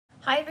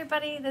Hi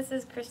everybody, this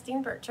is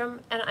Christine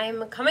Bertram, and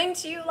I'm coming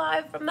to you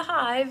live from the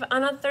Hive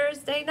on a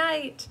Thursday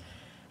night.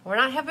 We're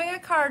not having a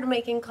card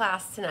making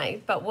class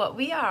tonight, but what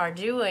we are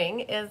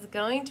doing is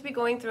going to be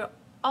going through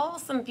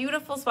some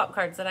beautiful swap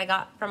cards that I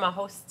got from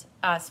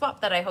a swap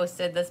that I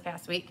hosted this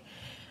past week.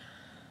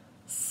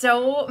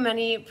 So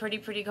many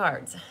pretty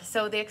cards.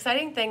 So the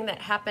exciting thing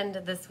that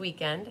happened this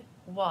weekend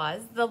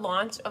was the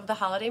launch of the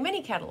holiday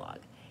mini catalog,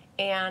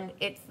 and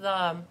it's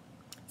the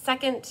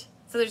second.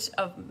 So there's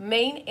a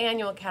main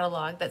annual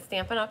catalog that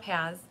Stampin' Up!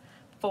 Has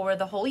for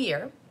the whole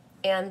year,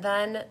 and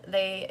then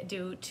they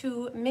do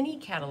two mini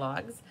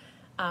catalogs,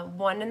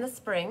 one in the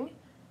spring,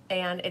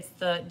 and it's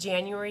the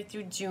January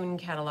through June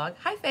catalog.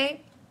 Hi,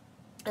 Faye.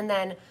 And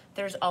then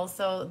there's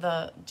also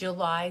the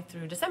July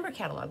through December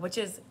catalog, which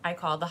is, I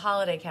call the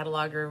holiday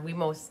catalog, or we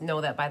most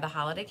know that by the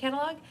holiday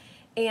catalog.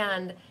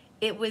 And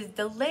it was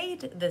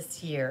delayed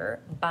this year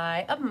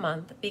by a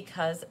month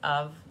because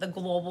of the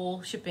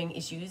global shipping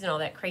issues and all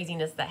that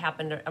craziness that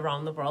happened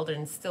around the world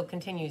and still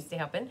continues to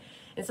happen.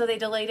 And so they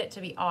delayed it to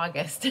be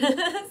August.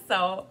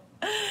 So,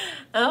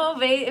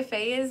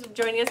 Faye is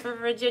joining us from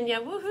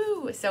Virginia.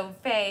 Woohoo! So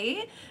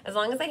Faye, as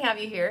long as I have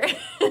you here,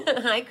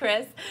 hi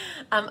Chris.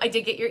 I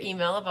did get your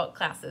email about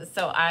classes,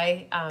 so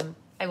I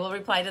will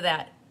reply to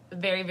that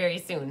very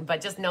soon,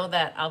 but just know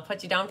that I'll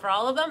put you down for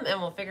all of them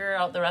and we'll figure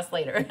out the rest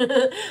later.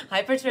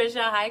 Hi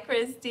Patricia, hi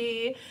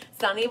Christy,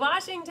 Sunny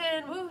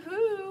Washington,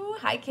 woohoo,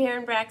 hi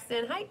Karen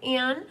Braxton, hi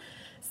Ann.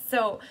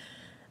 So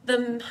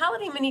the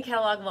holiday mini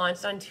catalog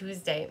launched on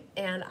Tuesday,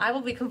 and I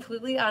will be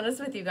completely honest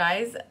with you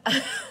guys.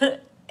 It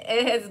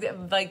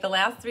has, like, the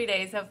last 3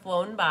 days have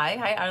flown by.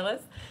 Hi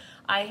Arliss.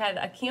 I had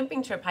a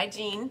camping trip. Hi,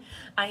 Jean.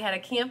 I had a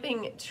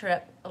camping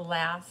trip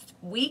last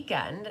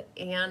weekend,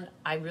 and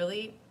I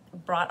really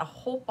brought a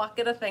whole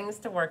bucket of things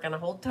to work on, a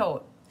whole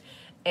tote,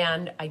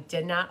 and I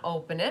did not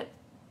open it.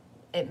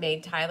 It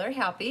made Tyler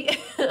happy.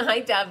 Hi,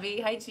 Debbie.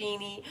 Hi,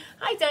 Jeannie.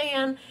 Hi,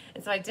 Diane.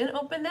 And so I didn't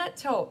open that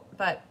tote,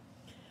 but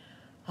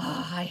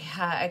I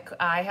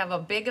have a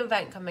big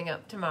event coming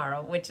up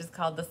tomorrow, which is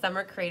called the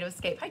Summer Creative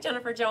Escape. Hi,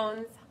 Jennifer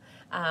Jones.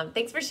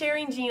 Thanks for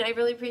sharing, Jean. I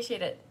really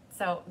appreciate it.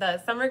 So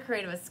the Summer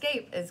Creative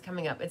Escape is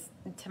coming up. It's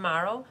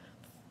tomorrow,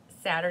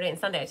 Saturday, and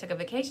Sunday. I took a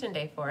vacation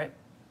day for it.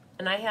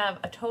 And I have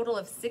a total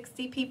of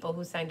 60 people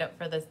who signed up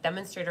for this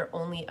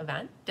demonstrator-only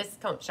event,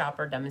 discount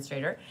shopper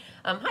demonstrator.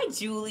 Hi,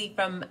 Julie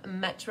from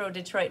Metro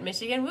Detroit,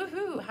 Michigan.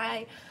 Woohoo!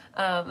 Hi.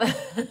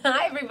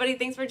 Hi, everybody.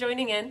 Thanks for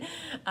joining in.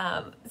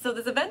 So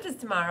this event is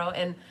tomorrow,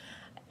 and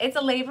it's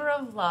a labor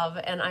of love,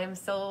 and I'm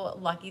so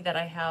lucky that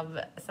I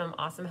have some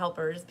awesome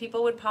helpers.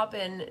 People would pop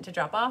in to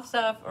drop off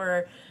stuff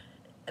or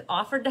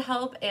offered to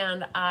help,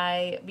 and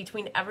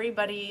between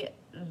everybody,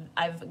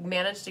 I've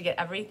managed to get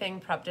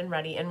everything prepped and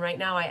ready. And right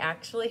now I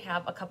actually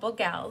have a couple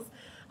gals.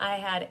 I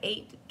had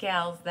 8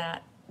 gals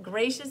that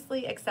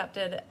graciously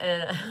accepted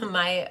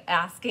my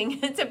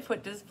asking to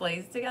put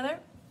displays together.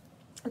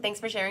 Thanks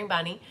for sharing,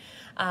 Bonnie.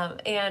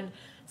 And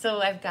so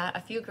I've got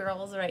a few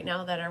girls right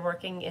now that are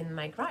working in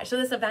my garage. So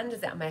this event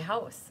is at my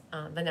house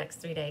the next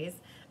 3 days.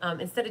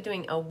 Instead of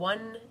doing a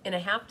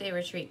 1.5 day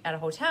retreat at a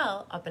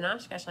hotel up in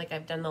Oshkosh like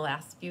I've done the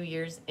last few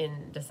years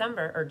in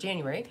December or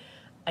January,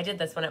 I did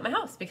this one at my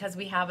house because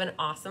we have an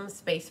awesome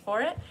space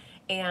for it.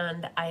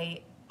 And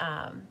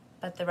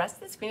but the rest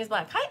of the screen is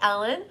black. Hi,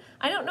 Ellen.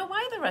 I don't know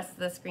why the rest of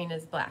the screen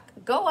is black.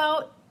 Go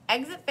out,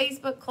 exit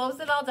Facebook, close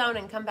it all down,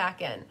 and come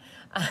back in.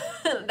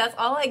 That's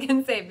all I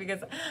can say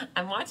because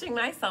I'm watching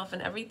myself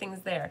and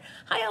everything's there.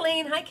 Hi,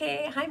 Elaine. Hi,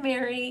 Kay. Hi,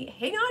 Mary.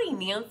 Hey, naughty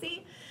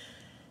Nancy.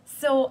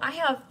 So I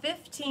have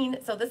 15,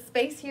 so this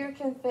space here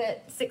can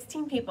fit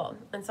 16 people.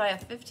 And so I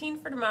have 15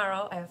 for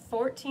tomorrow, I have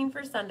 14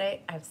 for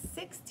Sunday, I have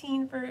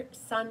 16 for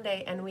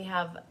Sunday, and we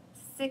have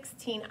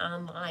 16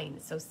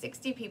 online. So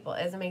 60 people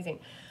is amazing.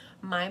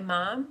 My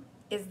mom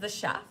is the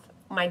chef.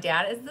 My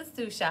dad is the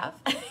sous chef.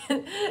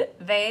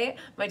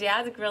 My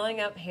dad's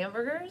grilling up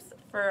hamburgers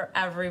for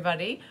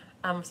everybody.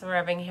 So we're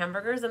having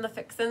hamburgers and the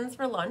fixins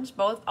for lunch,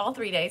 all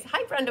 3 days.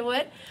 Hi, Brenda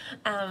Wood.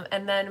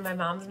 And then my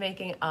mom's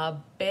making a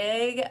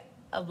big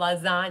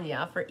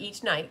lasagna for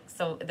each night.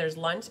 So there's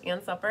lunch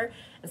and supper.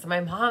 And so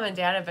my mom and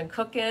dad have been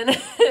cooking.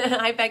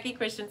 Hi, Becky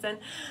Christensen.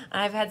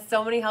 I've had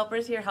so many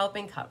helpers here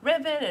helping cut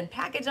ribbon and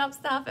package up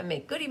stuff and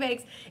make goodie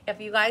bags.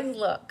 If you guys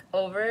look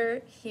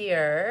over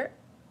here,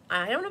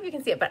 I don't know if you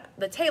can see it, but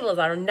the tables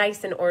are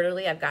nice and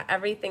orderly. I've got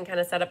everything kind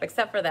of set up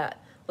except for that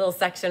little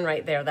section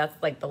right there.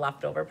 That's like the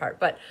leftover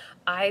part. But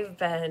I've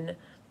been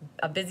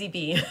a busy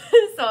bee.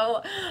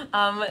 So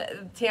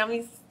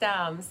Tammy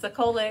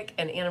Sokolik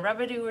and Anna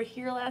Rebedu were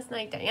here last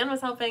night. Diane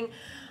was helping.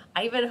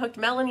 I even hooked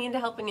Melanie into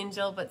helping and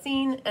Jill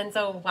Butzine. And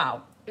so,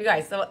 wow, you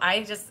guys, so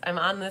I'm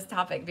on this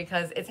topic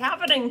because it's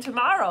happening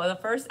tomorrow, the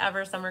first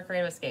ever Summer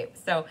Creative Escape.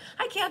 So,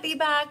 hi, Kathy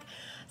back.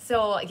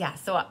 So yeah,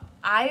 so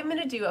I'm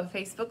going to do a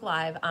Facebook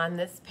Live on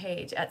this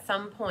page at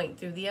some point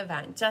through the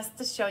event just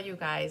to show you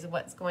guys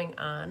what's going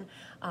on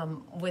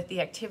with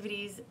the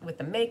activities, with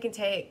the make and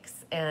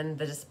takes and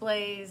the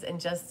displays, and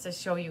just to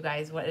show you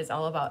guys what it's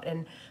all about.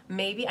 And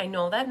maybe, I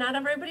know that not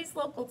everybody's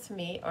local to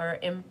me or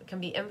can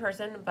be in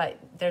person, but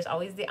there's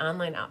always the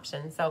online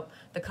option. So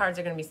the cards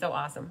are going to be so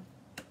awesome.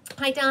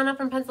 Hi, Donna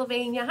from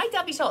Pennsylvania. Hi,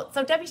 Debbie Schultz.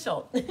 So Debbie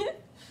Schultz.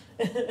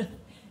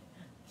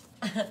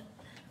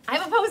 I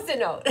have a Post-it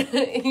note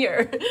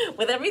here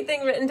with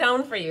everything written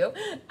down for you.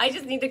 I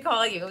just need to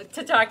call you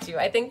to talk to you.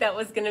 I think that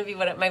was going to be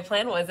what my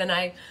plan was. And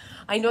I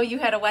know you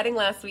had a wedding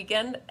last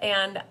weekend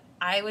and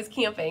I was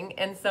camping,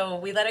 and so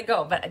we let it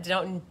go. But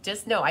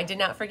just know, I did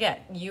not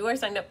forget. You are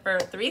signed up for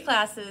 3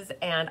 classes,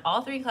 and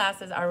all 3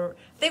 classes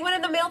they went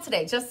in the mail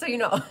today, just so you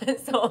know.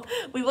 So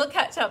we will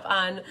catch up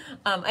on,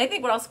 I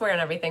think we're all square on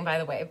everything, by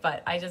the way,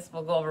 but I just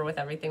will go over with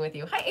everything with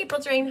you. Hi,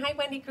 April Drain. Hi,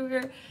 Wendy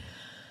Kruger.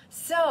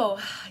 So,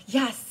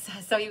 yes.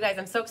 So, you guys,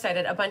 I'm so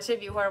excited. A bunch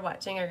of you who are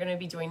watching are going to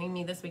be joining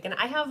me this weekend.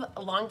 I have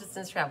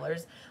long-distance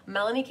travelers.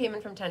 Melanie came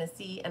in from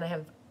Tennessee, and I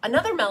have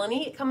another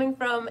Melanie coming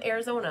from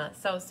Arizona.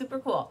 So, super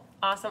cool.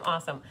 Awesome,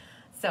 awesome.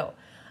 So,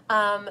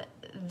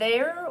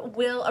 there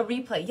will a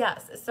replay.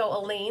 Yes. So,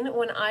 Elaine,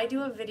 when I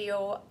do a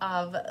video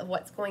of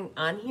what's going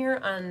on here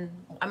I'm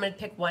going to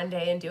pick one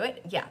day and do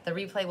it. Yeah, the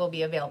replay will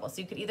be available.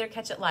 So, you could either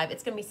catch it live.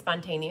 It's going to be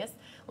spontaneous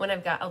when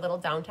I've got a little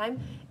downtime,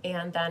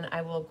 and then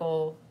I will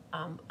go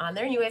on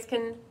there, and you guys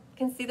can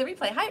see the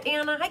replay. Hi,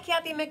 Anna. Hi,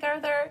 Kathy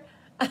MacArthur.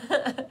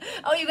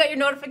 Oh, you got your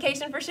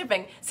notification for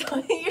shipping.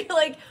 So you're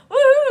like,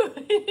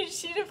 woohoo,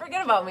 she didn't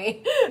forget about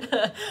me.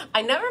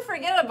 I never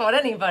forget about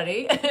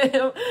anybody.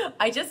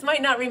 I just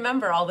might not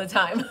remember all the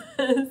time.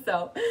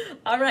 So,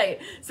 all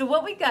right. So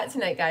what we got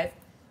tonight, guys,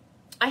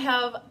 I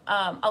have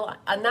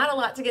not a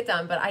lot to get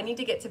done, but I need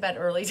to get to bed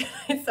early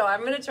tonight. So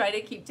I'm going to try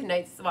to keep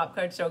tonight's swap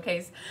card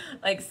showcase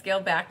like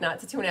scaled back, not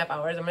to 2.5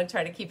 hours. I'm going to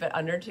try to keep it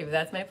under 2.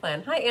 That's my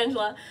plan. Hi,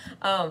 Angela.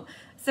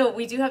 So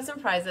we do have some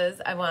prizes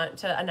I want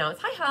to announce.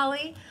 Hi,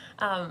 Holly.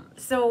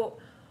 So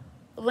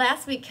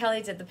last week,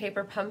 Kelly did the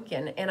paper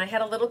pumpkin, and I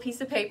had a little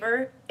piece of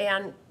paper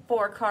and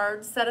 4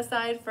 cards set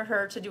aside for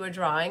her to do a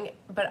drawing,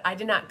 but I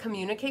did not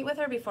communicate with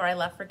her before I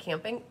left for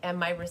camping, and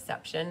my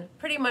reception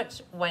pretty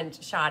much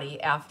went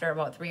shoddy after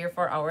about 3 or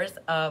 4 hours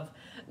of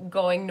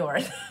going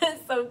north.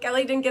 So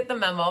Kelly didn't get the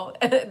memo.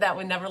 That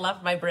one never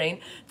left my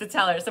brain to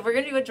tell her. So we're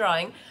going to do a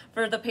drawing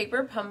for the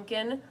paper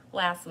pumpkin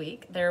last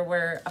week. There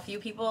were a few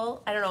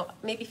people, I don't know,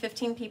 maybe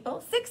 15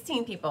 people,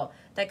 16 people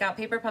that got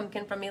paper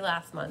pumpkin from me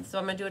last month. So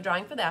I'm going to do a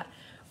drawing for that.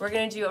 We're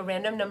going to do a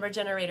random number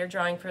generator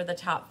drawing for the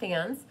top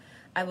fans.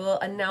 I will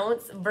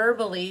announce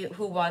verbally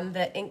who won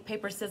the ink,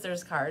 paper,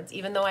 scissors cards,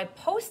 even though I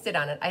posted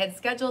on it. I had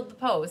scheduled the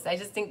post. I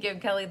just didn't give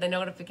Kelly the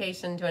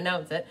notification to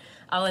announce it.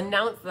 I'll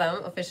announce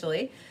them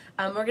officially.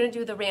 We're going to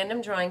do the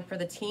random drawing for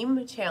the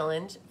team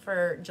challenge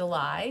for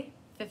July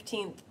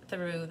 15th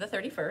through the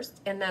 31st,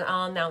 and then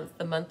I'll announce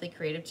the monthly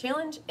creative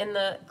challenge and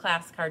the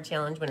class card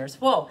challenge winners.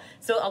 Whoa,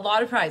 so a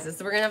lot of prizes.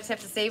 So we're going to have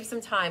to save some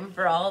time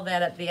for all of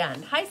that at the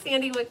end. Hi,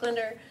 Sandy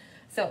Wicklander.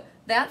 So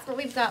that's what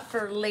we've got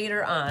for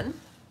later on.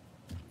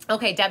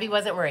 Okay, Debbie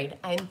wasn't worried,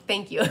 and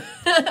thank you.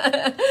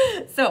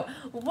 So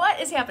what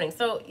is happening?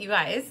 So you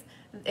guys,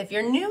 if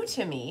you're new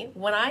to me,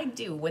 what I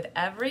do with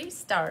every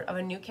start of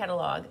a new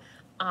catalog,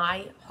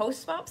 I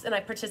host swaps and I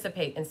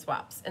participate in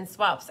swaps. And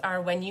swaps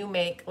are when you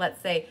make,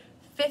 let's say,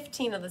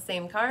 15 of the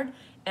same card,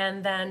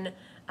 and then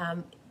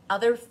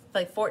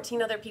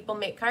 14 other people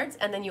make cards,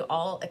 and then you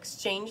all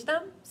exchange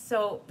them.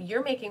 So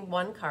you're making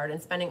one card and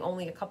spending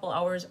only a couple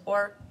hours,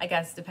 or I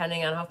guess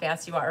depending on how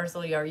fast you are or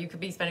slow you are, you could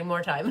be spending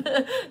more time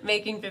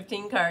making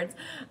 15 cards.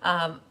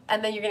 And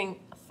then you're getting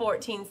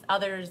 14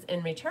 others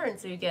in return,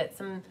 so you get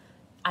some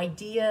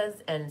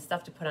ideas and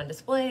stuff to put on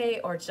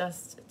display, or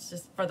just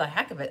for the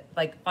heck of it,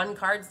 like fun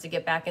cards to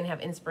get back and have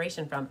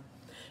inspiration from.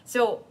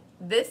 So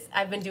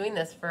I've been doing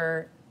this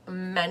for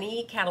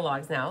many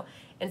catalogs now.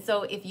 And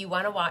so if you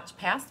want to watch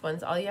past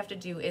ones, all you have to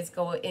do is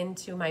go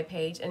into my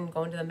page and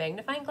go into the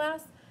magnifying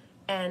glass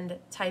and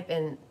type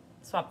in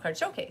Swap Card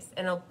Showcase,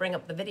 and it'll bring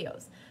up the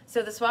videos.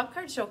 So the Swap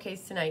Card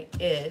Showcase tonight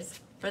is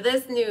for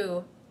this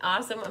new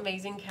awesome,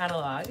 amazing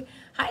catalog.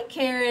 Hi,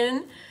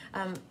 Karen.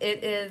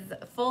 It is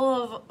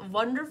full of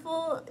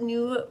wonderful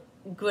new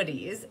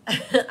goodies.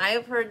 I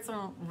have heard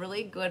some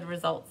really good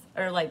results,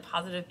 or like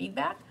positive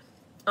feedback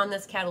on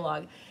this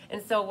catalog.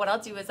 And so what I'll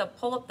do is I'll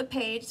pull up the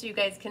page so you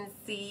guys can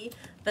see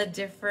the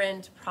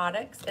different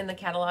products in the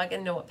catalog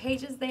and know what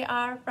pages they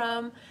are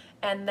from,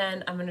 and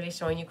then I'm going to be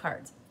showing you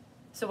cards.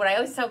 So what I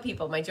always tell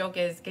people, my joke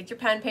is, get your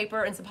pen,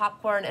 paper, and some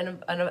popcorn and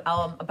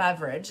a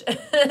beverage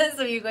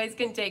so you guys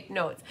can take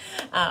notes.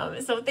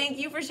 So thank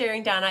you for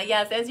sharing, Donna.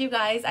 Yes, as you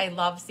guys, I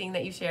love seeing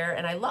that you share,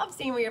 and I love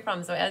seeing where you're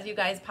from. So as you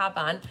guys pop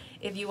on,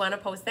 if you want to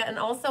post that. And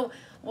also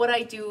what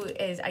I do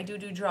is I do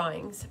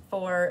drawings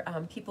for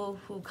people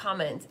who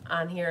comment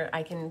on here.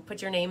 I can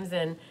put your names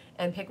in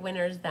and pick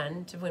winners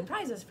then to win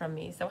prizes from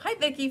me. So hi,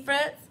 Vicki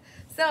Fritz.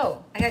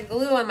 So I got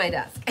glue on my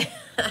desk.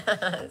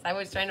 I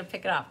was trying to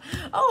pick it up.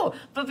 Oh,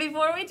 but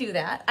before we do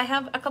that, I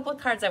have a couple of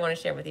cards I want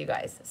to share with you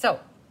guys. So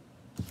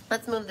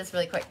let's move this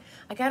really quick.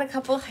 I got a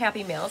couple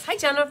Happy Mails. Hi,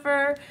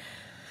 Jennifer.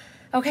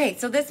 Okay,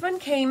 so this one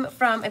came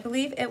from, I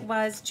believe it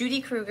was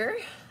Judy Kruger.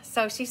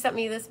 So she sent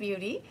me this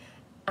beauty.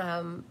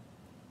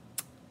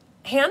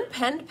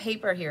 Hand-penned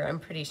paper here, I'm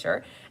pretty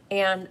sure.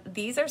 And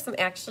these are some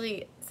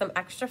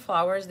extra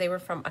flowers. They were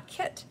from a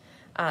kit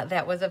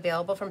that was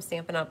available from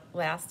Stampin' Up!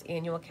 Last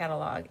annual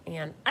catalog.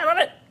 And I love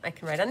it. I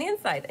can write on the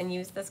inside and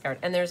use this card.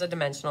 And there's a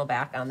dimensional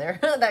back on there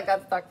that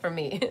got stuck from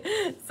me.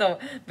 So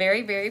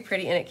very, very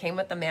pretty. And it came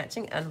with the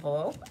matching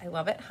envelope. I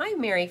love it. Hi,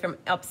 Mary from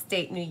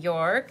upstate New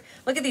York.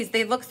 Look at these.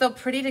 They look so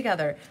pretty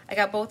together. I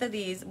got both of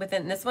these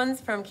within. This one's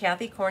from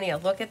Kathy Cornea.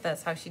 Look at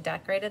this, how she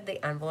decorated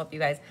the envelope, you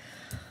guys.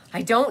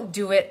 I don't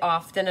do it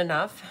often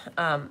enough,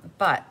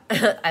 but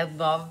I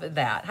love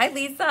that. Hi,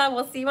 Lisa.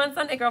 We'll see you on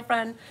Sunday,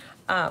 girlfriend.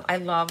 I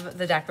love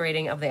the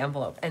decorating of the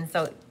envelope. And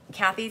so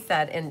Kathy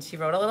said, and she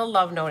wrote a little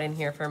love note in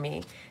here for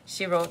me.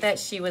 She wrote that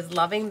she was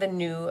loving the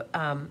new,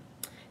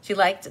 she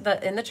liked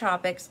the In the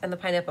Tropics and the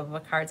Pineapple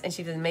book cards, and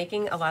she's been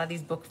making a lot of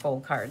these book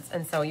fold cards.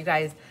 And so you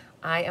guys,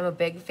 I am a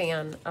big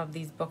fan of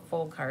these book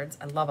fold cards.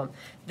 I love them.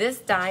 This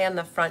die on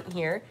the front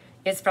here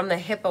is from the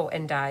Hippo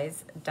and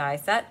Dies die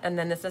set. And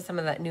then this is some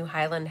of that new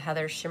Highland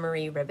Heather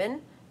shimmery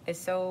ribbon. It's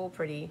so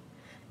pretty.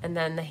 And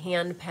then the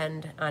hand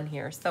penned on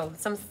here. So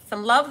some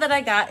love that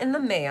I got in the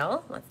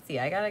mail. Let's see,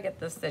 I gotta get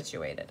this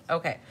situated.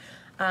 Okay,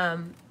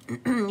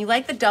 you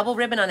like the double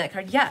ribbon on that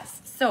card?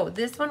 Yes. So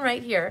this one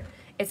right here,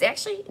 it's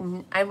actually,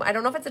 I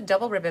don't know if it's a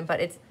double ribbon, but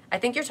it's, I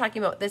think you're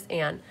talking about this,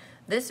 Anne.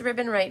 This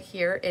ribbon right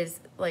here is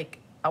like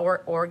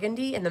our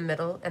organdy in the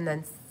middle and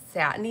then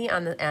satiny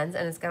on the ends,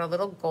 and it's got a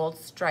little gold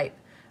stripe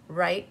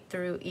right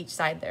through each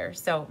side there.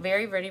 So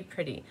very, very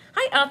pretty.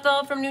 Hi,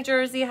 Ethel from New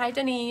Jersey. Hi,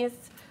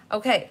 Denise.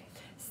 Okay,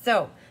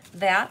 so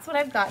that's what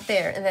I've got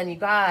there. And then you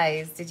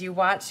guys, did you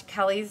watch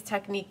Kelly's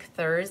Technique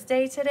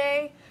Thursday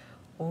today?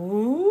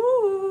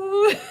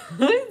 Ooh,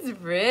 it's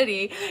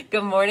pretty.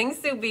 Good morning,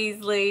 Sue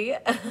Beasley.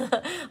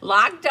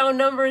 Lockdown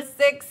number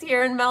 6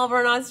 here in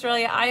Melbourne,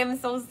 Australia. I am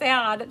so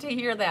sad to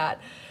hear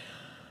that.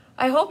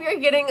 I hope you're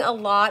getting a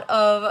lot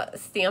of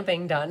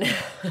stamping done.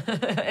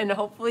 And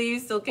hopefully you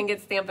still can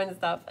get stamping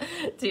stuff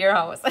to your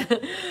house.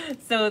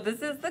 So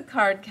this is the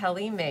card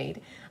Kelly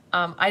made.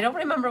 I don't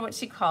remember what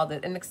she called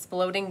it, an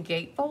exploding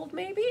gatefold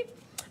maybe?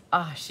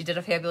 Oh, she did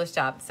a fabulous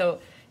job. So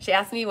she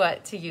asked me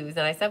what to use,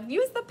 and I said,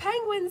 use the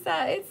penguin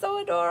set. It's so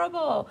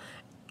adorable.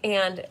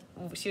 And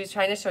she was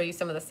trying to show you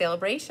some of the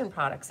sale-a-bration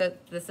products. So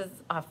this is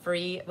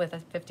free with a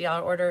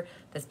 $50 order.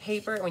 This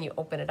paper, when you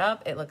open it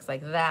up, it looks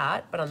like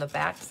that, but on the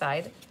back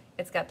side,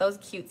 it's got those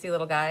cutesy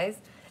little guys,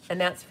 and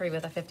that's free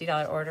with a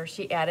 $50 order.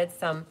 She added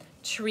some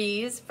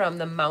trees from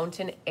the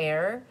Mountain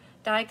Air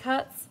die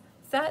cuts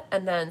set,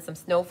 and then some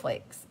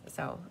snowflakes.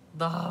 So,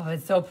 oh,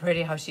 it's so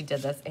pretty how she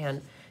did this,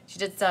 and she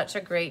did such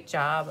a great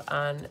job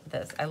on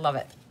this. I love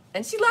it.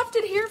 And she left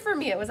it here for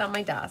me. It was on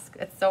my desk.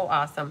 It's so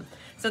awesome.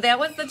 So that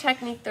was the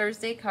Technique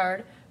Thursday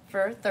card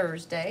for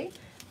Thursday.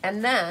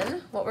 And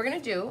then what we're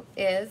going to do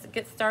is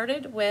get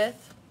started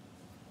with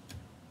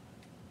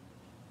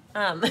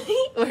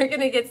we're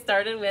going to get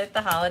started with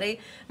the holiday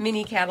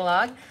mini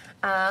catalog.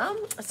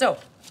 So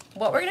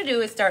what we're going to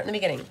do is start in the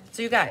beginning.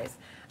 So you guys,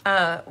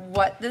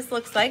 what this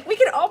looks like. We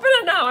can open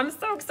it now. I'm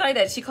so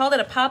excited. She called it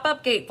a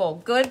pop-up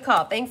gatefold. Good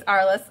call. Thanks,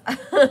 Arliss.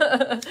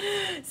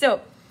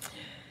 So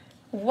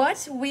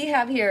what we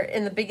have here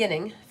in the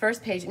beginning,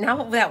 first page,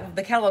 now that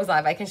the catalog's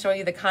live, I can show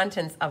you the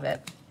contents of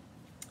it.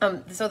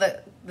 So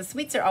the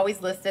sweets are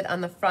always listed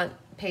on the front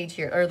page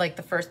here, or like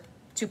the first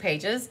 2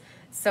 pages.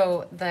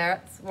 So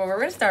that's where we're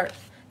going to start.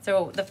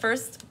 So the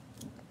first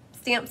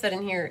stamp set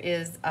in here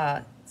is,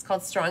 it's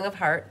called Strong of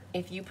Heart.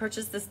 If you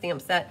purchase the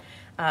stamp set,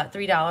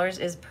 $3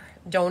 is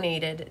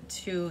donated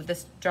to the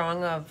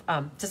Strong of,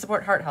 to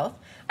support heart health.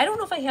 I don't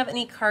know if I have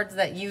any cards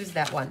that use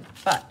that one,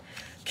 but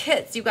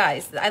kits, you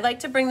guys, I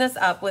like to bring this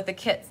up with the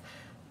kits.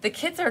 The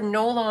kits are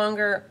no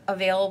longer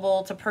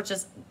available to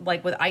purchase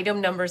like with item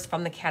numbers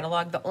from the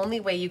catalog. The only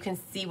way you can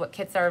see what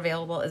kits are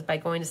available is by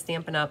going to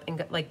Stampin' Up!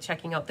 And like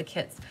checking out the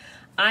kits.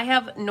 I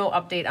have no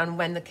update on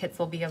when the kits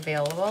will be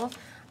available.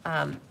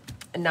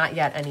 Not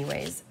yet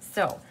anyways.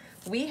 So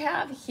we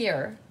have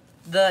here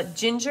the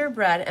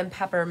gingerbread and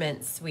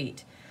peppermint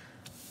sweet.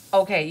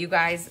 Okay, you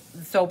guys,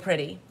 so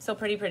pretty. So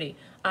pretty.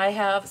 I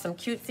have some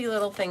cutesy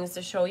little things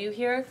to show you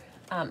here.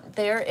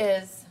 There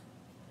is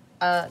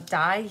a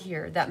die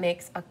here that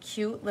makes a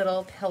cute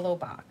little pillow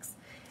box.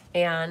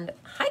 And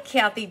hi,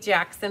 Kathy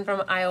Jackson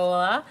from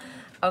Iowa.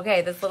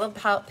 Okay, this little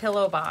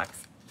pillow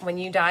box, when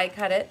you die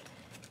cut it,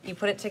 you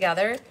put it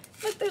together.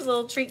 Look, there's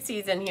little treat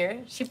seeds in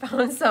here. She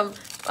found some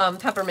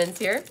peppermints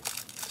here.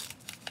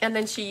 And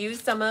then she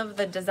used some of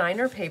the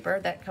designer paper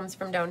that comes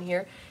from down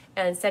here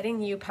and setting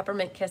you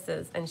peppermint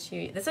kisses. And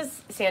this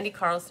is Sandy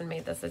Carlson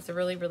made this. It's a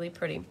really, really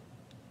pretty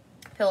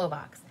pillow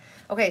box.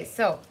 Okay,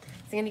 so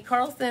Sandy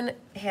Carlson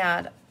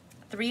had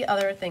 3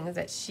 other things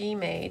that she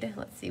made.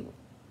 Let's see.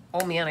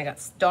 Oh man, I got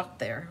stuck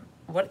there.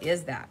 What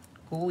is that?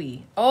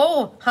 hooey.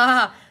 Oh,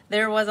 haha,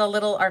 there was a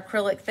little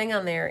acrylic thing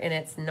on there and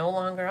it's no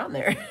longer on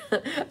there.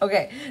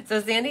 Okay,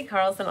 so Sandy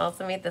Carlson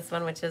also made this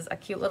one, which is a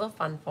cute little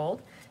fun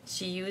fold.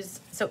 She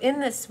used, so in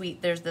this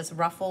suite, there's this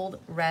ruffled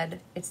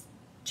red, it's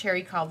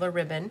cherry cobbler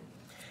ribbon.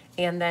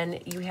 And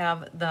then you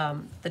have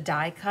the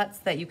die cuts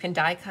that you can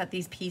die cut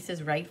these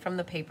pieces right from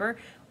the paper,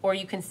 or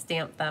you can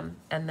stamp them.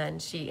 And then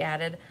she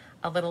added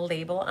a little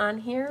label on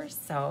here.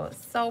 So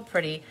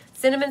pretty.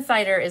 Cinnamon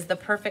cider is the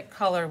perfect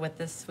color with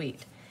this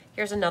suite.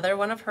 Here's another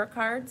one of her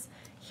cards.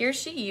 Here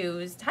she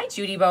used, hi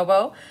Judy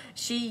Bobo,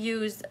 she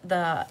used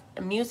the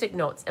music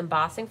notes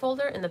embossing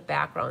folder in the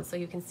background. So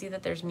you can see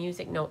that there's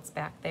music notes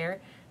back there,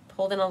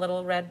 pulled in a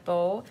little red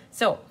bow.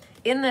 So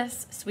in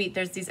this suite,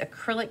 there's these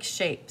acrylic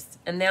shapes,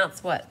 and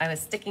that's what I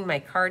was sticking my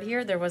card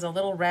here. There was a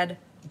little red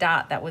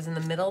dot that was in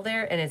the middle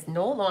there, and it's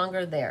no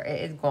longer there.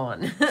 It is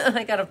gone.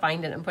 I gotta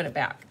find it and put it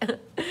back.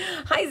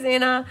 Hi,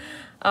 Zana.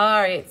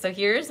 All right, so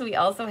we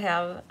also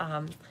have,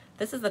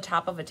 this is the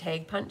top of a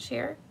tag punch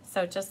here.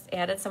 So just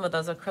added some of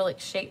those acrylic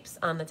shapes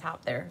on the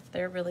top there.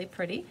 They're really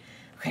pretty.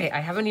 Okay, I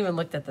haven't even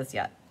looked at this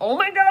yet. Oh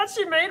my God,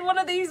 she made one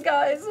of these,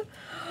 guys.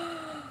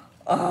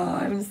 Oh,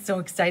 I'm so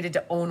excited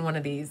to own one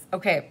of these.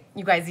 Okay,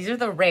 you guys, these are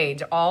the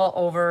rage all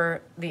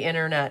over the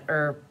internet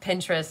or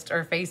Pinterest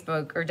or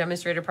Facebook or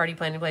Demonstrator Party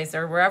Planning Place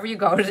or wherever you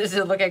go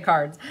to look at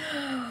cards.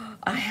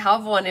 I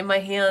have one in my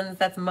hands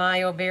that's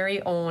my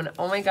very own.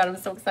 Oh my God, I'm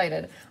so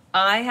excited.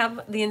 I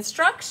have the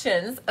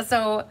instructions.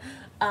 So,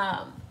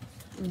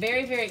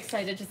 very, very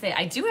excited to say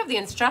I do have the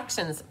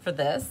instructions for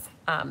this,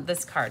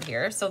 this card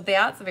here. So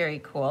that's very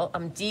cool.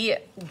 Dee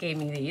gave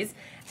me these.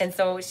 And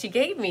so she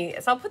gave me,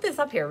 so I'll put this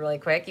up here really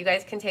quick. You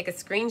guys can take a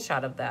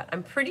screenshot of that.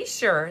 I'm pretty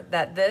sure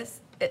that this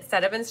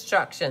set of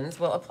instructions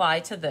will apply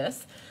to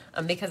this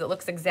because it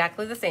looks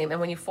exactly the same. And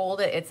when you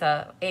fold it, it's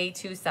a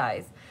A2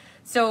 size.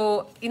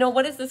 So, you know,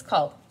 what is this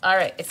called? All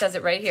right, it says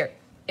it right here.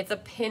 It's a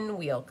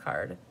pinwheel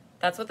card.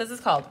 That's what this is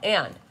called.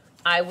 And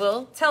I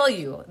will tell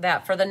you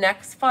that for the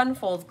next Fun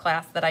Folds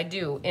class that I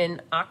do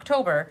in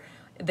October,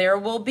 there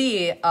will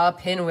be a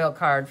pinwheel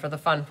card for the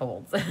Fun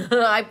Folds.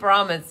 I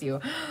promise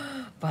you.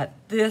 But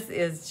this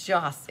is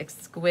just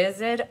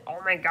exquisite. Oh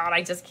my God,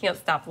 I just can't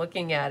stop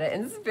looking at it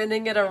and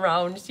spinning it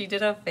around. She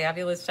did a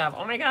fabulous job.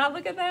 Oh my God,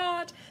 look at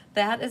that.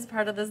 That is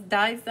part of this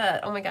die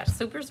set. Oh my gosh,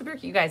 super, super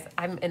cute. You guys,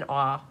 I'm in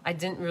awe. I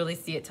didn't really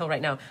see it till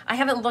right now. I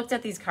haven't looked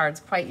at these cards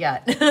quite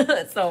yet.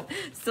 So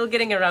still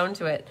getting around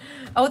to it.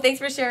 Oh, thanks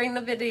for sharing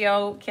the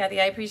video,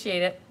 Kathy. I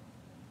appreciate it.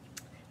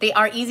 They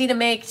are easy to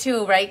make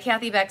too, right?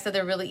 Kathy Beck said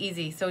they're really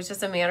easy. So it's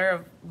just a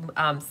matter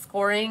of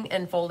scoring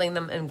and folding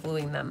them and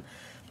gluing them.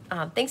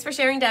 Thanks for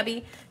sharing,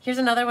 Debbie. Here's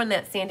another one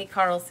that Sandy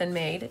Carlson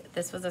made.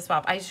 This was a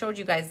swap. I showed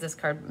you guys this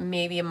card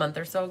maybe a month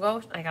or so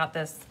ago. I got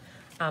this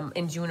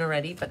in June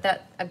already,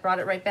 but I brought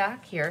it right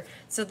back here.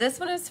 So this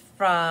one is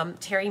from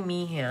Terry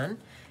Meehan.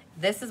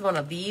 This is one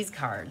of these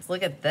cards.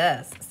 Look at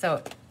this.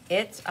 So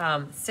it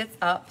sits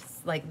up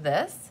like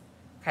this,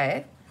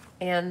 okay?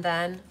 And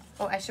then,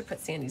 oh, I should put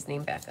Sandy's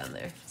name back on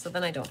there so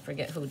then I don't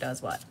forget who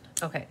does what.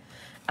 Okay,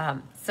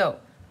 so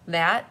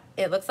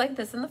it looks like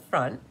this in the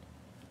front.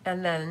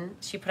 And then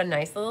she put a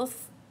nice little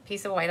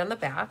piece of white on the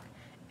back.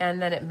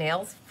 And then it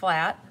mails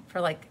flat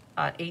for like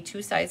an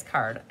A2 size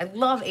card. I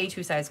love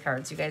A2 size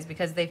cards, you guys,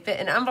 because they fit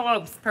in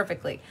envelopes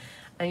perfectly.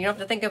 And you don't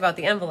have to think about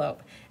the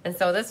envelope. And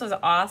so this was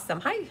awesome.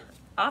 Hi,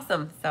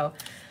 awesome. So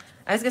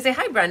I was going to say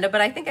hi, Brenda,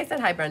 but I think I said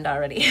hi, Brenda,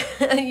 already.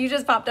 You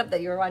just popped up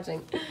that you were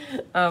watching.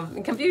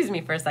 It confused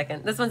me for a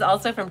second. This one's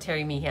also from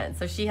Terry Meehan.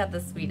 So she had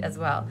this suite as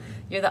well.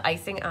 You're the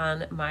icing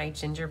on my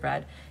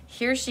gingerbread.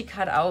 Here she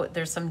cut out,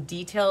 there's some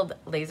detailed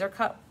laser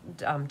cut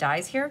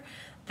dies here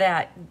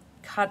that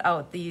cut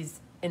out these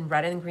in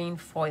red and green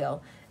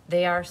foil.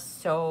 They are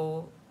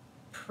so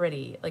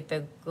pretty, like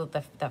the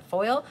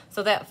foil.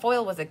 So that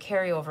foil was a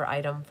carryover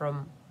item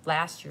from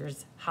last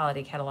year's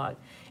holiday catalog.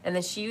 And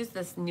then she used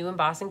this new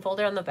embossing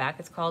folder on the back.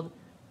 It's called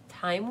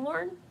Time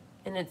Worn,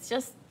 and it's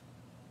just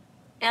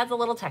adds a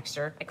little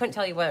texture. I couldn't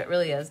tell you what it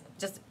really is.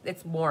 Just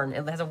it's worn.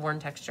 It has a worn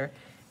texture.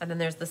 And then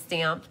there's the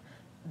stamp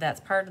that's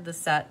part of the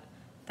set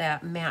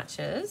that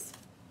matches.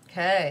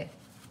 Okay.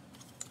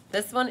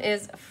 This one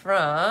is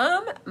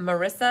from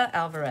Marissa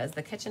Alvarez,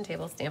 the kitchen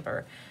table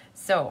stamper.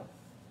 So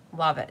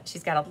love it.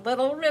 She's got a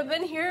little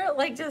ribbon here,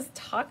 like just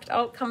tucked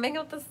out, coming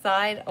out the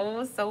side.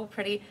 Oh, so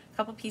pretty. A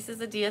couple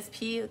pieces of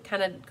DSP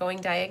kind of going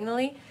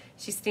diagonally.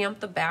 She stamped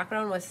the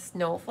background with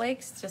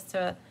snowflakes just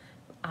to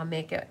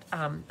make it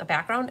a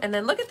background. And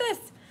then look at this.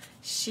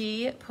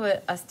 She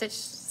put a stitch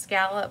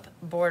scallop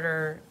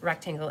border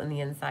rectangle in the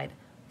inside.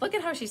 Look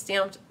at how she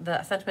stamped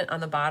the sentiment on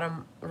the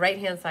bottom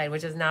right-hand side,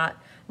 which is not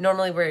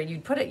normally where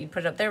you'd put it. You'd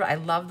put it up there, but I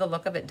love the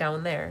look of it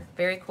down there.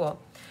 Very cool.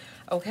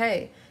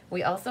 Okay,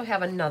 we also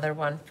have another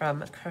one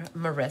from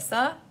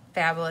Marissa,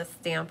 fabulous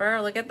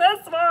stamper. Look at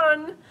this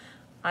one.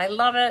 I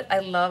love it. I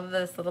love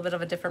this little bit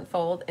of a different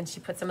fold, and she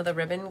put some of the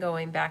ribbon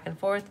going back and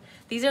forth.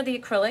 These are the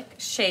acrylic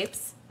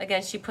shapes.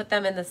 Again, she put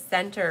them in the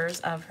centers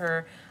of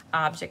her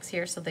objects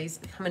here, so these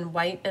come in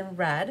white and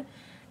red.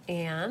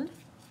 And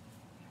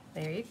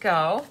there you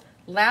go.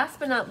 last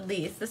but not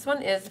least, this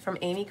one is from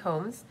Amy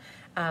Combs.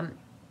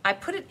 I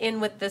put it in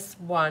with this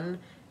one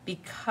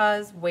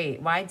because,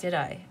 wait, why did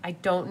I? I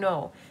don't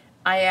know.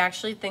 I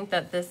actually think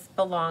that this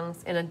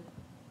belongs in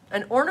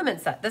an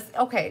ornament set.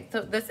 Okay,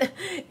 so this,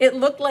 it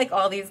looked like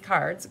all these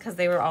cards because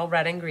they were all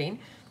red and green,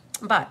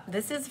 but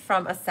this is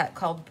from a set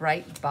called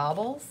Bright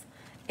Baubles,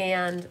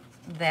 and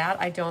that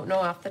I don't know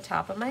off the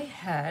top of my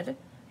head,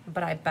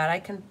 but I bet I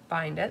can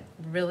find it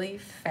really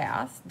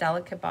fast.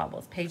 Delicate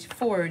Baubles, page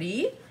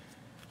 40.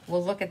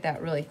 We'll look at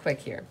that really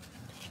quick here.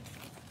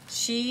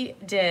 She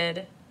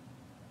did,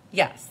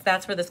 yes,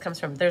 that's where this comes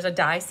from. There's a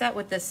die set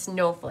with this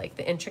snowflake,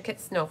 the intricate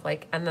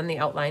snowflake, and then the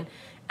outline,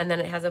 and then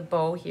it has a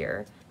bow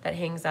here that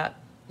hangs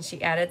up. And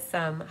she added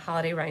some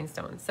holiday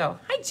rhinestones. So,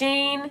 hi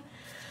Jane,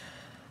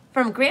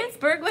 from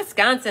Grantsburg,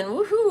 Wisconsin.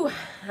 Woohoo!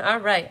 All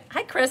right,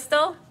 hi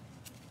Crystal.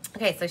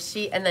 Okay, so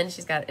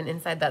she's got an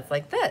inside that's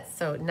like this,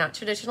 so not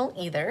traditional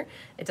either.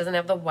 It doesn't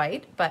have the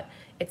white, but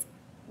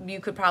you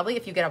could probably,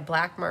 if you get a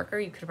black marker,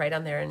 you could write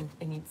on there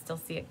and you'd still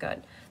see it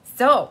good.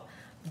 So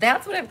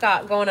that's what I've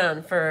got going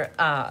on for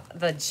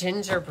the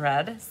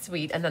gingerbread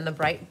sweet and then the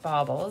Bright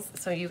Baubles.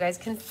 So you guys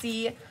can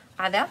see,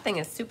 that thing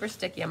is super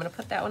sticky. I'm gonna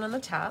put that one on the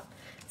top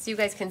so you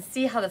guys can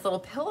see how this little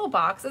pillow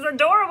box is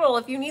adorable.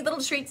 If you need little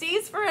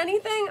treatsies for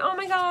anything, oh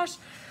my gosh.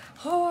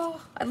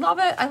 Oh, I love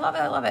it, I love it,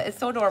 I love it. It's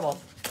so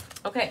adorable.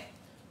 Okay,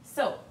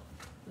 so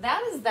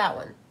that is that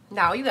one.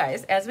 Now you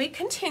guys, as we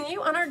continue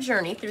on our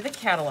journey through the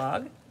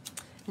catalog,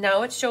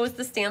 now it shows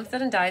the stamp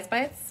set and dies by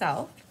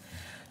itself.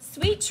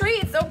 Sweet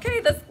treats.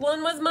 Okay, this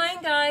one was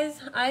mine, guys.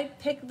 I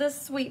picked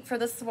this sweet for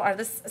the swap,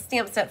 this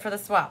stamp set for the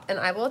swap. And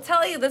I will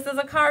tell you, this is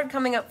a card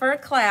coming up for a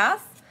class.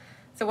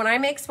 So when I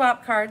make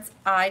swap cards,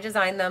 I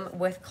design them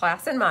with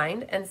class in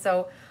mind. And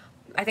so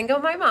I think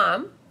of my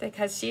mom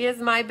because she is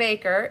my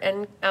baker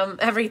and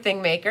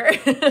everything maker.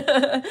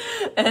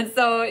 And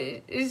so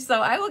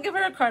I will give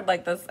her a card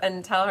like this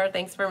and tell her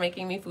thanks for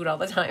making me food all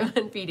the time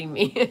and feeding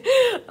me.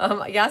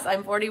 Yes,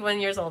 I'm 41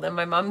 years old and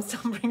my mom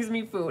still brings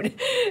me food.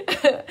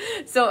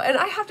 And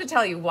I have to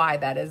tell you why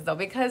that is though,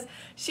 because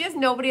she has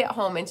nobody at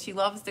home and she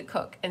loves to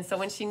cook. And so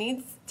when she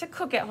needs to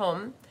cook at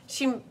home,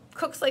 she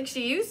cooks like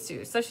she used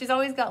to. So she's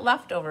always got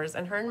leftovers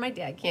and her and my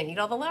dad can't eat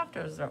all the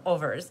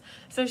leftovers.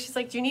 So she's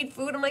like, do you need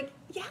food? I'm like,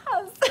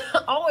 yes,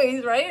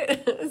 always,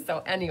 right?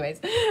 So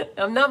anyways,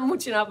 I'm not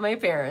mooching off my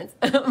parents,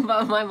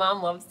 but my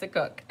mom loves to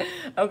cook.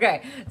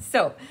 Okay,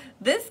 so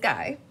this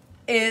guy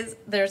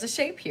there's a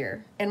shape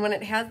here. And when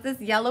it has this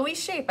yellowy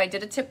shape, I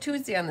did a Tip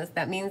Tuesday on this.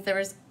 That means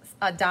there's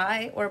a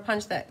die or a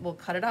punch that will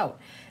cut it out.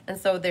 And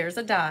so there's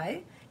a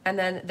die. And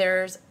then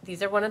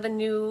these are one of the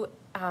new,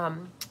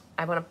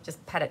 I want to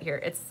just pet it here.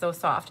 It's so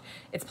soft.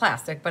 It's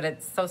plastic, but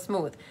it's so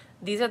smooth.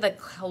 These are the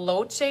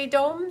cloche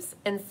domes.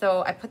 And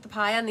so I put the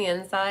pie on the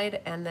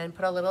inside and then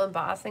put a little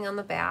embossing on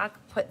the back.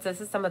 This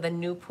is some of the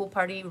new Pool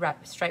Party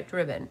striped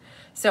ribbon.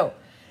 So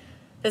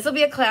this will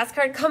be a class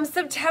card come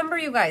September,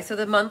 you guys. So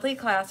the monthly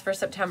class for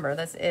September,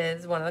 this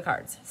is one of the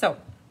cards. So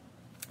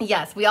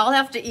yes, we all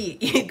have to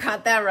eat. You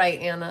got that right,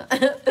 Anna.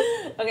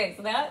 Okay,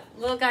 so that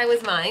little guy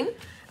was mine.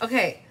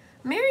 Okay.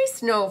 Merry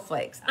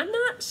Snowflakes. I'm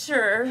not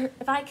sure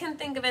if I can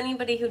think of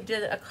anybody who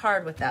did a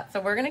card with that, so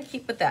we're going to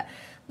keep with that.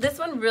 This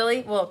one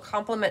really will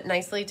complement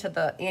nicely to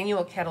the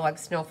annual catalog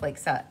snowflake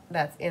set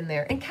that's in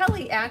there. And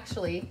Kelly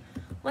actually,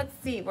 let's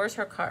see, where's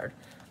her card?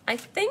 I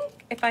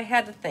think, if I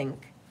had to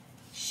think,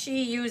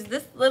 she used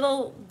this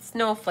little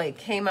snowflake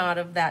came out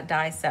of that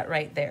die set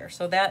right there.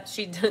 So that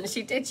she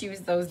did use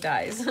those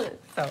dies.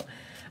 So,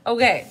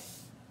 okay.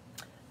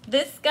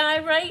 This guy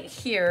right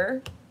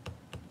here,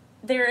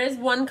 there is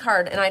one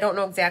card, and I don't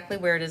know exactly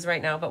where it is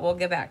right now, but we'll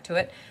get back to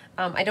it.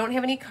 I don't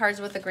have any cards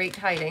with the Great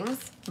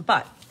Tidings,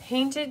 but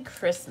Painted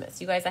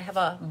Christmas. You guys, I have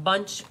a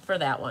bunch for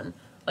that one,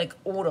 like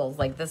oodles,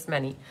 like this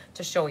many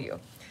to show you.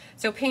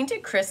 So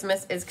Painted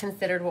Christmas is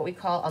considered what we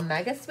call a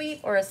mega suite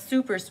or a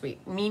super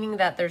suite, meaning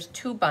that there's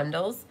 2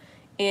 bundles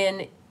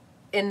in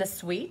the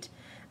suite.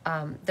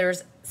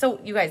 So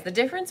you guys, the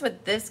difference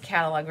with this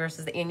catalog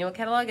versus the annual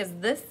catalog is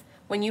this: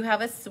 when you have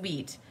a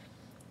suite,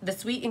 the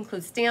suite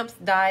includes stamps,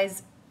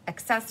 dies,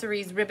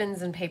 accessories,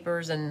 ribbons, and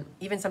papers, and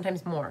even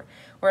sometimes more.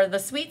 Where the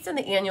suites in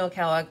the annual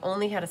catalog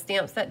only had a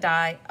stamp set,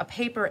 die, a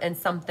paper, and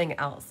something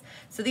else.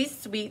 So these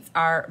suites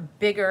are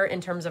bigger in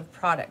terms of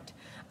product.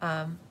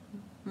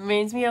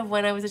 Reminds me of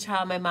when I was a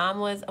child. My mom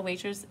was a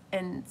waitress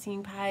and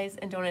seeing pies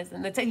and donuts.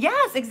 And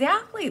yes,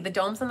 exactly. The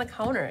domes on the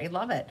counter. I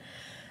love it.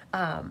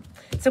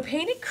 So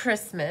Painted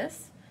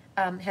Christmas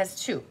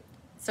has 2.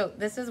 So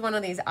this is one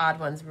of these odd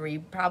ones where you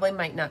probably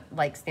might not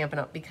like Stampin'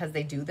 Up! Because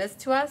they do this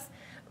to us.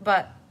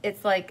 But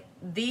it's like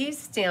these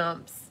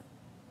stamps.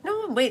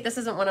 No, wait, this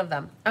isn't one of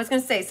them. I was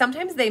going to say,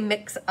 sometimes they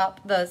mix up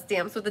the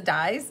stamps with the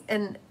dies,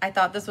 and I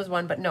thought this was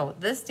one, but no,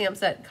 this stamp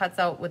set cuts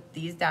out with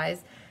these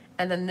dies,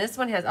 and then this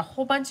one has a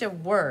whole bunch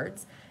of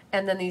words,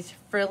 and then these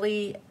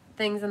frilly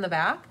things in the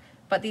back,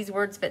 but these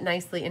words fit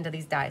nicely into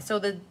these dies. So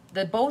the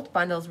both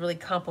bundles really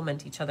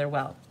complement each other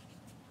well.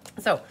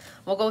 So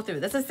we'll go through.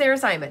 This is Sarah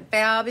Simon.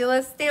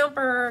 Fabulous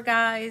stamper,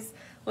 guys.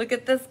 Look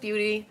at this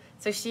beauty.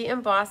 So she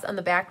embossed on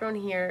the background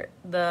here,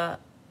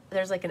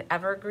 there's like an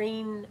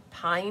evergreen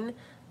pine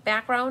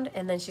background,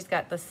 and then she's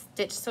got the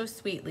Stitch So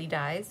Sweetly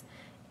dies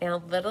and a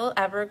little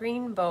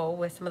evergreen bow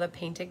with some of the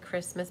painted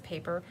Christmas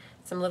paper,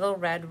 some little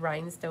red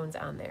rhinestones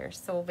on there.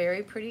 So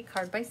very pretty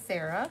card by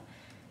Sarah.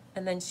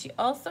 And then she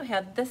also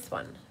had this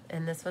one,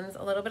 and this one's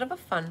a little bit of a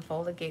fun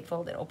fold, a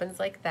gatefold. It opens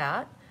like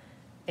that,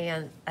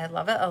 and I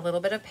love it. A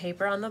little bit of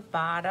paper on the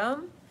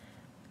bottom.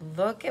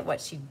 Look at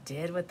what she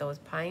did with those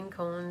pine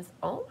cones.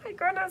 Oh my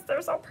goodness,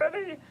 they're so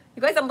pretty.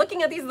 You guys, I'm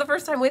looking at these the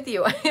first time with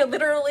you. I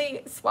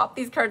literally swapped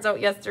these cards out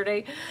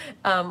yesterday.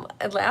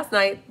 Last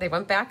night, they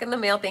went back in the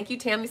mail. Thank you,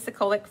 Tammy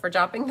Sikolik, for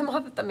dropping them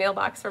off at the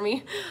mailbox for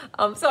me.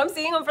 So I'm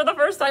seeing them for the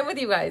first time with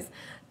you guys.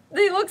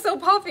 They look so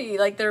puffy,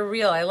 like they're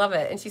real. I love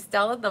it. And she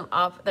styled them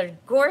up. They're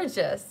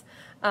gorgeous.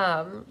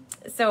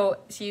 So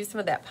she used some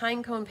of that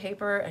pine cone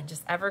paper and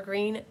just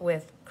evergreen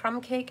with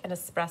crumb cake and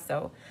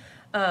espresso.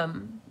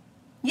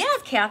 Yeah,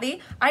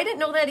 Kathy, I didn't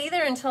know that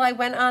either until I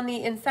went on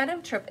the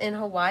incentive trip in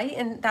Hawaii,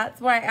 and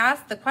that's where I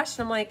asked the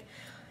question. I'm like,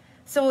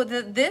 so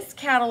this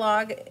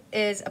catalog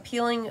is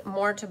appealing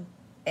more to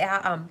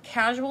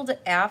casual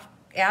to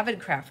avid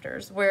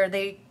crafters, where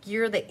they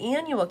gear the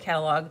annual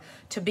catalog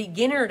to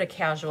beginner to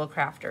casual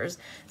crafters.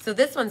 So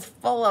this one's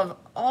full of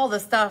all the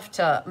stuff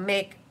to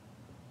make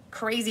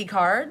crazy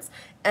cards,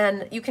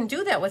 and you can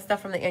do that with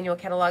stuff from the annual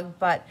catalog,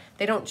 but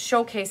they don't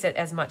showcase it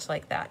as much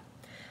like that.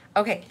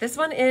 Okay, this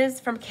one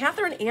is from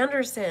Catherine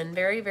Anderson.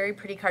 Very, very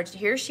pretty cards.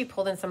 Here she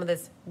pulled in some of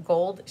this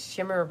gold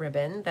shimmer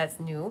ribbon that's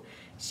new.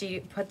 She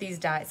put these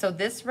dies. So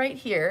this right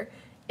here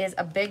is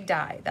a big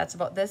die. That's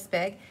about this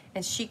big.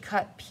 And she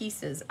cut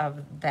pieces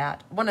of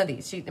that. One of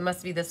these. It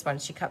must be this one.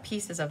 She cut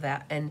pieces of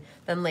that and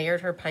then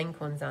layered her pine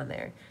cones on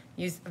there.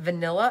 Used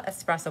vanilla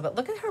espresso. But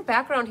look at her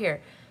background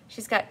here.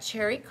 She's got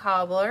cherry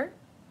cobbler.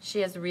 She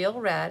has real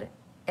red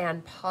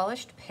and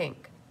polished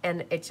pink.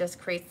 And it just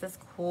creates this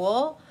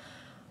cool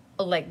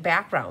like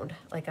background,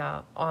 like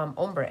a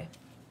ombre.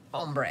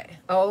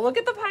 Oh, look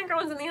at the pine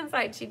cones on the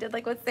inside. She did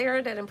like what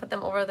Sarah did and put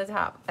them over the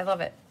top. I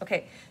love it.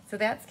 Okay, so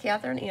that's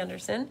Catherine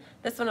Anderson.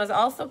 This one was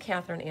also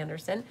Catherine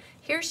Anderson.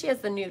 Here she has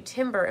the new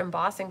timber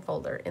embossing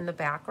folder in the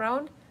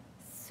background.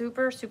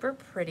 Super, super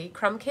pretty.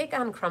 Crumb cake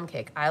on crumb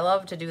cake. I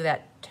love to do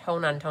that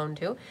tone on tone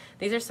too.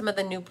 These are some of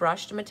the new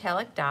brushed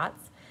metallic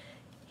dots.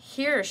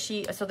 Here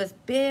so this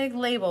big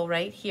label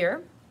right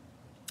here.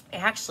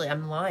 Actually,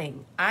 I'm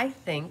lying. I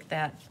think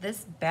that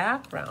this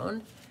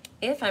background,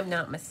 if I'm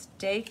not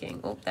mistaken,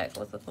 oh, that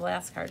goes with the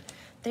last card.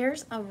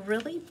 There's a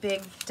really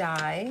big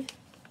die.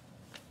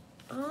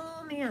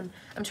 Oh man,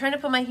 I'm trying to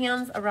put my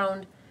hands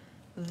around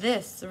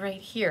this right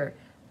here.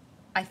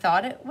 I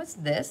thought it was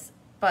this,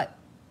 but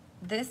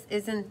this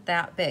isn't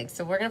that big.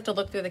 So we're gonna have to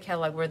look through the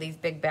catalog where these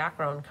big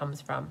background comes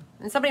from.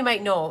 And somebody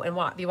might know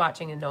and be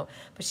watching and know,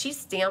 but she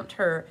stamped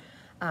her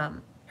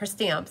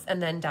stamps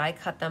and then die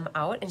cut them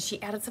out, and she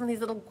added some of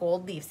these little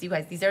gold leaves. You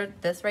guys,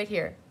 this right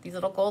here, these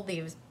little gold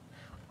leaves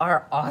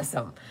are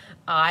awesome.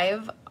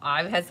 I've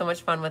had so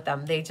much fun with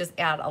them. They just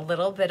add a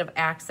little bit of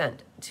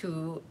accent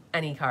to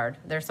any card.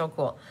 They're so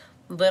cool.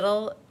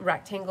 Little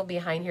rectangle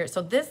behind here.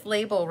 So this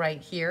label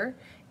right here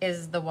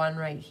is the one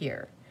right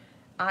here.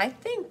 I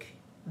think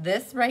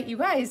this, right, you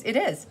guys, it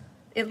is.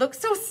 It looks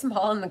so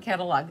small in the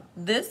catalog.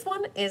 This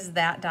one is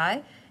that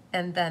die,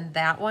 and then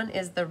that one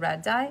is the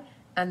red die,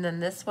 and then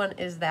this one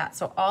is that.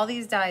 So all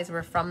these dies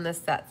were from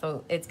this set,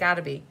 so it's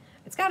gotta be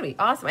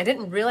awesome. I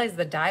didn't realize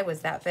the die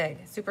was that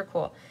big. Super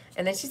cool.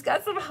 And then she's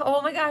got some,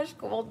 oh my gosh,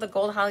 the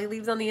gold holly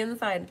leaves on the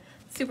inside.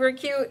 Super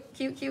cute,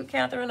 cute, cute,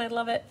 Catherine. I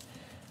love it.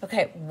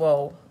 Okay,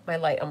 whoa, my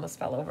light almost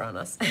fell over on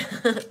us.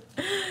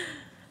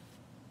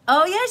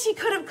 Oh yeah, she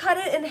could have cut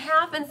it in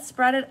half and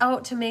spread it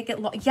out to make it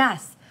long.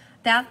 Yes,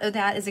 that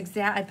is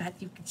exact. I bet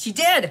she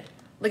did.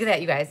 Look at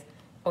that, you guys.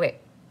 Okay,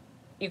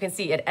 you can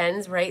see it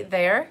ends right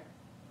there,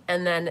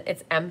 and then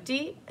it's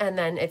empty, and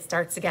then it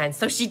starts again.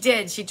 So she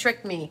did. She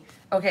tricked me.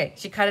 Okay,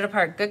 she cut it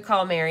apart. Good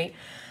call, Mary.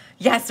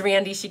 Yes,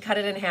 Randy, she cut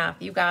it in half.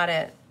 You got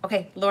it.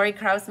 Okay, Lori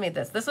Krause made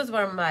this. This was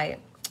one of my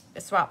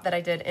swap that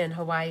I did in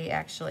Hawaii,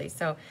 actually.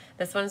 So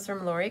this one's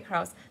from Lori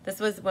Krause. This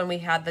was when we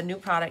had the new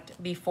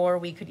product before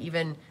we could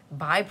even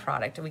buy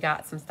product. We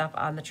got some stuff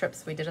on the trip,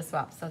 so we did a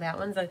swap. So that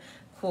one's a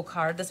cool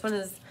card. This one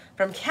is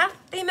from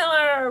Kathy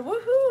Miller.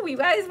 Woohoo! You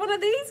guys, one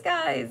of these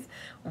guys.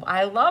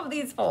 I love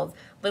these folds.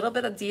 Little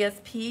bit of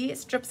DSP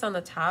strips on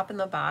the top and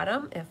the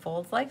bottom. It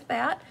folds like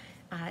that.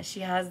 She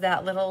has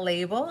that little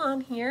label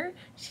on here.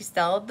 She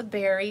styled the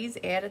berries,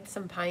 added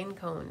some pine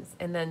cones,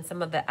 and then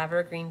some of the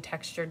evergreen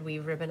textured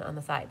weave ribbon on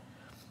the side.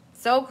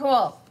 So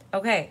cool.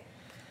 Okay,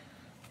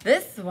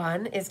 this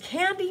one is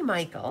Candy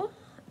Michael.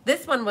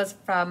 This one was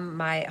from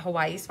my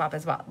Hawaii swap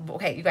as well.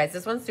 Okay, you guys,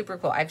 this one's super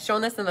cool. I've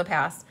shown this in the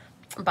past,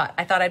 but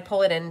I thought I'd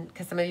pull it in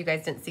because some of you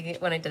guys didn't see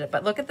it when I did it.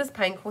 But look at this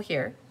pine cone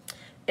here.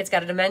 It's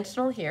got a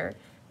dimensional here,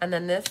 and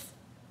then this,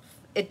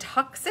 it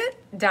tucks it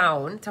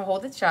down to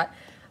hold it shut.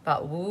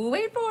 But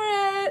wait for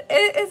it.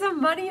 It is a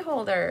money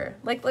holder.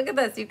 Like, look at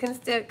this. You can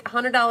stick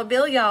 $100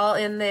 bill, y'all,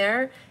 in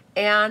there,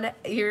 and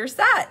you're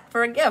set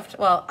for a gift.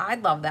 Well,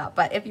 I'd love that,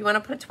 but if you want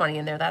to put 20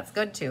 in there, that's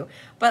good too.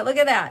 But look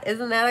at that.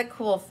 Isn't that a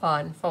cool,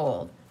 fun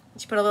fold?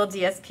 You put a little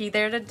DSP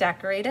there to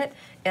decorate it,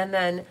 and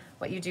then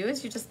what you do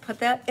is you just put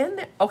that in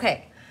there.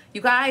 Okay,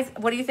 you guys,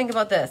 what do you think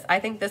about this? I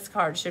think this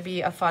card should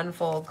be a fun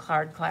fold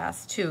card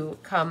class too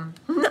come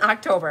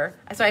October.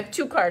 So I have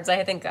 2 cards.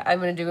 I think I'm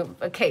going to do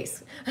a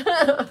case.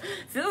 So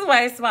this is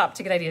why I swapped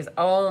to get ideas.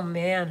 Oh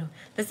man,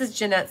 this is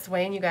Jeanette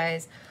Swain, you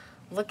guys.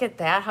 Look at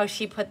that, how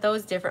she put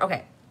those different.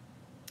 Okay,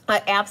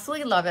 I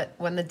absolutely love it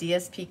when the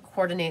DSP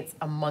coordinates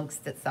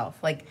amongst itself.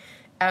 Like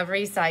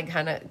every side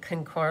kind of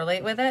can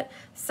correlate with it.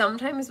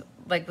 Sometimes,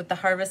 like with the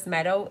Harvest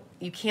Meadow,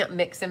 you can't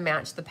mix and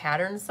match the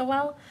patterns so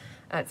well.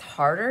 It's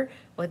harder.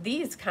 With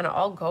these kind of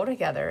all go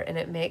together, and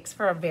it makes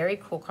for a very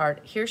cool card.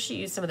 Here she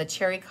used some of the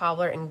cherry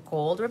cobbler and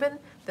gold ribbon.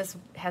 This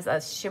has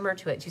a shimmer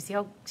to it. Do you see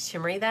how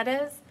shimmery that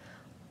is?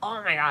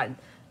 Oh my God.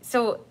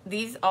 So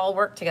these all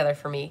work together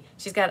for me.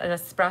 She's got an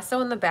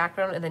espresso in the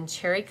background and then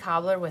cherry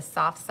cobbler with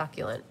soft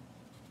succulent.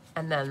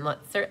 And then oh,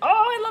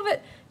 I love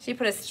it. She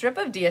put a strip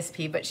of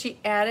DSP, but she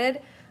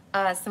added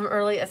some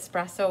early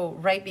espresso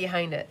right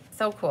behind it.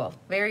 So cool.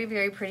 Very,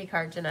 very pretty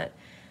card, Jeanette.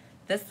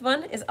 This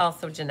one is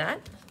also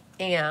Jeanette.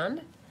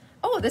 And,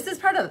 oh,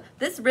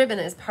 this ribbon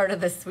is part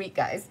of the suite,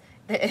 guys.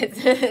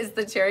 It's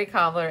the cherry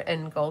cobbler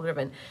and gold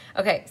ribbon.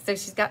 Okay, so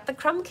she's got the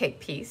crumb cake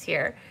piece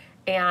here.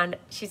 And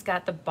she's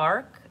got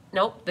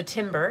the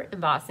timber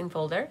embossing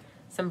folder,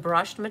 some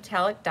brushed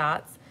metallic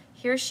dots.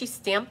 Here she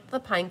stamped the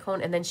pine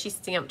cone, and then she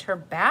stamped her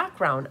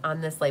background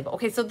on this label.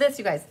 Okay, so this,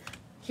 you guys,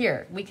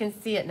 here, we can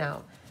see it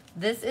now.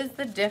 This is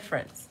the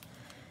difference.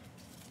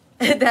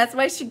 That's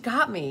why she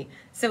got me.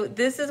 So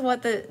this is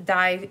what the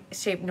die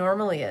shape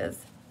normally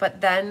is. But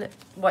then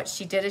what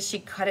she did is she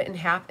cut it in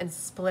half and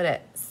split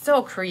it.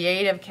 So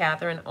creative,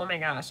 Catherine. Oh my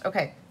gosh.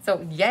 Okay,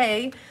 so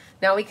yay.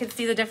 Now we can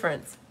see the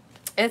difference.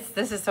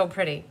 This is so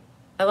pretty.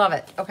 I love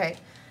it. Okay,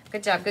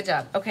 good job, good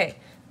job. Okay,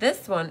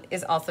 this one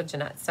is also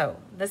Jeanette. So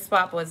this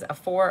swap was a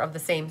 4 of the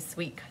same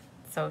suite.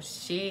 So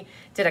she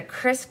did a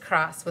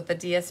crisscross with the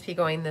DSP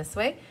going this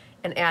way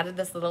and added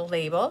this little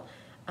label.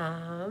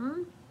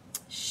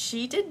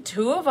 She did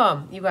 2 of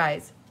them, you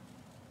guys.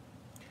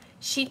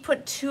 She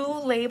put 2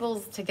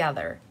 labels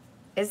together.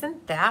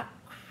 Isn't that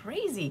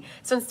crazy?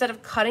 So instead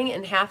of cutting it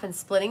in half and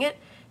splitting it,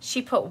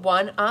 she put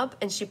one up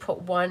and she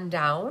put one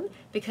down,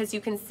 because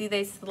you can see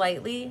they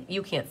slightly,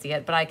 you can't see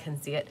it, but I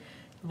can see it.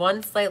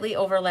 One slightly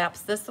overlaps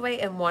this way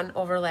and one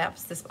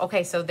overlaps this.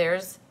 Okay, so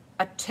there's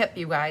a tip,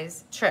 you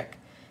guys, trick.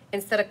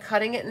 Instead of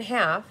cutting it in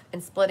half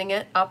and splitting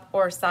it up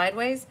or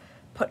sideways,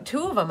 put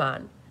 2 of them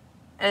on.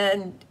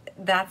 And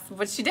that's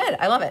what she did.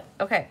 I love it.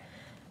 Okay.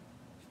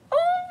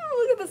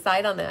 Oh, look at the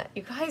side on that.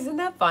 You guys, isn't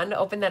that fun to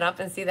open that up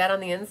and see that on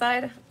the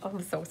inside? Oh,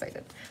 I'm so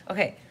excited.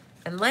 Okay.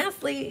 And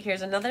lastly,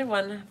 here's another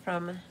one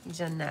from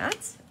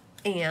Jeanette.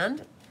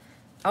 And,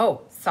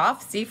 oh,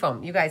 soft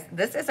seafoam. You guys,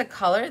 this is a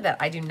color that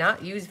I do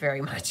not use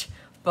very much,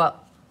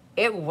 but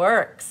it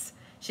works.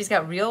 She's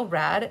got real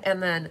red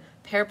and then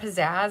pear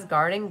pizzazz,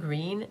 garden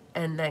green,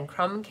 and then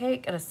crumb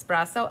cake and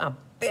espresso, a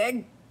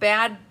big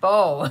bad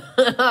bow.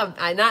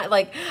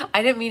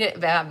 I didn't mean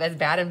it as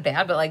bad and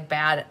bad, but like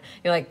bad,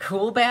 like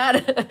cool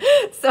bad.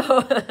 So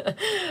look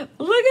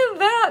at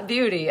that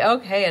beauty.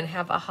 Okay, and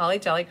have a holly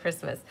jolly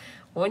Christmas.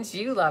 Wouldn't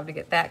you love to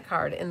get that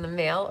card in the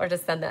mail or to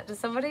send that to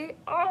somebody?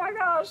 Oh my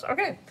gosh.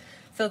 Okay,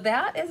 so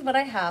that is what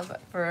I have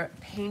for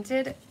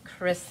Painted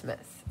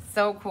Christmas.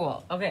 So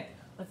cool. Okay,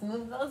 let's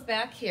move those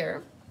back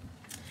here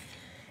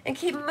and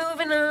keep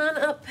moving on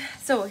up.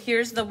 So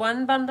here's the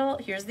one bundle,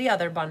 here's the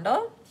other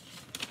bundle.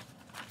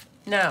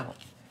 Now,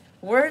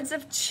 words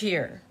of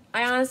cheer.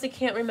 I honestly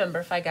can't remember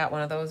if I got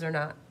one of those or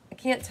not. I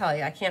can't tell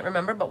you. I can't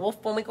remember, but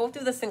when we go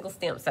through the single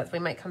stamp sets, we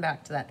might come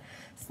back to that.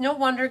 Snow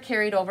Wonder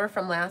carried over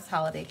from last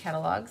holiday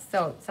catalog,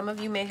 so some of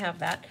you may have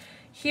that.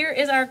 Here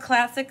is our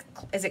classic,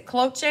 is it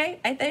cloche,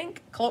 I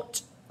think?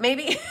 Cloche,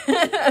 maybe?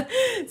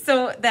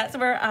 So that's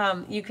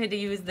where you could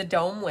use the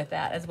dome with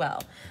that as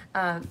well.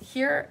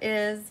 Here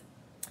is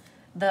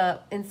the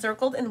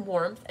Encircled in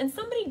Warmth, and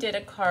somebody did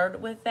a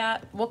card with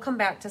that. We'll come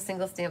back to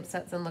single stamp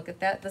sets and look at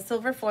that. The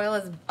silver foil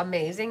is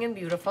amazing and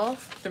beautiful.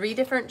 3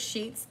 different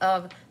sheets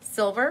of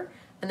silver,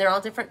 and they're all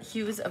different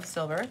hues of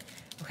silver.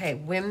 Okay,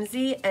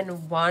 Whimsy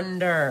and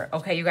Wonder.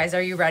 Okay, you guys,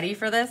 are you ready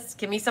for this?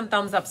 Give me some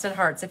thumbs ups and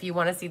hearts if you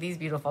want to see these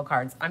beautiful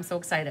cards. I'm so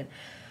excited.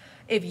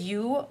 If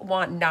you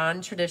want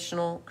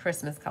non-traditional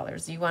Christmas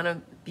colors, you want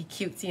to be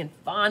cutesy and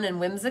fun and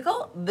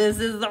whimsical, this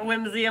is the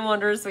Whimsy and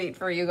Wonder suite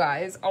for you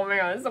guys. Oh my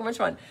God, it's so much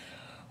fun.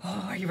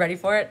 Oh, are you ready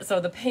for it? So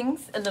the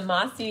pinks and the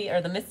mossy,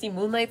 or the misty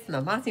moonlights and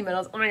the mossy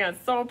meadows. Oh my God,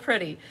 so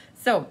pretty.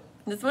 So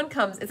this one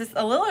comes, it's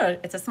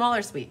a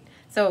smaller suite.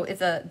 So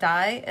it's a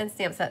die and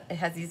stamp set. It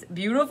has these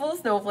beautiful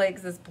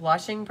snowflakes, this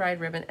blushing bride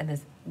ribbon, and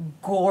this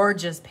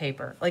gorgeous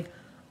paper. Like,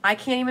 I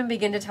can't even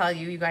begin to tell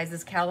you, you guys,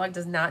 this catalog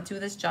does not do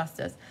this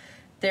justice.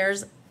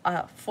 There's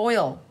a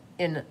foil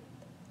in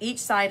each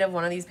side of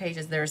one of these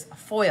pages. There's a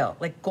foil,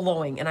 like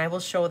glowing, and I will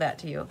show that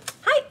to you.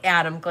 Hi,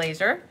 Adam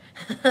Glazer.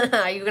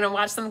 Are you going to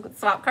watch some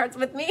swap cards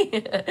with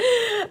me?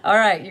 All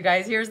right, you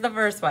guys, here's the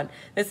first one.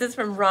 This is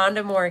from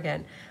Rhonda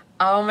Morgan.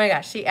 Oh my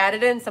gosh, she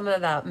added in some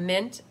of the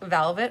mint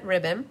velvet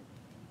ribbon,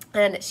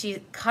 and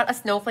she cut a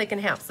snowflake in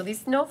half. So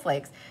these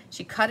snowflakes,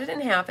 she cut it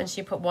in half, and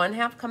she put one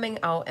half coming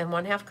out and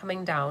one half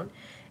coming down.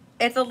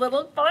 It's a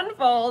little fun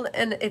fold,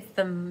 and it's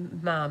the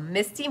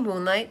Misty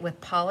Moonlight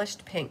with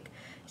polished pink.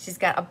 She's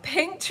got a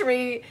pink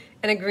tree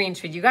and a green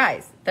tree. You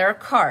guys, they're a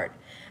card.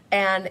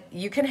 And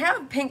you can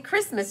have pink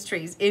Christmas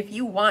trees if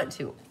you want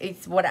to.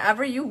 It's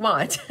whatever you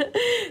want.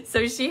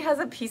 So she has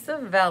a piece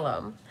of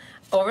vellum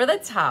over the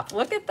top.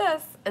 Look at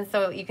this. And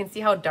so you can see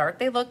how dark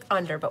they look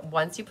under, but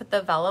once you put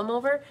the vellum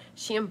over,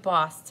 she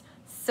embossed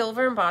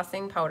silver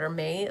embossing powder.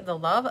 May the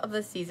love of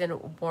the season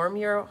warm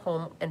your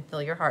home and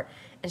fill your heart.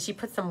 And she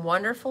put some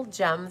wonderful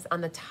gems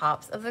on the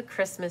tops of the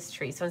Christmas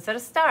tree. So instead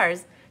of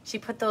stars, she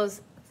put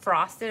those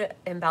frosted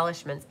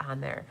embellishments on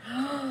there.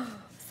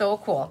 So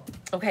cool.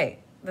 Okay,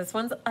 this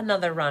one's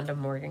another Rhonda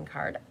Morgan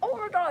card. Oh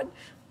my God.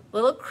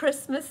 Little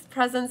Christmas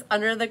presents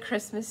under the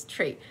Christmas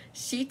tree.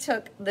 She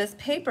took this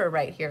paper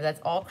right here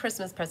that's all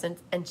Christmas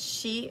presents, and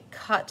she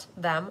cut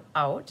them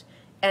out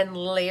and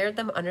layered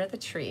them under the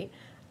tree,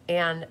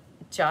 and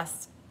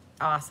just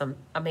awesome.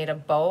 I made a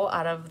bow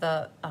out of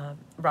the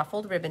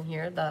ruffled ribbon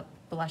here, the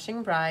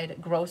Blushing Bride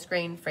gross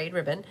grain frayed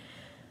ribbon.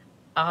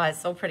 It's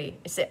so pretty.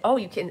 Oh,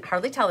 you can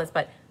hardly tell this,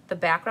 but the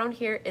background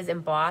here is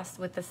embossed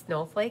with the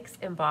snowflakes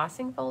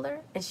embossing folder,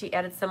 and she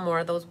added some more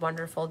of those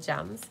wonderful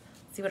gems.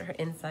 See what her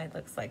inside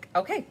looks like.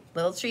 Okay,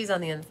 little trees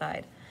on the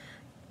inside.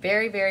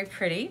 Very, very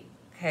pretty.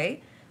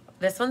 Okay,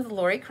 this one's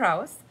Lori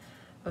Krause.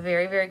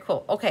 Very, very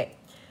cool. Okay,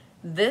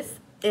 this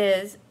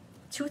is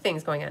two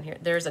things going on here.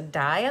 There's a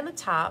die on the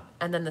top,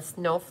 and then the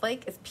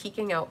snowflake is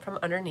peeking out from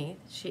underneath.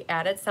 She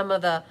added some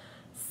of the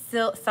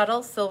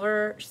subtle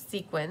silver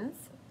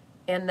sequins,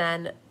 and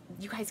then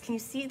you guys, can you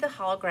see the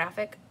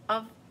holographic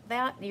of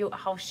that?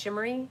 How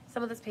shimmery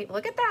some of this paper.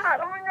 Look at that.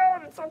 Oh my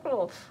God, it's so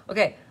cool.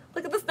 Okay.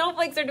 Look at the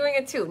snowflakes are doing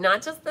it too.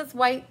 Not just this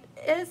white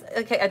is.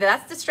 Okay,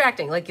 that's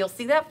distracting. Like, you'll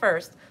see that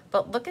first.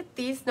 But look at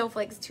these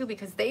snowflakes too,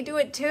 because they do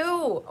it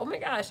too. Oh my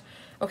gosh.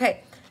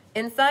 Okay,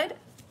 inside,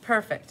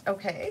 perfect.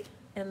 Okay,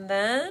 and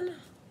then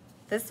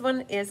this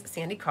one is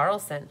Sandy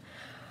Carlson.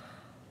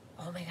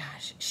 Oh my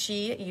gosh.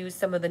 She used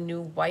some of the new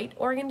white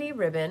organdy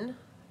ribbon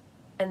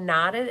and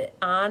knotted it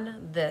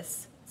on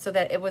this so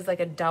that it was like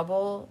a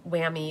double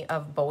whammy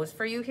of bows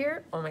for you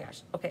here. Oh my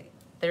gosh. Okay,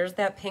 there's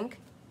that pink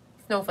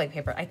snowflake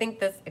paper. I think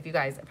this, if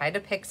I had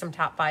to pick some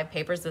top 5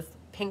 papers, this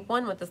pink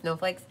one with the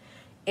snowflakes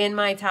in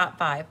my top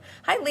 5.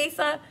 Hi,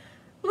 Lisa.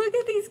 Look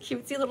at these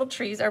cutesy little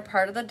trees are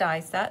part of the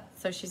die set.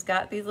 So she's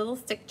got these little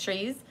stick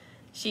trees.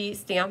 She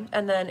stamped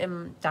and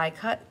then die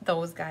cut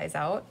those guys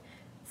out.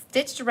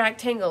 Stitched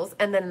rectangles,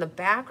 and then in the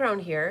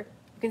background here,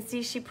 you can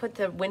see she put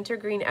the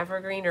wintergreen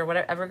evergreen or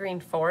whatever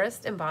evergreen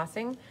forest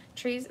embossing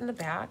trees in the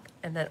back.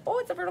 And then, oh,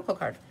 it's a vertical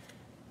card.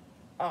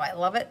 Oh, I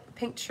love it.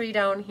 Pink tree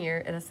down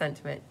here and a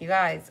sentiment. You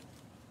guys,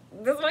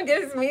 this one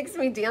makes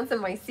me dance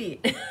in my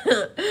seat.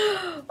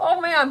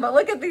 Oh man, but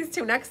look at these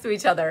two next to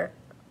each other.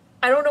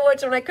 I don't know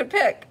which one I could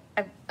pick.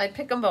 I'd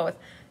pick them both.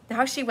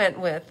 Now she went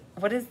with,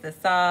 what is this?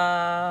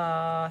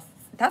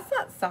 That's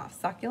not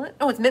soft succulent.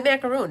 Oh, it's mint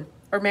macaroon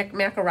or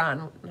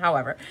macaron,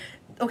 however.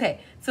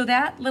 Okay, so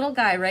that little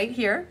guy right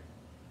here,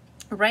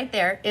 right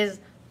there, is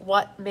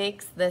what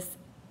makes this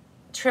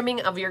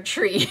trimming of your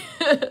tree.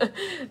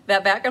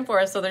 That back and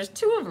forth. So there's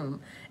 2 of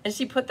them. And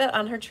she put that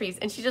on her trees,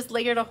 and she just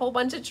layered a whole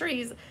bunch of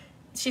trees.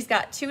 She's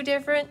got 2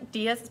 different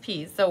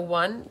DSPs. So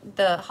one,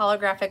 the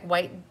holographic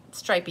white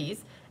stripies,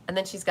 and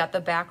then she's got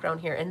the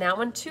background here. And that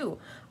one too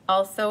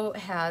also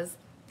has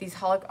these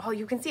oh,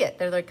 you can see it.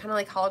 They're like kind of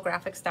like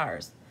holographic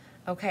stars.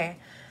 Okay,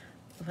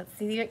 let's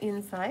see the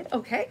inside.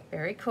 Okay,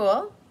 very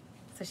cool.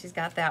 So she's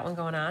got that one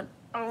going on.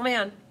 Oh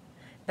man.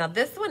 Now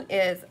this one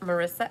is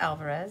Marissa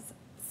Alvarez.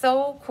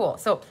 So cool.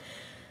 So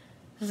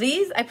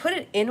these, I put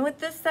it in with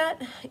this set,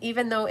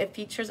 even though it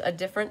features a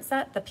different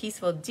set. The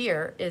Peaceful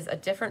Deer is a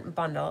different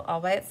bundle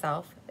all by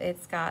itself.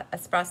 It's got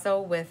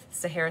espresso with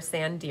Sahara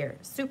Sand Deer.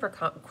 Super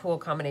cool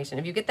combination.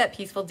 If you get that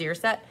Peaceful Deer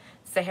set,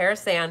 Sahara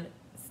Sand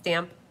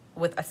stamp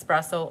with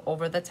espresso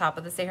over the top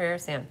of the Sahara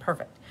Sand.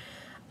 Perfect.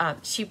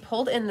 She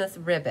pulled in this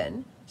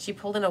ribbon. She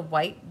pulled in a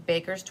white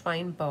baker's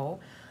twine bow.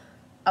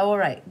 All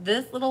right,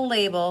 this little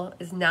label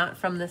is not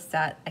from this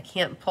set. I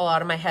can't pull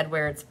out of my head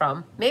where it's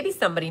from. Maybe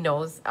somebody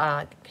knows,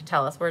 can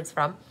tell us where it's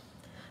from.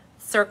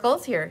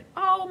 Circles here.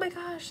 Oh my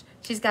gosh.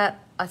 She's got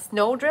a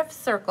snowdrift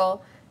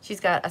circle. She's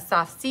got a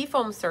soft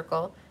seafoam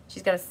circle.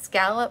 She's got a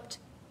scalloped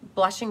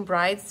Blushing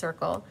Bride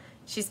circle.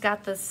 She's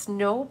got the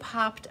snow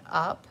popped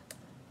up.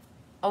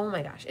 Oh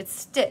my gosh, it's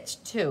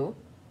stitched too.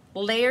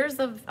 Layers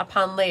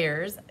upon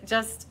layers.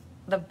 Just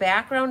the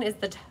background is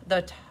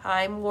the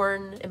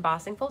time-worn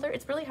embossing folder.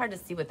 It's really hard to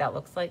see what that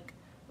looks like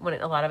when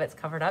a lot of it's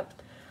covered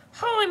up.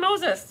 Holy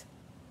Moses!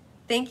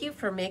 Thank you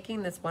for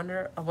making this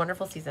a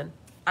wonderful season.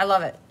 I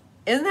love it.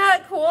 Isn't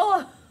that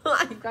cool?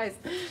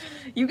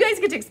 You guys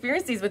get to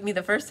experience these with me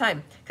the first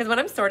time. Because when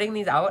I'm sorting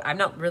these out, I'm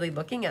not really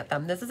looking at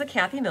them. This is a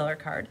Kathy Miller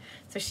card.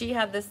 So she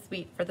had this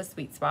suite for the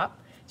sweet swap.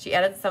 She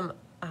added some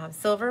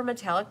silver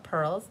metallic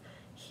pearls.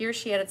 Here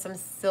she added some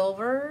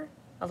silver,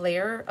 a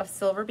layer of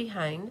silver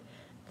behind.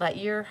 Let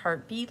your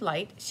heart be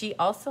light. She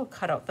also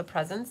cut out the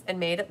presents and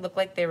made it look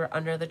like they were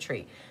under the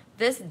tree.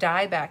 This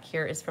die back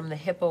here is from the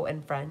Hippo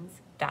and Friends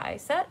die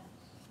set.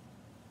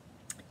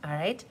 All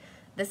right.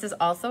 This is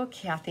also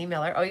Kathy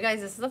Miller. Oh, you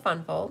guys, this is a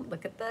fun fold.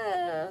 Look at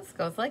this.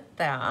 Goes like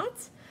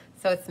that.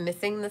 So it's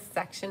missing this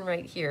section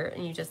right here,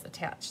 and you just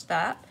attach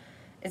that.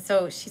 And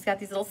so she's got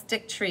these little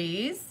stick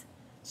trees.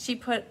 She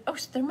put, oh,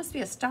 there must be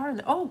a star in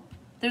there. Oh,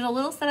 there's a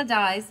little set of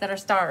dies that are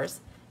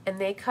stars,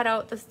 and they cut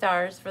out the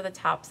stars for the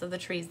tops of the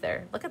trees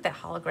there. Look at that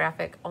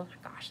holographic. Oh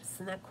my gosh,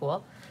 isn't that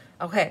cool?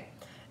 Okay,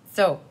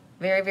 so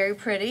very, very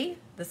pretty.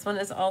 This one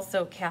is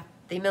also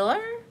Kathy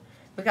Miller.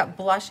 We've got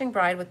Blushing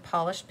Bride with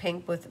polished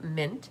pink with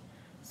mint.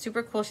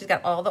 Super cool. She's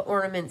got all the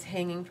ornaments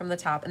hanging from the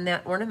top, and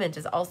that ornament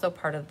is also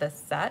part of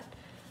this set.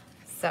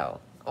 So,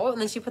 oh,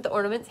 and then she put the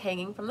ornaments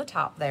hanging from the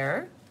top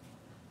there.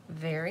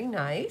 Very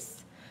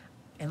nice.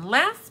 And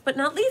last but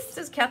not least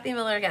is Kathy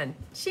Miller again.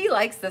 She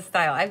likes this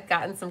style. I've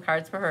gotten some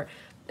cards for her.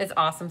 It's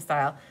awesome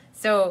style.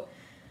 So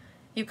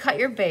you cut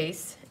your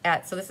base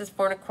at, so this is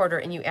 4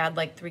 1/4, and you add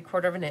like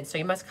 3/4 of an inch. So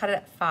you must cut it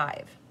at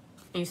 5.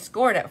 And you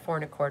score it at 4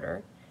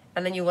 1/4.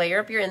 And then you layer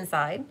up your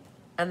inside,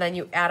 and then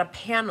you add a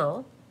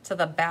panel to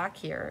the back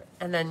here,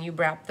 and then you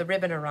wrap the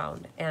ribbon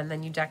around, and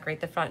then you decorate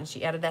the front. And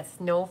she added that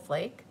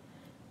snowflake.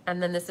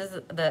 And then this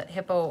is the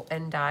Hippo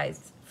and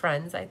Dies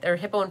Friends, or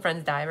Hippo and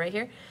Friends die right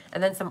here.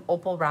 And then some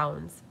opal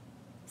rounds.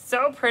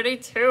 So pretty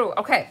too.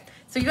 Okay,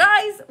 so you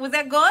guys, was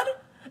that good?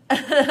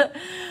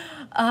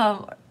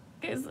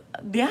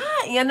 Yeah,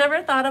 I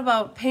never thought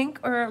about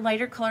pink or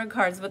lighter colored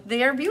cards, but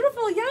they are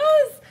beautiful,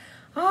 yes.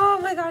 Oh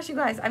my gosh, you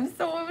guys,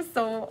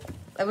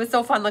 it was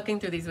so fun looking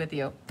through these with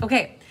you.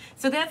 Okay,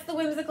 so that's the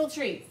whimsical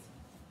trees.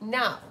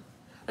 Now,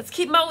 let's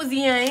keep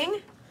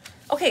moseying.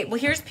 Okay, well,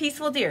 here's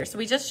Peaceful Deer. So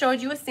we just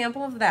showed you a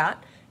sample of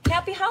that.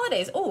 Happy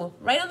Holidays. Oh,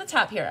 right on the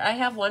top here. I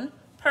have one.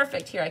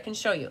 Perfect. Here, I can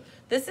show you.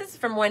 This is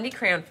from Wendy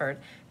Cranford.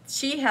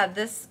 She had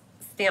this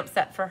stamp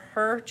set for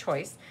her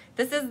choice.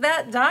 This is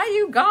that die,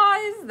 you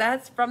guys.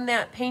 That's from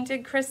that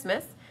Painted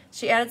Christmas.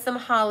 She added some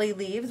holly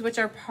leaves, which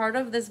are part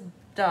of this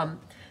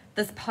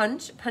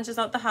punches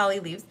out the holly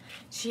leaves.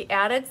 She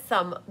added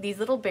these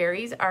little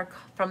berries are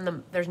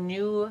from there's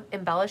new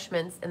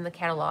embellishments in the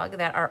catalog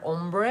that are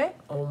ombre.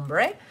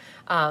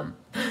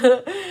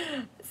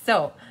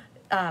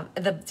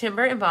 The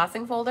timber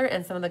embossing folder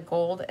and some of the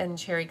gold and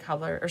cherry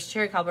cobbler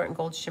and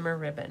gold shimmer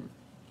ribbon.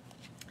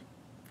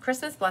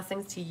 Christmas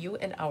blessings to you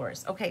and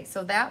ours. Okay,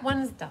 so that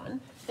one's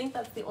done. I think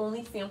that's the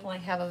only sample I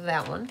have of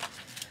that one.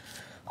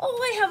 Oh,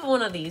 I have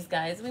one of these,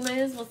 guys. We might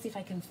as well see if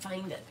I can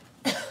find it.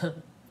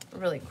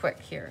 Really quick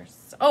here.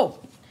 So, oh,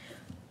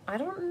 I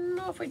don't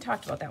know if we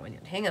talked about that one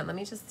yet. Hang on, let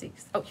me just see.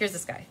 Oh, here's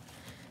this guy.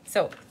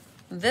 So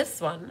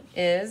this one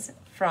is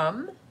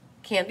from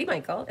Candy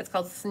Michael. It's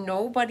called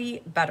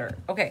Snowbuddy Better.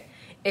 Okay,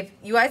 if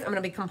you guys, I'm going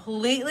to be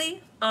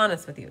completely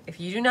honest with you. If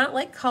you do not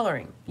like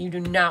coloring, you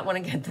do not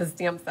want to get this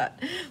stamp set.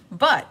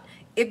 But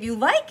if you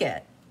like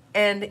it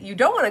and you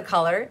don't want to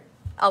color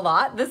a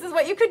lot, this is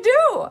what you could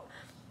do.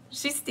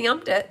 She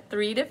stamped it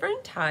 3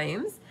 different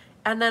times.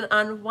 And then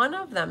on one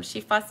of them,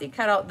 she fussy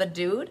cut out the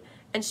dude,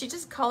 and she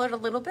just colored a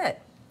little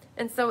bit.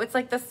 And so it's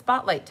like the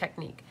spotlight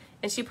technique.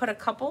 And she put a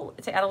couple,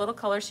 to add a little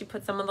color, she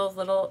put some of those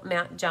little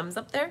matte gems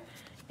up there,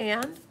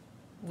 and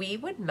we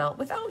would melt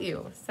without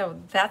you. So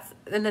that's,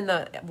 and then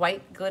the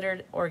white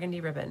glittered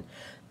organdy ribbon.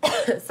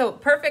 So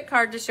perfect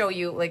card to show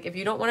you, like if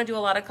you don't want to do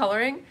a lot of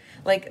coloring,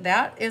 like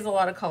that is a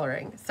lot of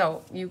coloring.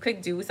 So you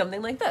could do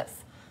something like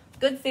this.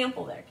 Good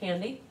sample there,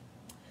 Candy.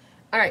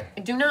 All right, I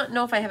do not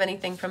know if I have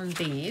anything from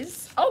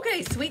these.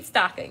 Okay, sweet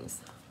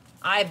stockings.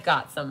 I've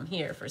got some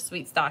here for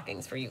sweet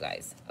stockings for you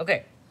guys.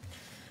 Okay.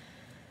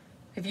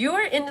 If you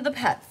are into the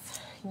pets,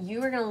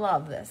 you are gonna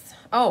love this.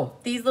 Oh,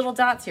 these little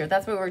dots here,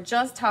 that's what we were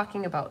just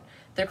talking about.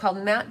 They're called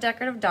matte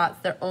decorative dots.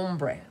 They're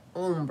ombre.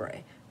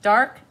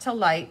 Dark to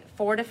light,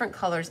 4 different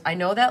colors. I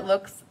know that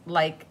looks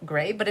like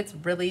gray, but it's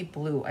really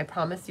blue. I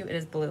promise you it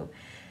is blue.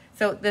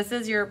 So this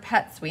is your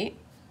pet suite.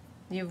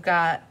 You've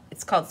got,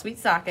 it's called Sweet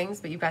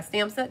Stockings, but you've got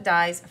stamp set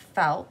dies,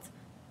 felt,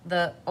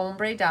 the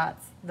ombre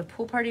dots, the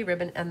pool party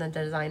ribbon, and the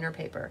designer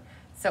paper.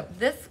 So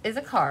this is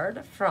a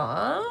card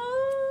from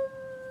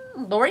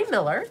Lori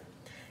Miller.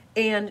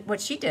 And what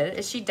she did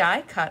is she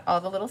die cut all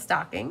the little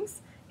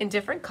stockings in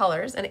different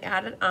colors and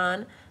added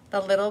on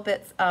the little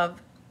bits of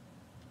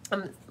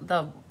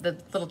the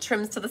little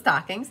trims to the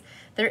stockings.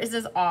 There is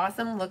this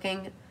awesome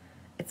looking,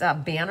 it's a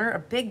banner, a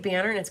big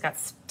banner, and it's got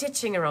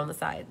stitching around the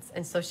sides.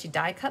 And so she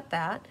die cut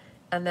that.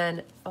 And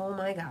then, oh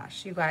my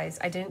gosh, you guys,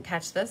 I didn't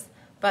catch this,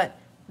 but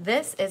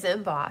this is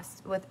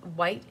embossed with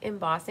white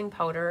embossing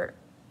powder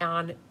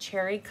on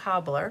cherry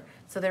cobbler.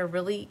 So they're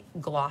really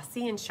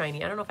glossy and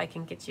shiny. I don't know if I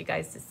can get you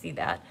guys to see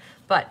that,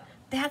 but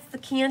that's the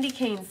candy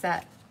cane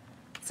set.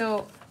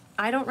 So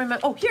I don't remember,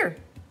 oh, here.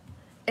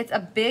 It's a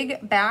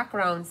big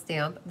background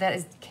stamp that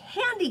is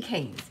candy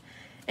canes.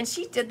 And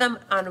she did them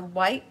on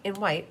white and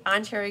white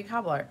on cherry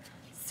cobbler.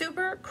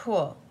 Super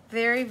cool.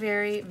 Very,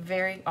 very,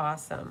 very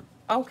awesome.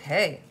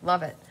 Okay,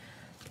 love it.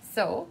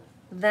 So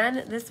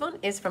then this one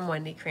is from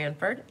Wendy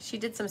Cranford. She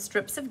did some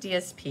strips of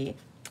DSP.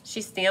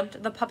 She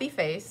stamped the puppy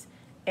face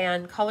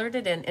and colored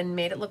it in and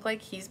made it look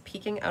like he's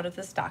peeking out of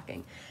the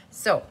stocking.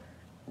 So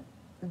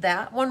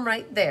that one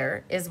right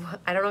there is,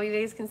 I don't know if you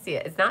guys can see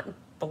it. It's not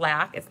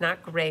black, it's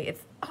not gray.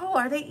 It's, oh,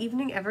 are they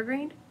evening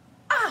evergreen?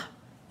 Ah,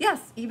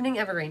 yes, evening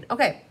evergreen.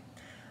 Okay,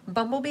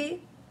 Bumblebee,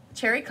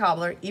 cherry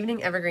cobbler,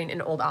 evening evergreen,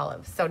 and old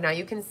olive. So now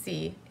you can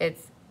see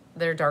it's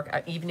their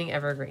dark evening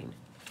evergreen.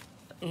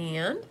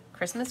 And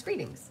Christmas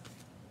greetings.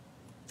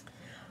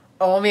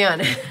 Oh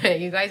man,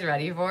 you guys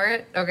ready for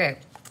it? Okay,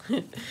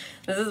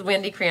 this is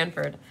Wendy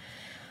Cranford.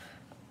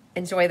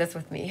 Enjoy this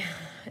with me.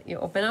 You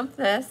open up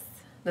this.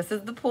 This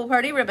is the pool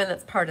party ribbon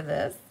that's part of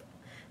this.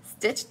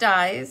 Stitch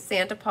dies,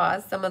 Santa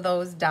paws, some of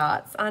those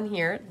dots on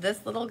here.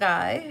 This little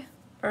guy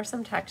for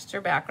some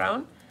texture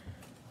background.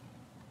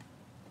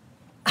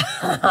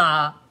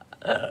 Okay,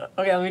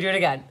 let me do it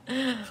again.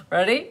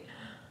 Ready?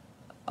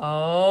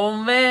 Oh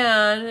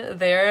man,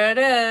 there it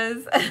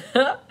is.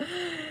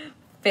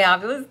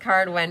 Fabulous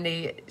card,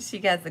 Wendy. She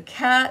gets the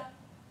cat,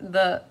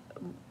 the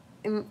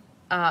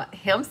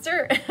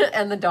hamster,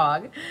 and the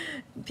dog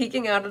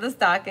peeking out of the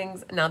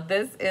stockings. Now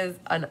this is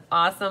an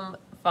awesome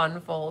fun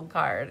fold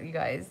card, you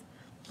guys.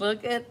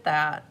 Look at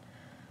that.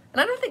 And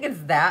I don't think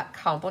it's that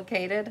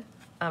complicated.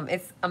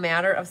 It's a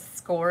matter of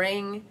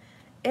scoring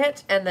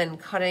it and then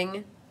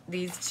cutting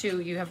these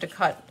two. You have to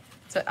cut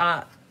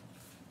to,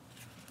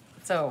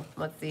 so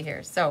let's see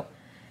here. So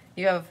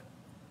you have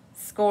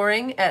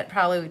scoring at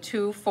probably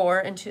 2, 4,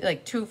 and 2,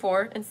 like 2,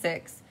 4, and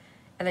 6,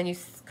 and then you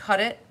cut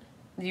it.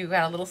 You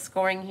got a little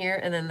scoring here,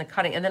 and then the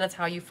cutting, and then it's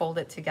how you fold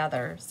it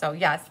together. So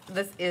yes,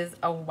 this is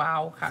a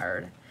wow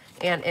card,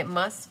 and it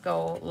must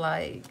go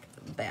like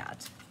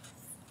that.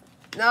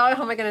 No,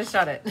 how am I gonna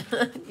shut it?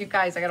 You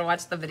guys, I gotta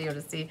watch the video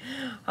to see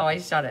how I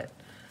shut it.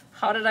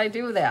 How did I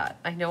do that?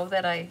 I know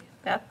that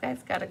that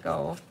guy's gotta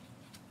go.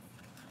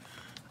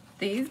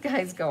 These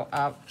guys go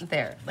up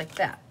there, like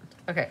that.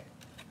 Okay.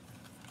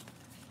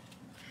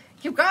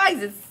 You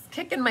guys, it's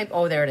kicking my,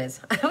 oh, there it is.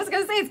 I was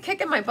gonna say it's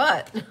kicking my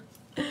butt.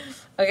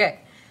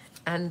 Okay.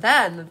 And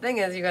then the thing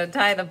is, you gotta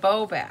tie the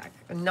bow back.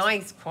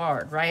 Nice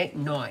card, right?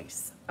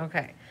 Nice.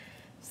 Okay.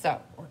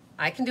 So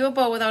I can do a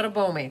bow without a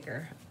bow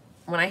maker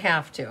when I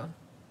have to.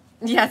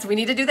 Yes, we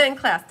need to do that in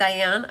class.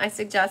 Diane, I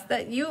suggest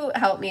that you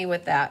help me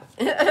with that.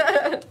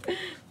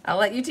 I'll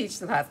let you teach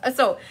the class.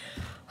 So,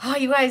 oh,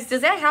 you guys,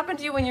 does that happen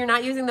to you when you're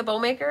not using the bow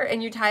maker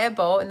and you tie a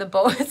bow and the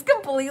bow is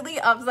completely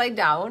upside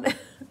down?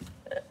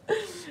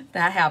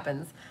 That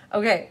happens.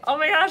 Okay. Oh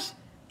my gosh.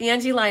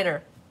 Angie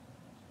Liner.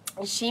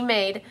 She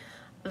made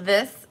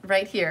this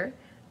right here.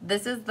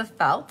 This is the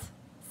felt.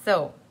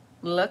 So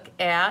look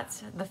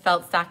at the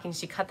felt stocking.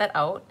 She cut that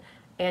out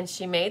and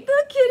she made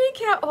the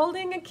kitty cat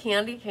holding a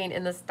candy cane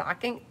in the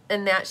stocking.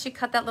 And that she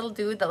cut that little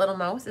dude, that little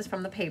mouse is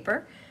from the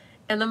paper.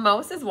 And the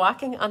mouse is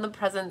walking on the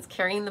presents,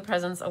 carrying the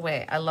presents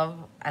away. I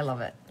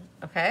love it.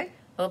 Okay.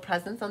 Little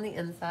presents on the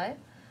inside.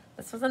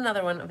 This was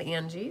another one of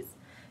Angie's.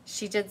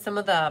 She did some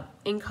of the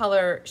in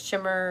color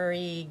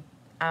shimmery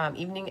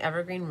evening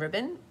evergreen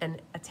ribbon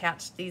and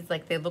attached these,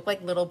 like they look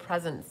like little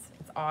presents.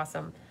 It's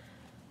awesome.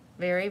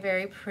 Very,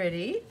 very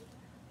pretty.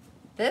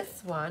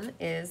 This one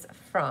is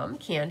from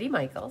Candy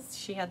Michaels.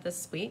 She had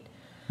this suite.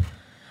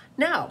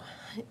 Now,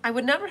 I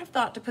would never have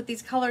thought to put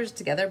these colors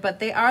together, but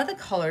they are the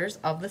colors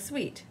of the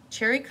suite.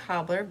 Cherry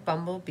Cobbler,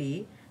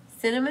 Bumblebee,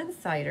 Cinnamon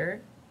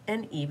Cider,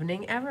 and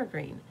Evening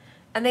Evergreen.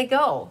 And they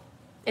go.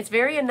 It's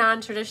very a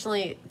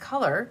non-traditionally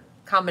color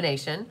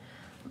combination,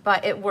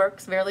 but it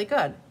works really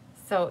good.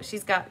 So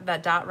she's got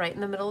that dot right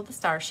in the middle of the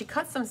star. She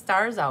cut some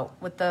stars out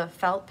with the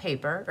felt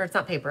paper, or it's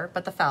not paper,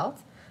 but the felt.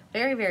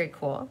 Very, very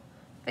cool.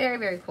 Very,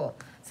 very cool.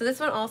 So this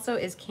one also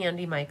is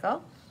Candy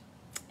Michael.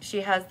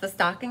 She has the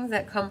stockings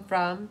that come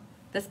from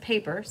this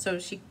paper. So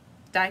she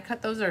die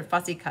cut those or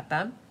fussy cut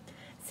them.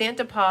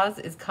 Santa Paws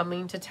is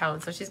coming to town.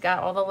 So she's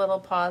got all the little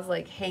paws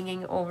like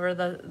hanging over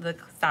the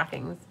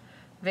stockings.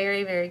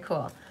 Very, very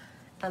cool.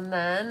 And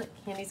then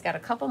Candy's got a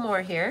couple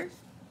more here.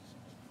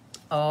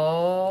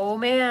 Oh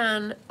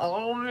man.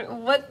 Oh,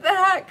 what the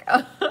heck?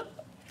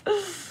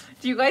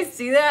 Do you guys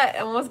see that?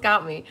 It almost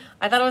got me.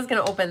 I thought it was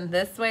going to open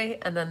this way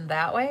and then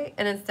that way.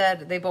 And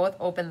instead, they both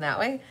open that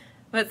way.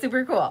 But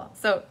super cool.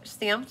 So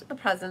stamped the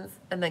presents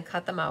and then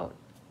cut them out.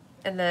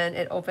 And then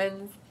it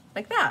opens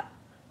like that.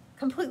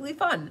 Completely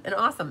fun and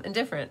awesome and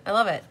different. I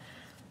love it.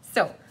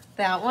 So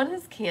that one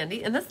is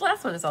Candy. And this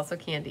last one is also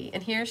Candy.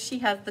 And here she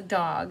has the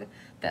dog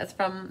that's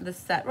from the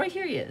set. Right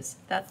here he is.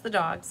 That's the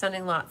dog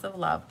sending lots of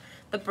love.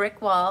 The brick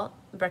wall,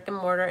 brick and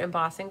mortar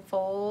embossing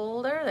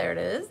folder. There it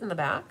is in the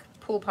back.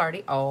 Pool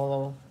party.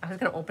 Oh, I was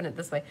going to open it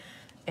this way.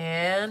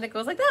 And it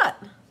goes like that.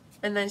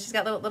 And then she's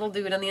got the little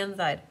dude on the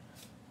inside.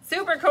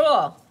 Super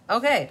cool.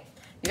 Okay.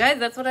 You guys,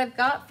 that's what I've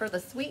got for the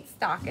sweet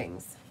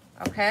stockings.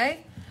 Okay.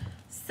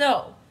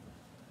 So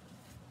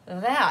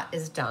that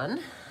is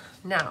done.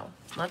 Now,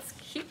 let's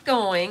keep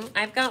going.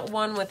 I've got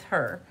one with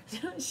her.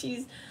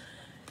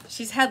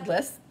 She's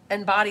headless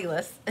and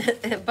bodiless,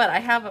 but I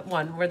have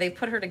one where they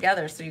put her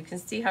together so you can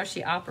see how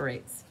she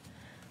operates.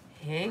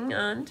 Hang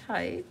on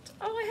tight.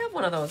 Oh, I have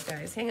one of those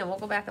guys. Hang on, we'll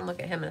go back and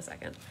look at him in a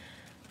second.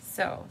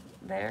 So,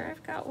 there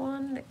I've got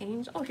one, the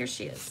angel. Oh, here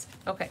she is.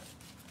 Okay.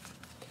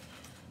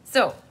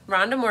 So,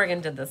 Rhonda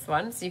Morgan did this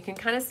one, so you can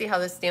kind of see how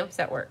this stamp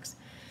set works.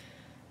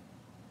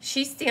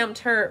 She stamped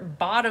her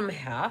bottom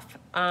half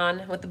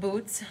on, with the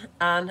boots,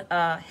 on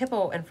a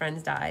Hippo and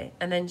Friends die,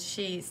 and then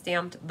she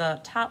stamped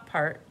the top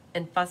part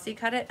and fussy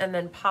cut it and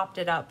then popped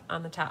it up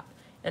on the top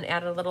and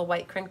added a little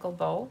white crinkle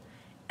bow.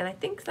 And I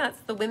think that's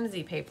the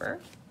whimsy paper.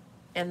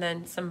 And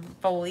then some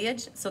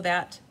foliage. So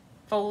that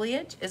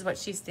foliage is what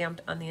she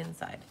stamped on the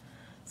inside.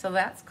 So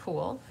that's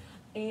cool.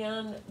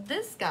 And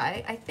this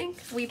guy, I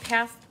think we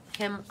passed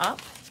him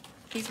up.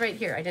 He's right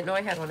here. I didn't know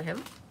I had one of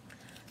him.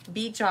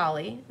 Be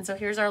Jolly. And so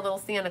here's our little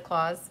Santa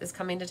Claus is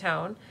coming to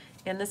town.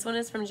 And this one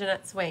is from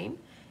Jeanette Swain.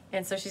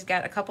 And so she's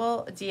got a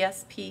couple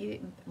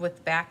DSP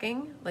with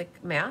backing,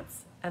 like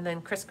mats, and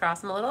then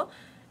crisscross them a little,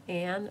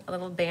 and a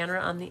little banner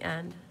on the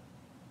end,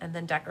 and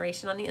then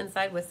decoration on the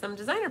inside with some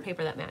designer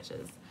paper that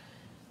matches.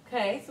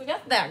 Okay, so we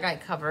got that guy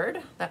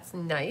covered. That's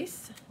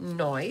nice.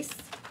 Nice.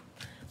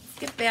 Let's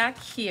get back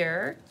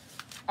here.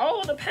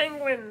 Oh, the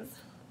penguins.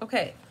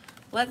 Okay,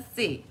 let's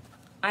see.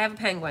 I have a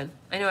penguin.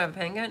 I know I have a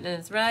penguin, and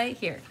it's right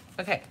here.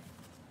 Okay.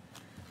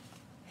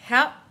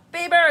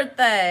 Happy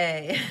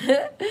birthday.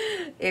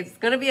 It's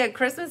going to be a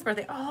Christmas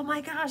birthday. Oh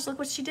my gosh, look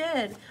what she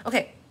did.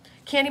 Okay,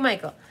 Candy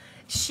Michael.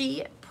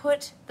 She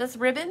put this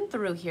ribbon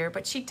through here,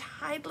 but she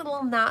tied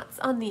little knots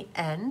on the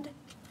end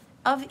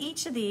of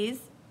each of these.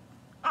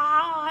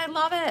 Ah, I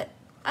love it.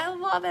 I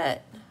love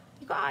it.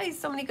 You guys,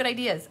 so many good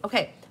ideas.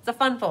 Okay, it's a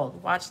fun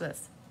fold. Watch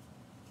this.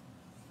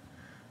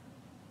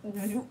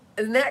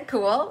 Isn't that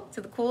cool? To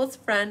the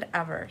coolest friend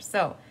ever.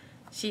 So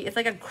it's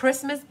like a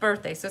Christmas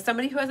birthday. So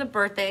somebody who has a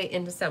birthday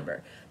in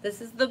December, this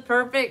is the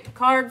perfect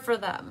card for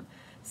them.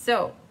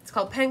 So it's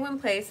called Penguin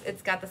Place.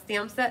 It's got the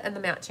stamp set and the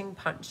matching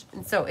punch.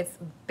 And so it's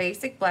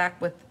basic black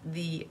with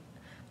the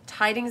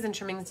tidings and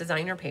trimmings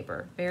designer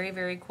paper. Very,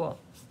 very cool.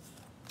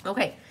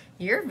 Okay,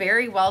 you're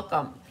very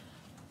welcome.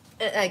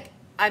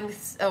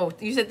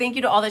 You said thank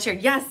you to all that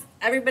shared. Yes,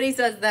 everybody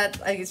says that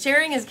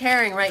sharing is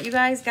caring, right? You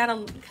guys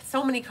got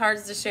so many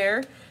cards to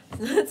share.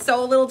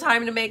 So little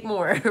time to make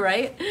more,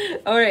 right?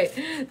 All right,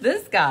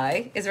 this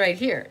guy is right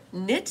here.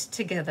 Knit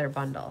Together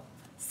bundle.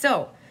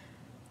 So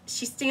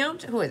she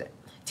stamped, who is it?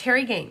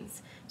 Terry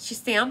Gaines. She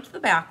stamped the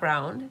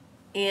background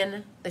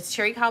in this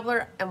cherry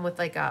cobbler and with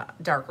like a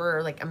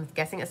darker, like I'm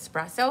guessing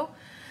espresso.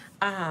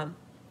 And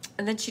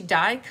then she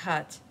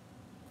cuts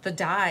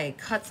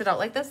it out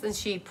like this, and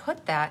she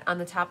put that on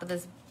the top of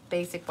this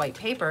basic white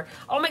paper.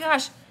 Oh my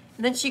gosh.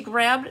 And then she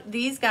grabbed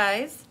these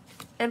guys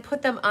and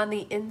put them on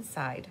the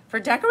inside for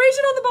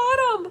decoration on the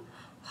bottom.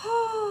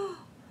 Oh,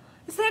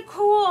 is that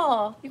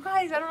cool? You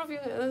guys, I don't know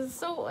if you, this is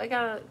so,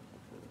 I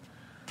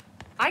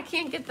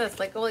can't get this,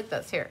 like go like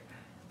this, here.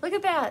 Look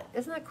at that,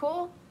 isn't that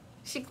cool?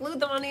 She glued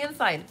them on the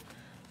inside.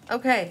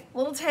 Okay,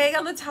 little tag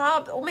on the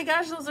top. Oh my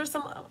gosh, those are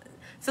some,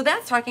 so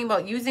that's talking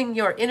about using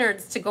your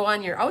innards to go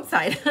on your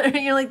outside,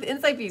 you know, like the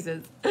inside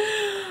pieces.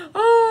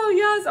 Oh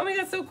yes, oh my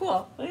God, so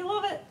cool. I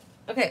love it.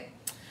 Okay,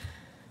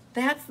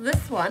 that's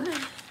this one.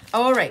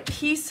 All right,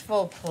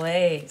 Peaceful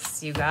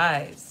Place, you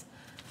guys.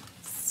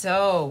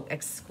 So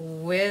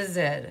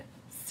exquisite.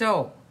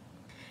 So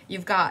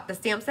you've got the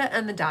stamp set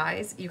and the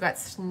dies. You've got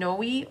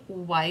snowy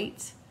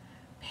white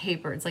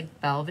paper. It's like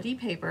velvety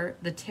paper.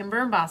 The timber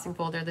embossing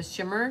folder, the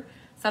shimmer,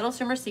 subtle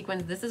shimmer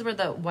sequins. This is where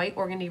the white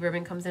organdy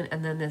ribbon comes in,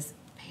 and then this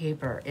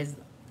paper is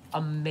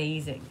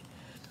amazing.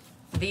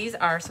 These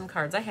are some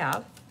cards I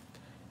have.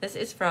 This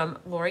is from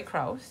Lori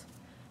Krause.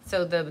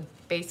 So the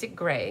basic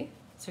gray.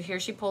 So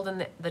here she pulled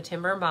in the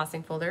timber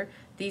embossing folder.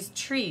 These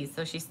trees,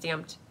 so she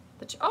stamped,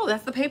 oh,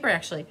 that's the paper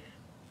actually.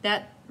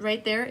 That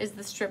right there is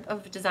the strip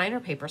of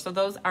designer paper. So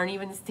those aren't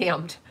even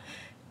stamped.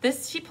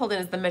 This she pulled in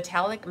is the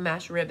metallic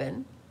mesh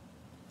ribbon.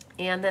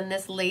 And then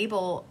this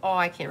label, oh,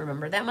 I can't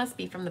remember. That must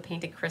be from the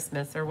Painted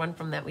Christmas or one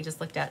from that we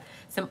just looked at.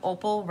 Some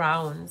opal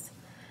rounds.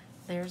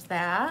 There's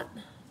that.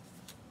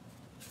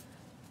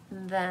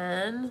 And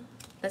then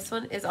this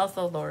one is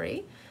also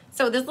Lori.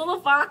 So this little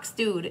fox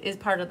dude is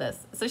part of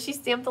this. So she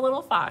stamped a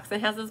little fox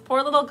and has this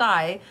poor little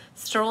guy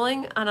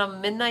strolling on a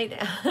midnight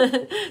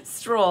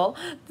stroll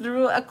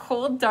through a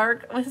cold,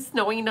 dark,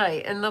 snowy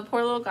night. And the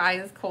poor little guy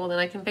is cold, and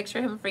I can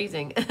picture him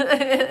freezing.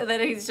 That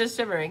he's just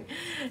shivering.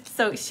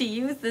 So she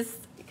used this,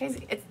 guys,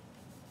 it's,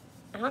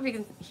 I don't know if you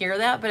can hear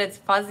that, but it's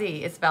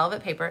fuzzy. It's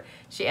velvet paper.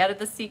 She added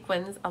the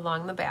sequins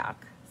along the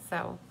back.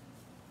 So,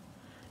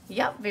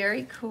 yep,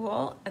 very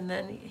cool. And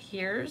then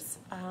here's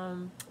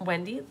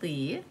Wendy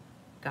Lee.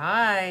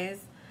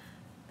 Guys,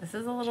 this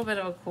is a little bit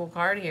of a cool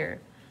card here.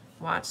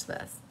 Watch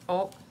this.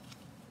 Oh,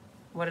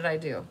 what did I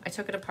do? I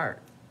took it apart.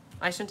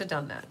 I shouldn't have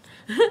done that.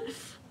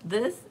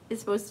 This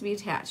is supposed to be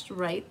attached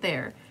right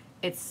there.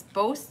 It's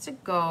supposed to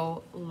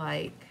go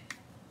like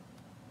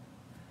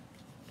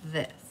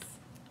this.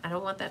 I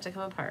don't want that to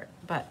come apart,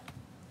 but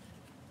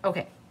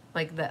okay,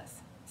 like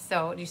this.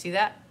 So do you see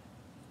that?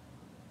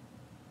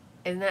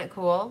 Isn't that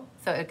cool?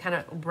 So it kind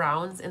of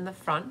browns in the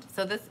front.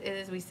 So this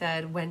is, we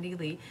said, Wendy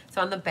Lee.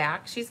 So on the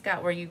back, she's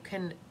got where you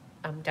can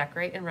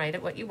decorate and write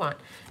it what you want.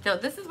 Now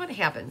this is what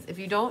happens. If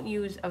you don't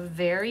use a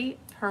very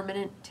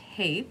permanent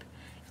tape,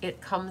 it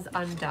comes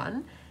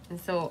undone. And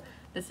so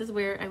this is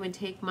where I would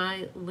take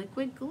my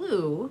liquid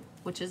glue,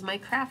 which is my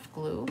craft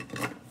glue,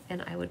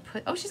 and I would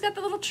put, oh, she's got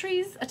the little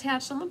trees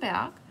attached on the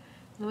back.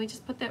 And then we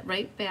just put that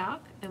right back,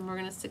 and we're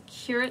gonna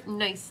secure it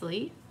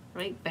nicely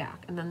right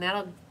back. And then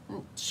that'll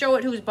show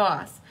it who's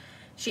boss.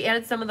 She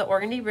added some of the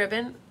organdy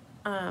ribbon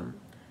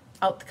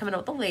coming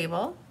out the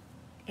label,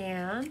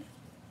 and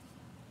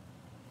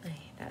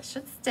that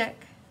should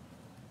stick.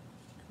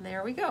 And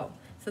there we go.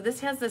 So this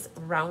has this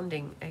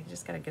rounding. I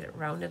just gotta get it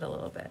rounded a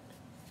little bit.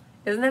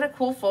 Isn't that a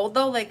cool fold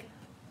though? Like,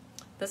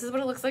 this is what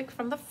it looks like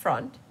from the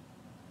front.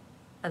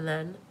 And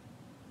then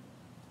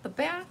the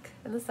back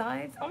and the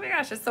sides. Oh my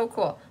gosh, it's so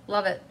cool.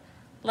 Love it.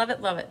 Love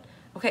it, love it.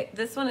 Okay,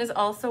 this one is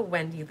also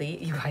Wendy Lee.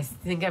 You guys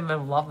think I'm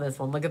gonna love this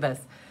one. Look at this.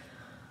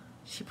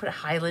 She put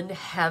Highland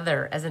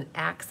Heather as an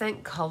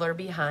accent color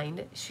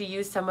behind. She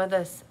used some of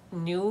this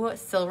new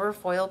silver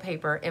foil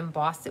paper,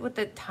 embossed it with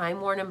the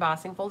time-worn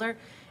embossing folder,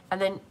 and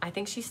then I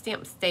think she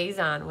stamped stays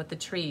on with the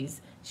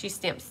trees. She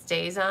stamped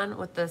stays on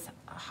with this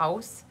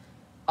house.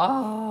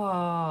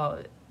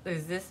 Oh,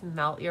 does this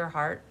melt your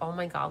heart? Oh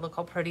my God, look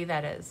how pretty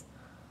that is.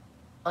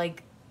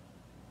 Like,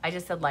 I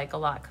just said like a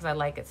lot because I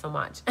like it so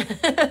much.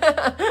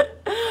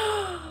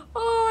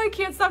 Oh, I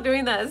can't stop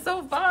doing that. It's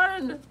so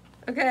fun.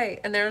 Okay,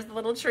 and there's the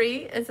little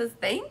tree. It says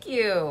thank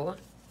you.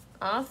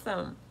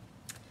 Awesome.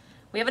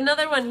 We have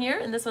another one here,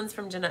 and this one's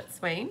from Jeanette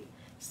Swain.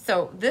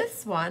 So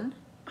this one,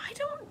 I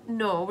don't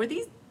know where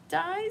these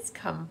dies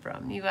come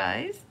from, you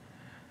guys.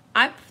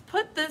 I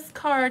put this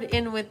card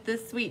in with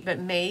this suite, but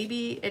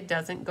maybe it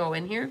doesn't go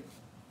in here.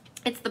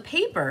 It's the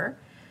paper,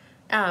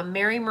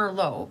 Mary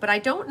Merlot, but I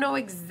don't know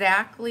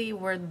exactly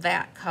where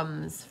that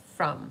comes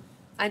from.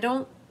 I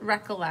don't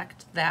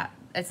recollect that.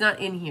 It's not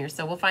in here,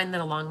 so we'll find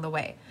that along the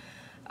way.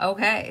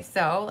 Okay,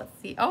 so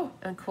let's see. Oh,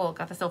 and cool,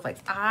 got the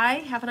snowflakes. I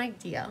have an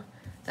idea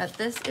that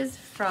this is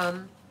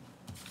from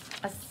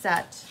a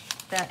set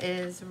that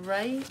is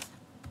right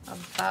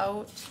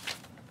about,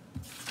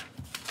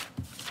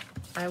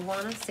 I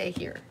want to say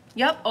here.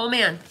 Yep, oh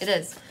man, it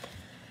is.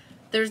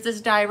 There's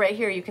this die right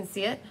here, you can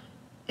see it.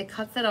 It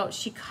cuts it out.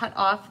 She cut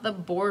off the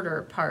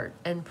border part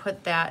and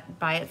put that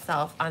by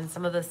itself on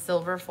some of the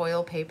silver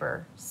foil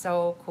paper.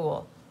 So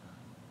cool.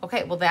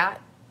 Okay, well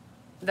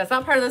that's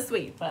not part of the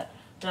suite, but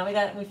now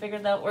we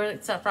figured out where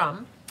it's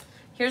from.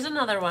 Here's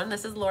another one.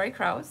 This is Lori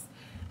Krause.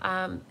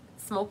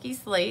 Smoky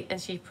slate,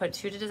 and she put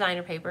 2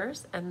 designer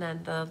papers, and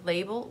then the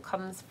label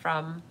comes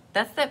from,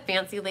 that's that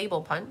fancy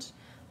label punch,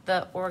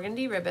 the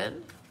organdy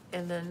ribbon,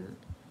 and then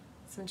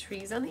some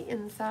trees on the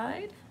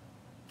inside.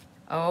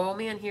 Oh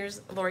man,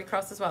 here's Lori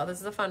Krause as well.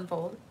 This is a fun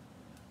fold.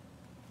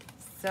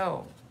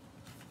 So,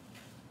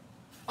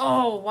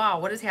 oh wow,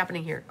 what is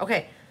happening here?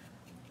 Okay,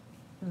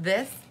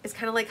 this is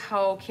kind of like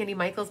how Candy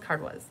Michael's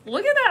card was.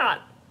 Look at that.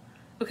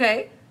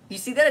 Okay, you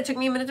see that? It took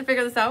me a minute to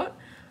figure this out.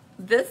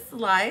 This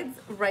slides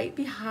right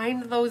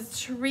behind those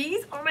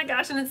trees. Oh my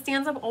gosh, and it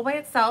stands up all by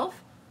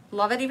itself.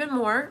 Love it even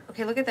more.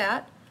 Okay, look at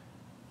that.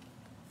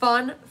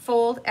 Fun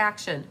fold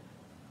action.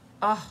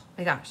 Oh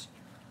my gosh.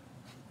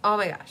 Oh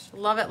my gosh,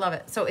 love it, love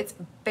it. So it's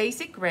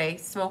basic gray,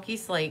 smoky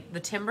slate, the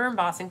timber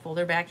embossing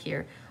folder back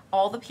here,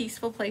 all the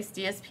Peaceful Place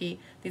DSP.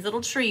 These little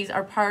trees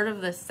are part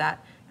of this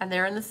set, and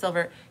they're in the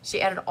silver.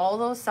 She added all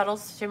those subtle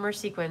shimmer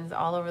sequins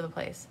all over the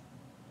place.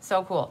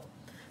 So cool.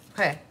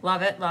 Okay,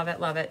 love it, love it,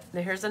 love it.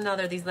 Now here's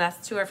another. These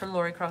last 2 are from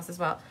Lori Krause as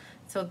well.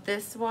 So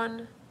this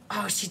one,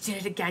 oh, she did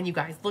it again, you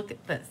guys. Look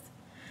at this.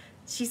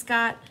 She's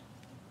got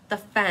the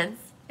fence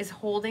is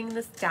holding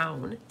this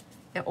down.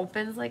 It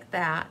opens like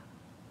that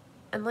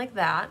and like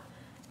that.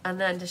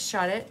 And then to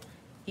shut it,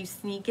 you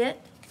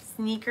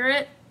sneaker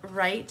it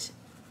right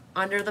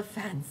under the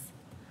fence.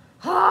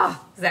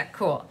 Ah, is that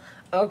cool?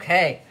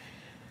 Okay.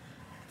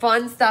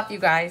 Fun stuff, you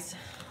guys.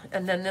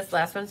 And then this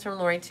last one's from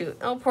Lori too.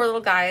 Oh, poor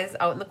little guys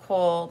out in the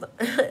cold.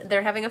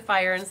 They're having a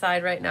fire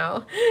inside right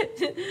now.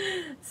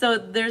 So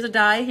there's a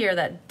die here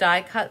that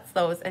die cuts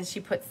those, and she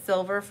put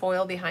silver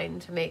foil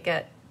behind to make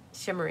it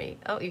shimmery.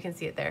 Oh, you can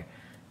see it there.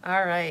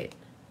 All right.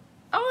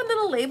 Oh, and then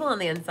a label on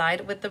the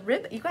inside with the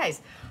ribbon. You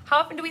guys, how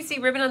often do we see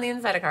ribbon on the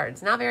inside of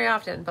cards? Not very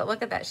often, but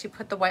look at that. She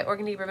put the white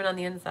organdy ribbon on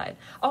the inside.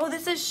 Oh,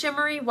 this is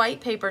shimmery white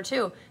paper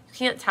too. You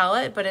can't tell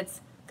it, but it's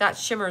got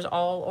shimmers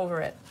all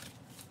over it.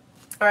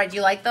 All right, do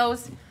you like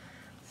those?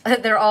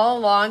 They're all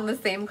along the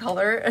same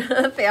color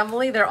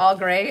family. They're all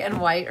gray and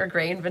white or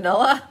gray and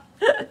vanilla.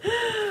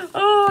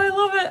 Oh, I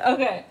love it.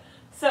 Okay,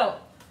 so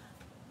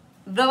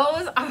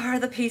those are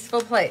the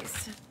Peaceful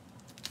Place.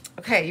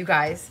 Okay, you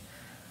guys,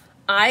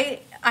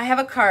 I have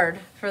a card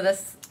for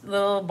this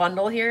little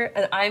bundle here,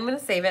 and I'm going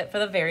to save it for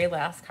the very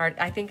last card.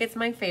 I think it's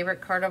my favorite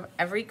card of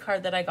every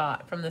card that I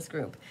got from this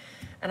group,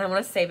 and I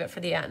want to save it for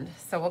the end.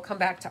 So we'll come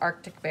back to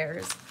Arctic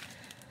Bears.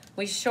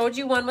 We showed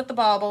you one with the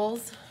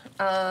baubles.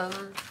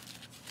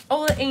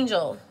 Oh, the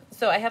angel.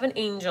 So I have an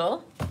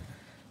angel.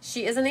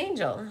 She is an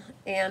angel,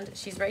 and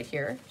she's right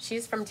here.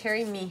 She's from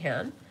Terry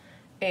Meehan,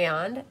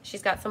 and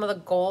she's got some of the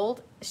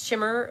gold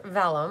shimmer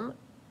vellum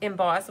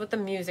embossed with the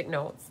music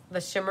notes, the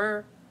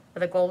shimmer or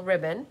the gold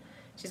ribbon.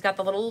 She's got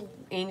the little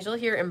angel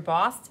here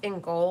embossed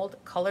in gold,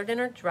 colored in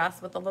her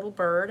dress with a little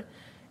bird,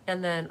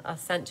 and then a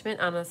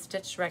sentiment on a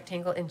stitched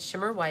rectangle in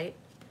shimmer white.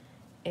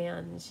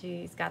 And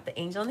she's got the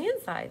angel on the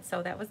inside.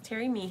 So that was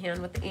Terry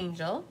Meehan with the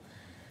angel.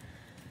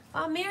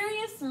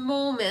 Merriest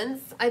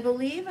Moments. I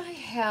believe I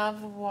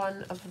have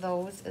one of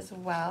those as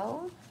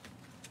well.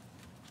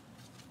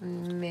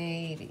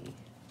 Maybe.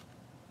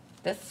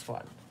 This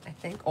one, I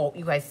think. Oh,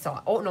 you guys saw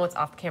it. Oh, no, it's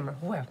off camera.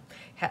 Whoa.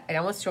 I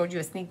almost showed you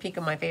a sneak peek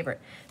of my favorite.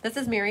 This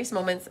is Merriest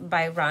Moments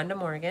by Rhonda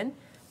Morgan.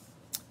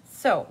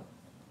 So,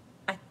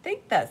 I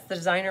think that's the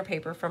designer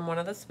paper from one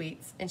of the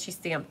suites. And she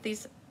stamped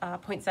these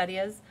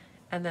poinsettias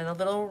and then a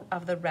little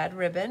of the red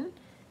ribbon.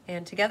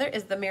 And together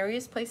is the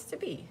merriest place to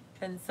be.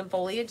 And some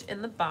foliage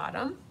in the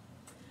bottom.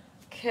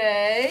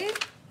 Okay.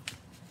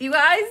 You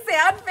guys,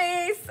 sad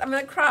face. I'm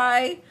going to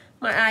cry.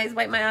 My eyes,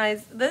 wipe my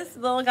eyes. This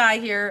little guy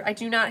here, I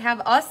do not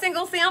have a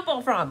single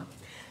sample from.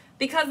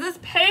 Because this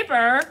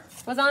paper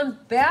was on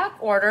back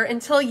order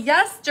until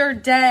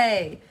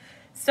yesterday.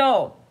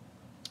 So,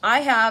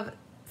 I have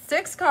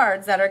 6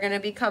 cards that are going to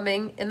be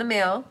coming in the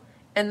mail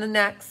in the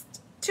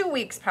next 2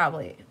 weeks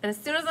probably. And as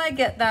soon as I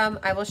get them,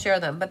 I will share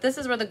them. But this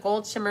is where the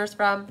gold shimmer's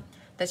from.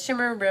 The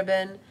shimmer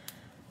ribbon.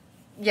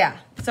 Yeah,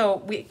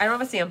 so I don't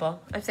have a sample.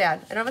 I'm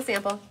sad. I don't have a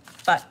sample.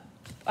 But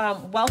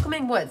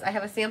Welcoming Woods. I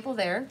have a sample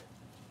there.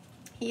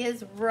 He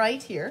is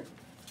right here.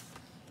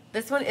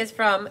 This one is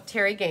from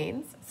Terry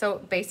Gaines. So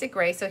basic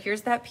gray. So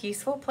here's that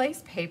Peaceful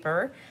Place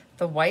paper,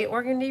 the white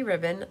organdy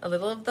ribbon, a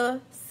little of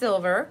the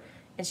silver,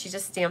 and she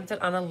just stamped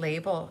it on a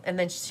label. And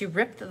then she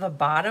ripped the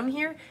bottom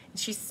here, and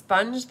she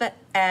sponged the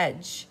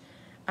edge.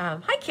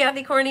 Hi,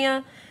 Kathy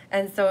Cornea.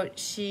 And so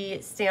she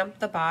stamped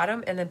the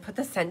bottom and then put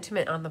the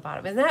sentiment on the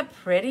bottom. Isn't that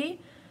pretty?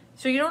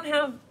 So you don't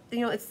have, you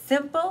know, it's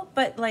simple,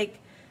 but like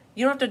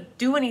you don't have to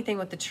do anything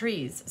with the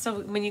trees. So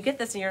when you get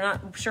this and you're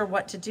not sure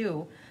what to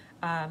do,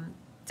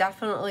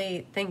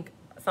 definitely think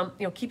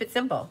keep it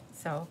simple.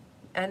 So,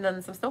 and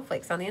then some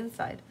snowflakes on the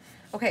inside.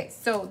 Okay,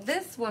 so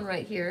this one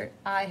right here,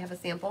 I have a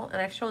sample,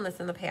 and I've shown this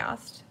in the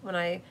past when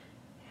I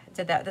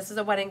did that. This is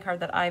a wedding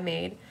card that I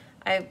made.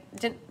 I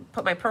didn't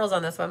put my pearls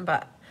on this one,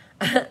 but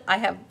I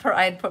had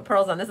put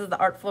pearls on. This is the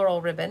art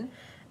floral ribbon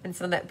and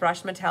some of that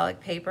brushed metallic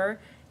paper.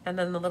 And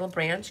then the little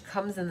branch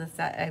comes in the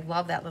set. I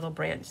love that little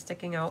branch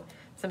sticking out.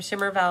 Some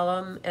shimmer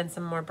vellum and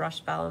some more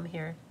brushed vellum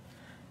here.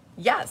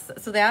 Yes,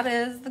 so that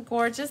is the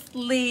gorgeous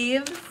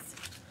leaves.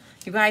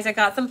 You guys, I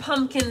got some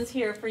pumpkins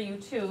here for you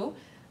too.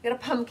 I got a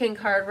pumpkin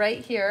card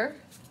right here.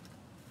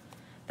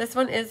 This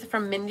one is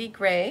from Mindy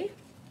Gray.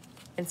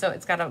 And so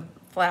it's got a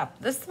flap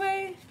this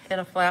way and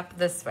a flap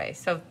this way.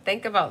 So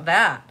think about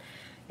that.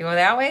 You go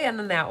that way and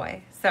then that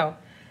way. So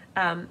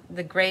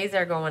the grays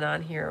are going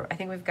on here. I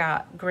think we've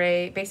got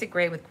gray, basic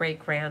gray with gray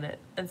granite.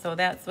 And so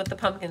that's with the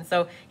pumpkin.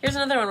 So here's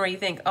another one where you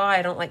think, oh,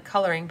 I don't like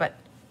coloring, but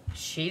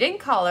she didn't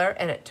color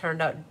and it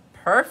turned out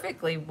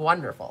perfectly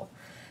wonderful.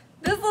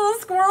 This little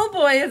squirrel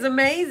boy is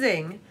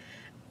amazing.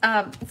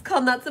 It's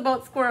called Nuts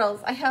About Squirrels.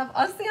 I have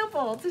a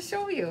sample to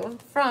show you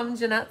from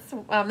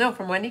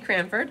from Wendy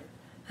Cranford.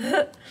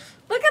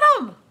 Look at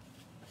him.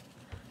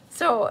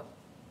 So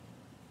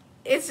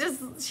it's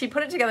just, she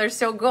put it together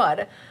so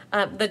good.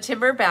 The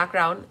timber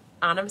background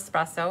on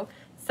espresso,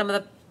 some of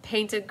the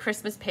painted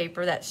Christmas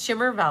paper, that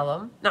shimmer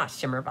vellum, not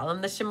shimmer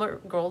vellum, the shimmer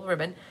gold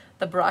ribbon,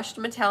 the brushed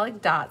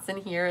metallic dots in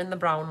here and the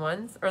brown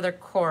ones, or they're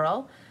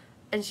coral.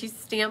 And she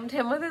stamped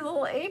him with a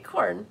little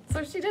acorn.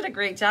 So she did a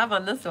great job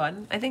on this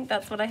one. I think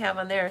that's what I have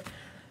on there.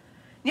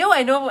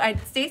 I know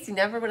Stacy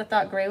never would have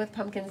thought gray with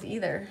pumpkins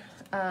either.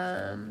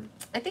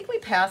 I think we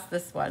passed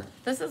this one.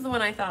 This is the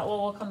one I thought,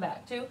 well, we'll come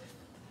back to.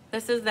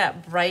 This is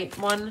that bright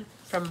one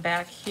from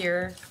back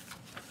here.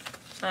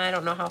 I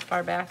don't know how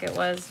far back it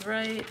was,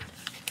 right?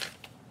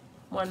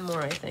 One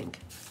more, I think.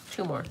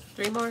 2 more.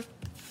 3 more.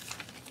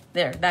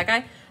 There, that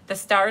guy. The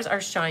stars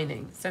are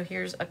shining. So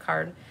here's a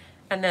card.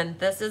 And then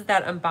this is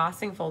that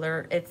embossing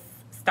folder. It's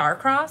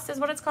Starcrossed is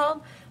what it's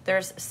called.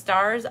 There's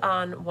stars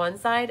on one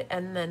side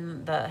and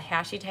then the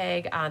hashy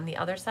tag on the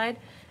other side.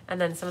 And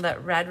then some of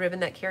that red ribbon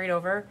that carried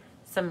over.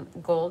 Some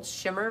gold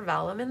shimmer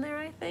vellum in there,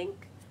 I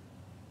think.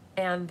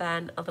 And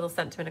then a little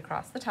sentiment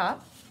across the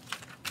top.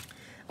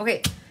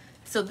 Okay,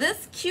 so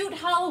this cute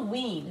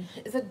Halloween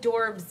is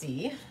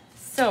adorbsy.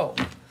 So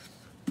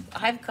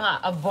I've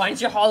got a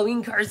bunch of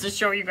Halloween cards to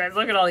show you guys.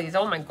 Look at all these.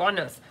 Oh my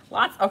goodness.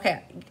 Lots.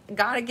 Okay,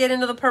 gotta get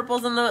into the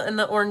purples and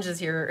the oranges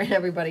here,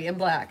 everybody, in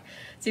black.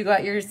 So you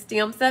got your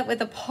stamp set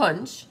with a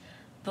punch,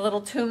 the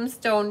little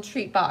tombstone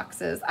treat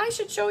boxes. I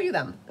should show you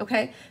them,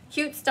 okay?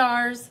 Cute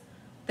stars,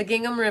 the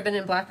gingham ribbon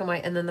in black and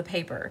white, and then the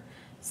paper.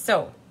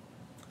 So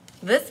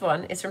this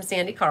one is from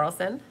Sandy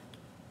Carlson.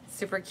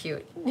 super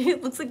cute.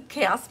 It looks like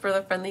Casper,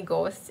 the friendly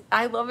ghost.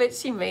 I love it.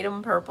 She made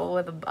him purple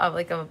with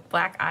like a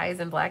black eyes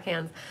and black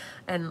hands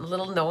and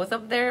little nose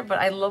up there. But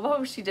I love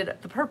how she did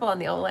the purple on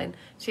the outline.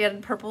 She had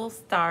purple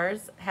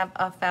stars. Have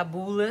a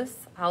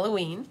fabulous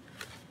Halloween.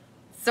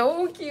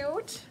 So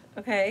cute.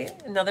 Okay,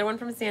 another one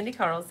from Sandy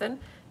Carlson.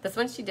 This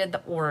one she did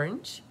the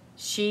orange.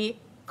 She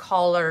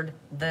colored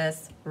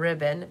this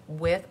ribbon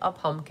with a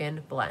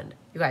pumpkin blend.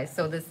 You guys,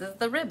 so this is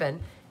the ribbon.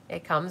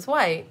 It comes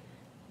white.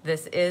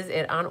 This is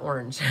it on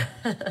orange.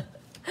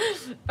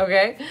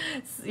 Okay,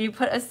 so you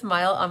put a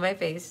smile on my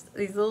face.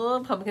 These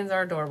little pumpkins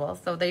are adorable.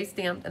 So they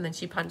stamped and then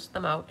she punched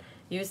them out.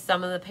 Used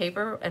some of the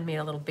paper and made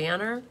a little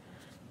banner.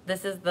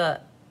 This is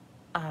the,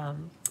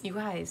 you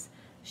guys,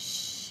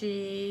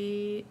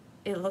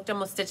 it looked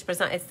almost stitched, but it's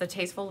not. It's the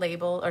Tasteful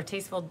label or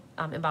Tasteful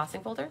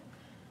embossing folder.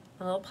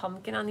 A little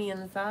pumpkin on the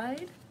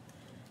inside.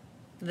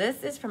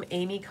 This is from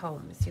Amy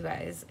Combs, you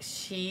guys.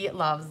 She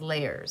loves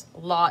layers,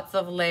 lots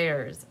of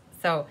layers.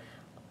 So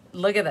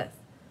look at this.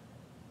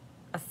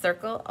 A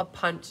circle, a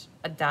punch,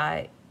 a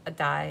die, a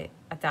die,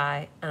 a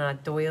die, and a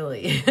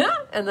doily.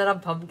 And then a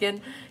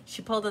pumpkin.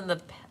 She pulled in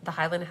the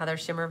Highland Heather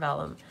Shimmer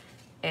Vellum,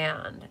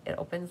 and it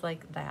opens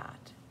like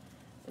that.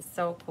 It's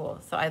so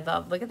cool. So I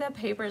love, look at that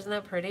paper. Isn't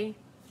that pretty?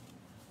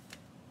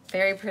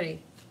 Very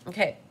pretty.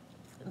 Okay.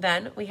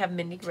 Then we have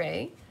Mindy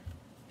Gray.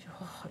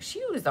 Oh, she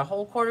used a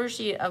whole quarter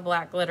sheet of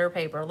black glitter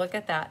paper. Look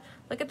at that.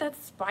 Look at that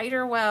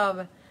spider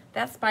web.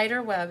 That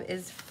spider web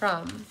is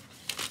from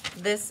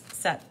this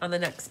set on the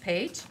next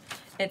page.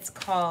 It's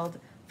called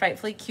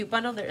Frightfully Cute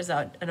Bundle. There is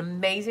an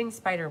amazing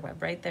spider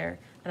web right there,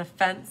 and a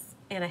fence,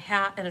 and a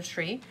hat, and a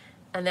tree,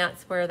 and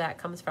that's where that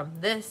comes from.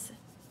 This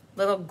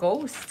little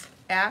ghost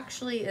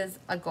actually is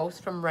a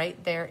ghost from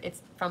right there.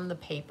 It's from the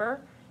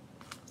paper.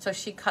 So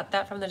she cut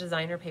that from the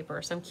designer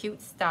paper. Some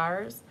cute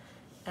stars,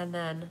 and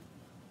then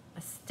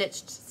a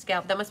stitched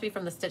scalp. That must be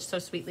from the Stitch So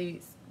Sweetly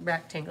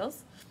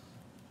rectangles.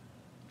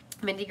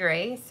 Mindy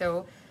Gray.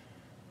 So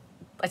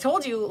I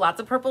told you, lots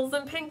of purples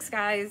and pinks,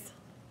 guys.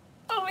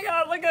 Oh my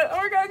God, look at, oh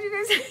my God, you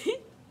guys.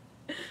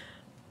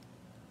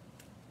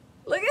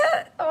 Look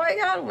at it. Oh my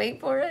God, wait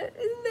for it.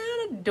 Isn't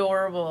that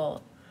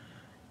adorable?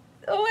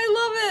 Oh, I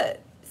love it.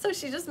 So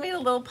she just made a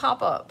little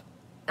pop-up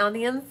on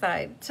the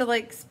inside to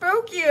like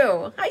spook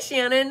you. Hi,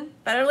 Shannon.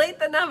 Better late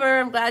than never.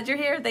 I'm glad you're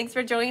here. Thanks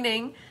for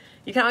joining.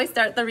 You can always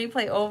start the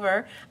replay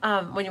over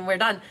when we're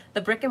done.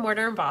 The brick and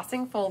mortar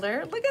embossing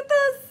folder. Look at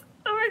this.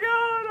 Oh my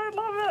God, I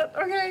love it.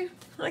 Okay,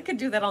 I could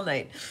do that all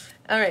night.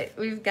 All right,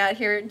 we've got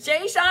here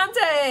Jay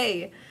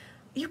Shante.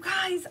 You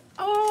guys,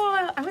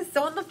 oh, I was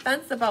so on the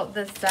fence about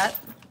this set.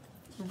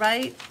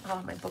 Right,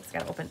 oh, my book's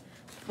got to open.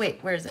 Wait,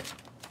 where is it?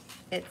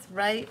 It's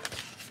right,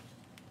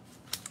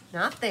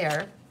 not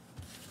there.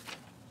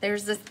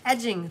 There's this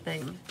edging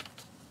thing.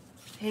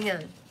 Hang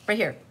on, right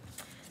here.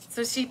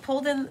 So she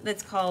pulled in,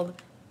 it's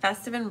called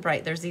Festive and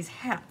Bright. There's these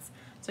hats.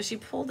 So she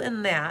pulled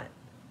in that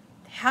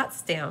hat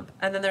stamp,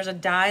 and then there's a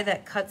die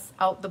that cuts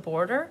out the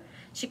border.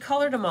 She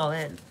colored them all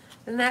in.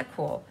 Isn't that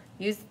cool?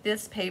 Use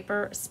this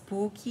paper,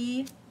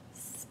 spooky.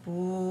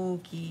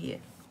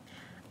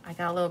 I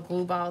got a little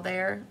glue ball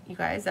there, you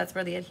guys. That's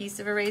where the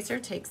adhesive eraser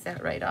takes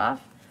that right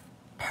off.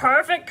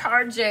 Perfect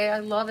card, Jay. I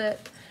love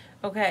it.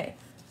 Okay.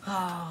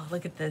 Oh,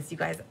 look at this, you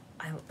guys.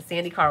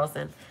 Sandy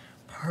Carlson.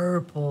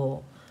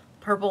 Purplelicious.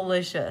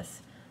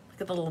 Look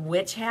at the little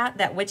witch hat.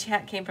 That witch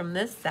hat came from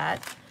this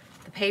set.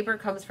 The paper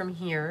comes from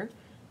here.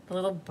 The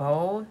little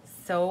bow,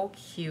 so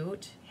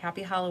cute.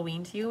 Happy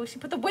Halloween to you. She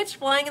put the witch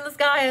flying in the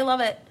sky. I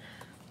love it.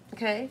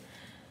 Okay.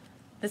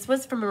 This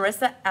was from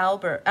Marissa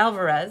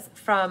Alvarez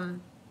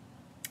from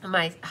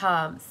my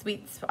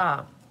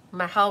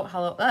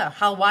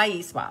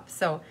Hawaii swap.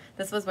 So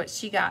this was what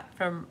she got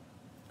from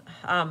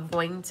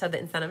going to the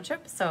incentive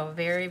trip. So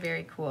very,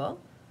 very cool.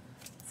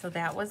 So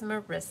that was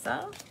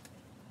Marissa.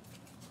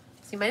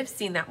 So you might have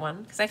seen that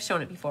one because I've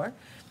shown it before.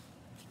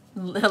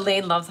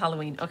 Elaine loves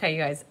Halloween. Okay,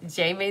 you guys.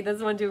 Jay made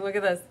this one too. Look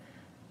at this.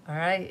 All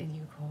right, and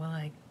you go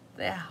like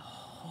that.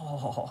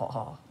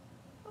 Oh,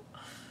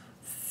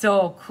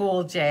 so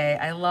cool, Jay.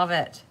 I love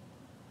it.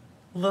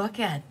 Look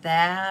at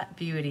that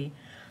beauty.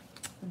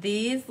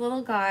 These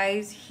little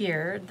guys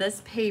here,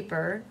 this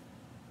paper,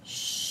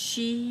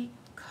 she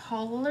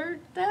colored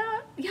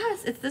that.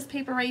 Yes, it's this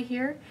paper right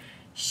here.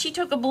 She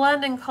took a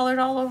blend and colored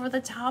all over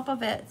the top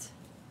of it.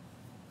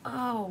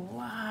 Oh,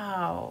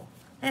 wow.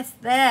 That's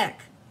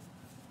thick.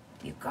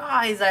 You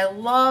guys, I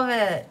love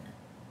it.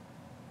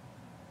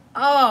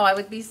 Oh, I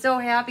would be so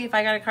happy if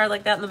I got a card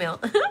like that in the mail.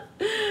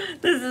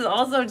 This is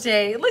also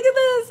Jay. Look at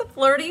this.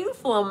 Flirty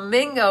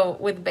Flamingo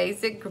with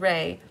basic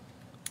gray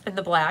and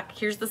the black.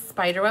 Here's the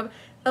spider web.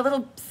 The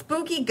little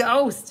spooky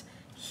ghost.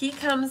 He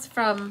comes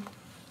from,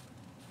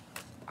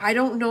 I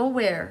don't know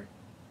where.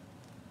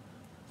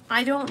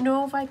 I don't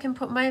know if I can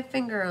put my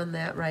finger on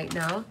that right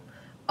now.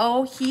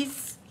 Oh,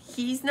 he's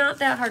not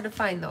that hard to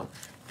find though.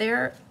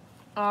 There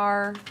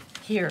are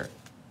here.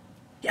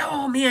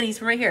 Oh man,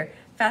 he's right here.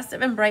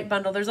 Festive and Bright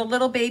bundle. There's a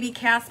little baby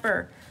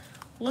Casper.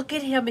 Look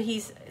at him.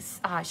 He's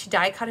she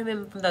die cut him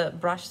in from the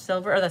brushed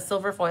silver or the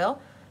silver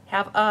foil.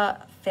 Have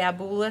a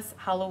Fabulous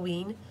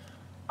Halloween.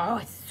 Oh,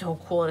 it's so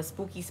cool. And a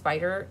spooky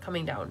spider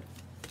coming down.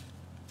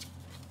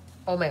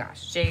 Oh my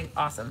gosh, Jay,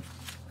 awesome.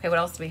 Okay, what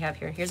else do we have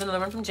here? Here's another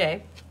one from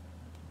Jay.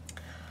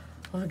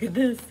 Oh, look at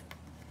this.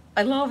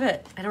 I love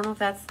it. I don't know if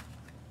that's,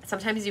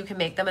 sometimes you can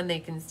make them and they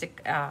can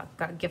stick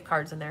gift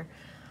cards in there.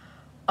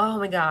 Oh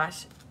my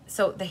gosh.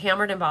 So the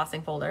hammered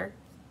embossing folder.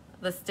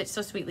 The Stitch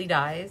So Sweetly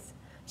Dies.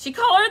 She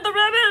colored the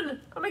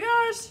ribbon. Oh my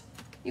gosh.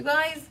 You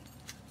guys,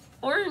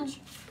 orange.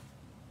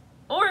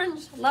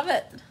 Orange, love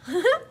it.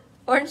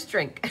 Orange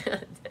drink.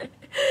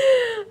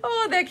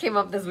 Oh, that came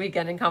up this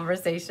weekend in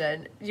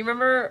conversation. Do you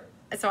remember,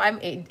 so I'm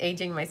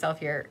aging myself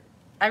here.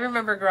 I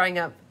remember growing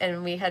up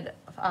and we had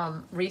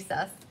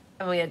recess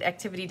and we had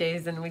activity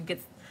days and we'd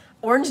get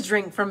orange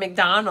drink from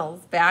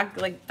McDonald's back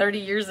like 30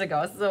 years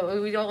ago.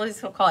 So we'd always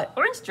call it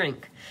orange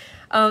drink.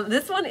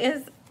 This one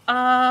is,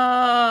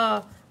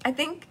 I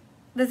think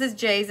this is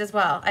Jay's as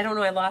well. I don't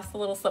know, I lost the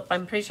little slip.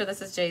 I'm pretty sure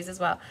this is Jay's as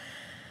well.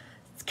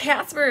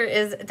 Casper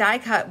is die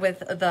cut with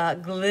the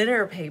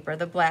glitter paper,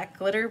 the black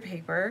glitter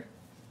paper.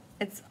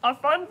 It's a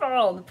fun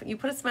fold. You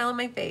put a smile on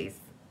my face.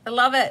 I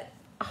love it.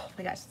 Oh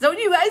my gosh. So do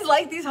you guys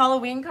like these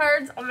Halloween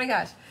cards? Oh my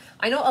gosh.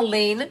 I know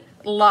Elaine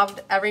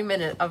loved every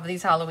minute of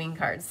these Halloween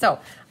cards. So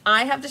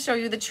I have to show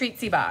you the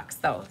Treatsy box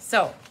though.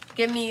 So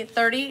give me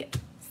 30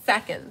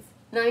 seconds.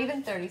 Not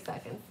even 30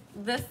 seconds.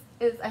 This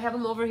is, I have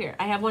them over here.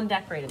 I have one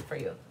decorated for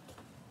you.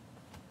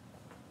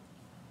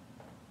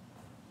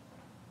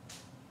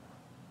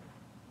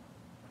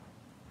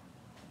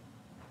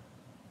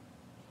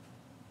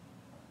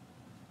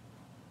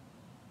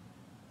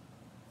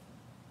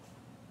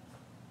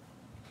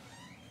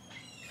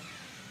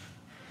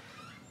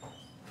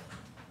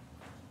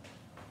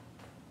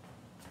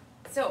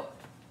 So,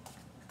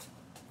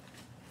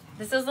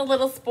 this is a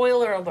little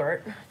spoiler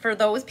alert for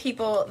those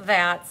people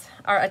that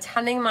are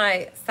attending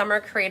my Summer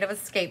Creative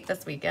Escape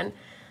this weekend.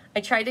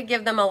 I tried to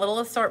give them a little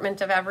assortment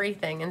of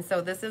everything, and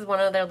so this is one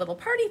of their little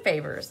party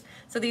favors.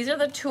 So these are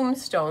the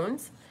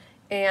tombstones,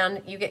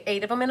 and you get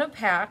 8 of them in a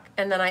pack,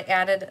 and then I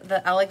added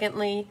the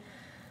elegantly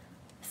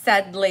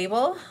said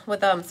label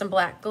with some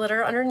black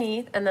glitter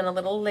underneath and then a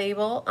little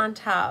label on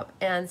top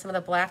and some of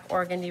the black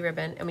organdy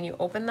ribbon. And when you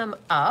open them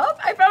up,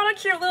 I found a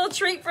cute little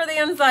treat for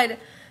the inside.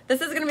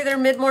 This is going to be their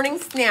mid-morning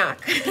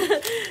snack.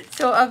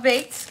 So a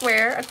baked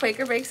square, a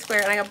Quaker baked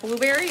square, and I got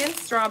blueberry and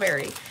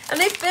strawberry. And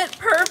they fit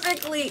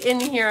perfectly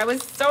in here. I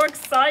was so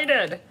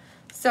excited.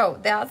 So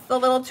that's the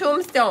little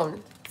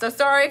tombstone. So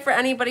sorry for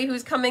anybody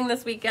who's coming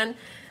this weekend.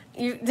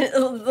 You, a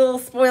little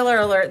spoiler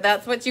alert,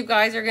 that's what you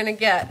guys are gonna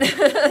get.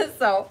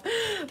 So,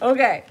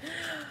 okay.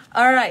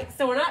 All right,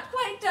 so we're not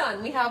quite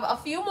done. We have a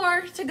few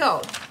more to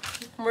go.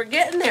 We're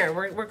getting there,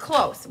 we're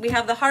close. We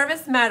have the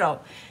Harvest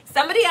Meadow.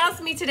 Somebody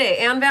asked me today,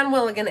 Ann Van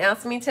Willigan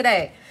asked me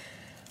today,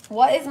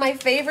 what is my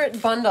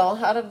favorite bundle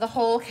out of the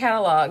whole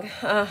catalog?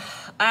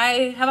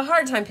 I have a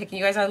hard time picking,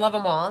 you guys, I love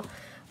them all.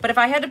 But if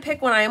I had to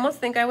pick one, I almost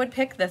think I would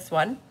pick this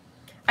one.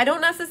 I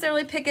don't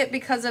necessarily pick it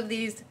because of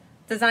these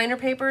designer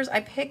papers. I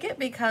pick it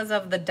because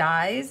of the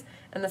dies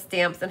and the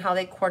stamps and how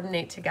they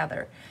coordinate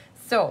together.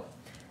 So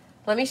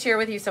let me share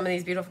with you some of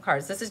these beautiful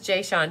cards. This is Jay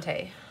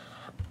Shante.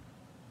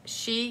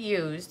 She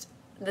used,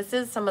 this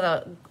is some of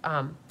the,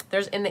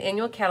 there's in the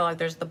annual catalog,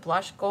 there's the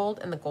blush gold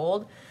and the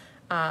gold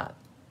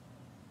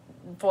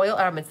foil,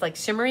 it's like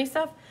shimmery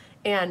stuff.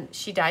 And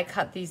she die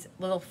cut these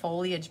little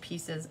foliage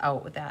pieces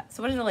out with that.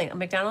 So what is it like? A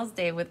McDonald's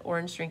day with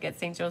orange drink at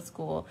St. Joe's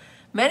School.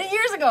 Many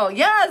years ago,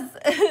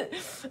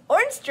 yes!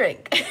 Orange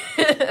drink.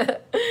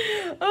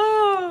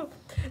 Oh.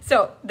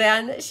 So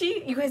then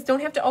you guys don't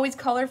have to always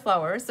color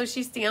flowers. So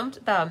she stamped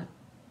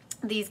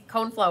these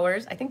cone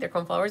flowers, I think they're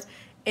cone flowers,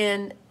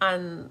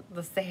 on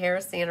the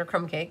Sahara sand or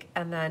crumb cake,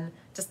 and then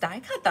just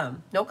die cut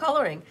them. No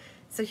coloring.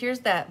 So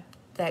here's that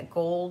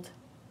gold,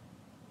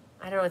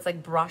 I don't know, it's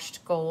like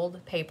brushed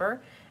gold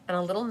paper. And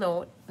a little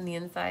note on the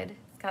inside.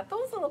 It's got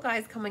those little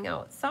guys coming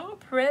out. So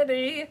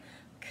pretty.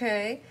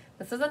 Okay.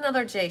 This is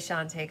another Jay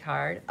Shante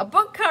card. A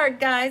book card,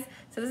 guys.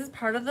 So this is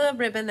part of the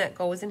ribbon that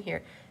goes in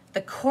here.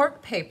 The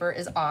cork paper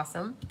is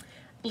awesome.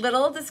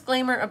 Little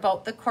disclaimer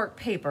about the cork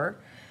paper.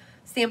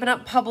 Stampin'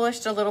 Up!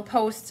 Published a little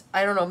post,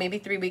 I don't know, maybe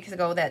 3 weeks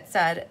ago that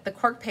said the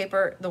cork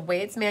paper, the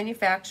way it's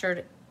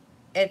manufactured,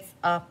 it's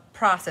a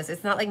process.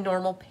 It's not like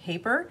normal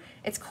paper.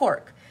 It's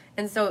cork.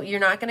 And so you're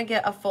not going to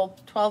get a full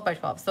 12 by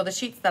 12. So the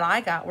sheets that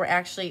I got were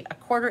actually a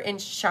 1/4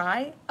 inch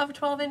shy of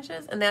 12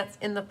 inches. And that's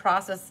in the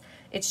process.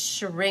 It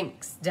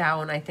shrinks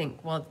down, I think,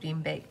 while it's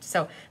being baked.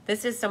 So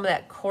this is some of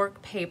that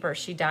cork paper.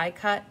 She die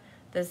cut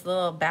this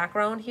little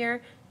background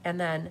here. And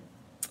then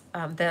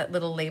that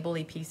little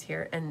label-y piece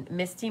here. And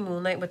Misty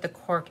Moonlight with the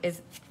cork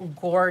is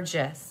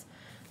gorgeous.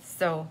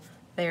 So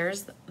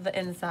there's the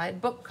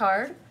inside book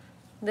card.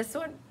 This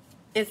one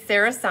is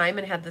Sarah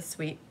Simon had the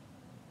sweet.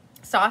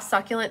 Soft,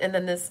 succulent, and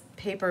then this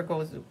paper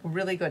goes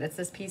really good. It's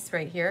this piece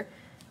right here.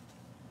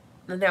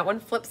 And that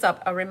one flips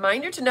up. A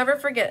reminder to never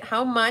forget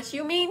how much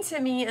you mean to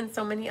me and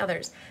so many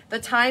others. The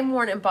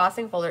time-worn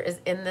embossing folder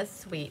is in this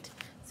suite.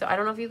 So I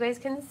don't know if you guys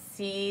can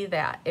see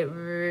that.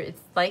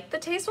 It's like the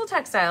Tasteful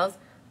Textiles,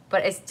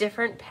 but it's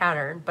different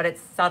pattern, but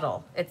it's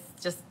subtle. It's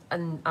just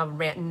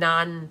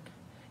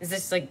it's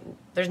just like,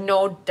 there's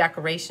no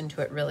decoration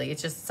to it really.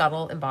 It's just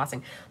subtle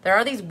embossing. There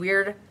are these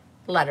weird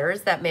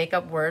letters that make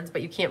up words,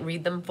 but you can't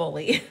read them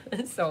fully.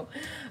 So,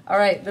 all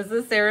right, this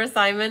is Sarah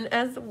Simon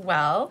as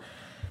well.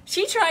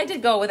 She tried to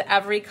go with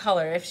every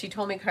color, if she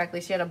told me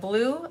correctly. She had a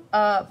blue,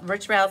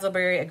 rich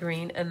raspberry, a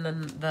green, and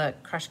then the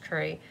crushed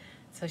curry.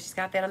 So she's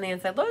got that on the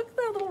inside. Look at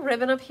the little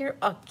ribbon up here.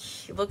 Oh,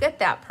 look at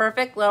that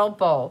perfect little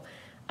bow.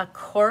 A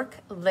cork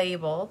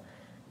label.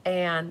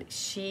 And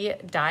she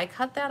die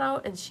cut that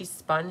out, and she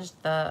sponged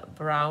the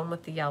brown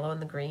with the yellow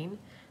and the green.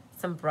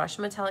 Some brush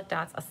metallic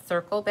dots, a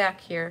circle back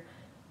here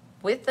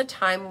with the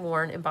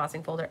time-worn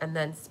embossing folder, and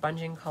then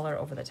sponging color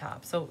over the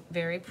top. So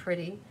very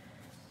pretty.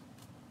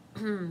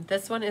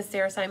 This one is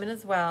Sarah Simon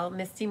as well.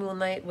 Misty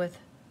Moonlight with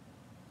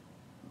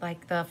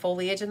like the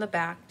foliage in the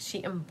back.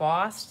 She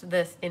embossed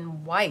this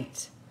in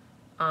white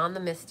on the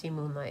Misty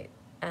Moonlight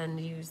and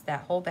used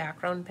that whole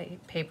background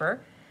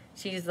paper.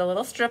 She used a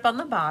little strip on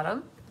the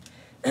bottom.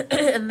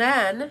 And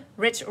then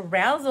rich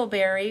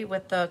raspberry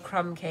with the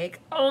crumb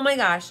cake. Oh my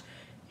gosh.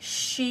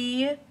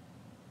 She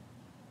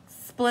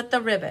split the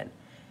ribbon.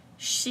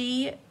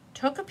 She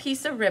took a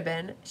piece of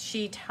ribbon,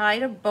 she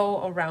tied a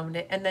bow around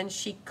it, and then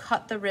she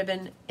cut the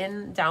ribbon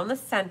in down the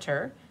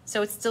center,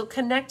 so it's still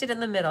connected in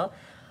the middle.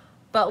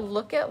 But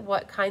look at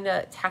what kind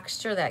of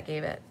texture that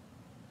gave it.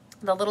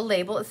 The little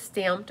label is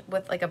stamped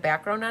with like a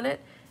background on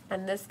it,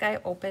 and this guy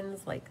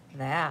opens like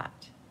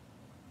that.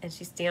 And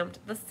she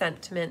stamped the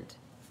sentiment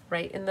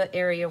right in the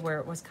area where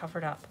it was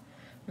covered up.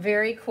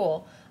 Very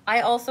cool.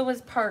 I also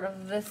was part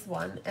of this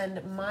one,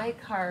 and my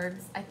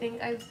cards, I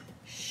think I've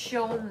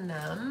shown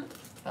them,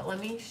 but let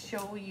me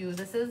show you.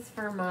 This is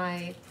for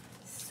my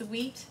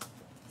sweet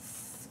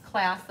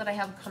class that I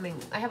have coming.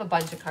 I have a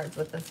bunch of cards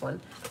with this one,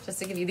 just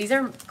to give you. These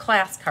are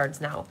class cards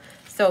now.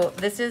 So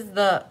this is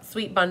the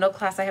sweet bundle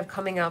class I have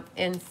coming up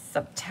in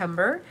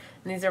September,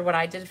 and these are what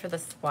I did for the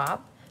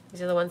swap.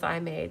 These are the ones I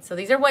made. So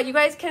these are what you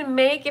guys can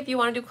make if you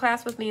want to do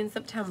class with me in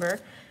September.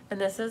 And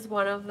this is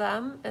one of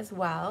them as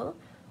well.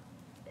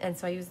 And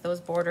so I use those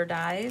border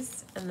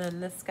dies. And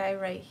then this guy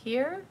right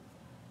here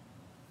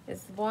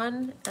is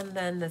one. And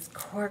then this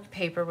cork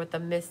paper with the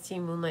Misty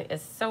Moonlight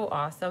is so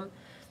awesome.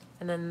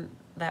 And then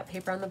that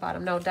paper on the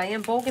bottom. Now,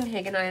 Diane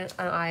Bogenhagen and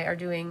I are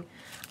doing,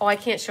 oh, I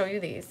can't show you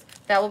these.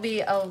 That will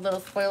be a little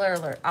spoiler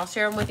alert. I'll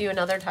share them with you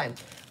another time.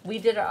 We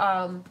did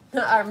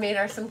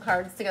made some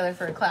cards together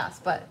for a class,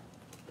 but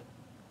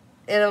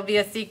it'll be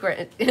a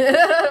secret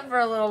for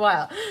a little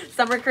while.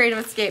 Summer Creative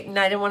Escape, and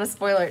I didn't want to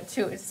spoil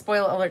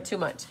alert too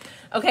much.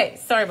 Okay,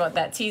 sorry about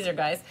that teaser,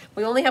 guys.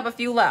 We only have a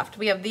few left.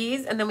 We have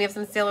these, and then we have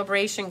some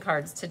sale-a-bration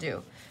cards to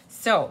do.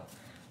 So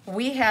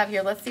we have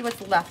here, let's see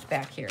what's left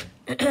back here,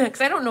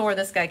 because I don't know where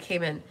this guy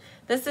came in.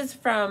 This is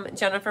from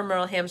Jennifer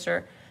Merle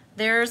Hampshire.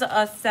 There's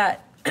a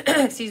set,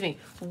 excuse me,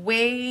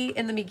 way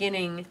in the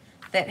beginning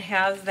that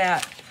has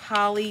that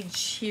Holly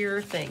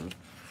cheer thing.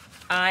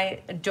 I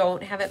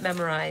don't have it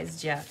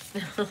memorized yet.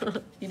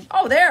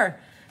 Oh,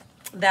 there.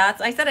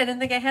 I said I didn't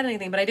think I had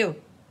anything, but I do.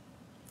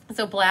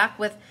 So black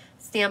with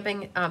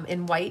stamping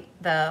in white,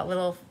 the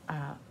little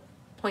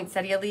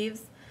poinsettia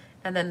leaves,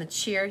 and then the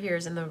cheer here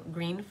is in the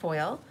green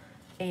foil,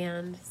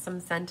 and some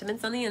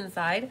sentiments on the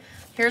inside.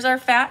 Here's our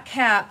fat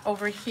cat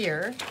over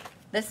here.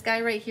 This guy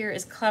right here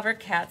is Clever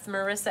Cats.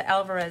 Marissa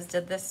Alvarez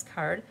did this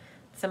card.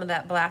 Some of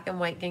that black and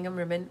white gingham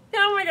ribbon.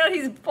 Oh my God,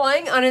 he's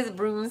flying on his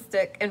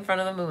broomstick in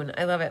front of the moon.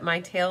 I love it. My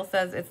tail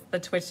says it's the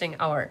twitching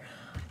hour.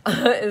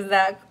 Is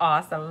that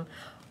awesome?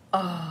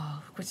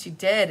 Oh, what she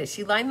did.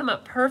 She lined them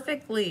up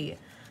perfectly.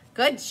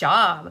 Good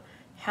job.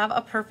 Have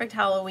a perfect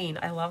Halloween.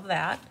 I love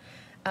that.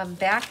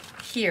 Back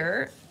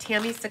here,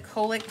 Tammy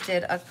Sokolik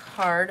did a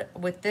card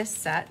with this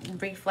set,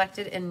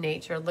 Reflected in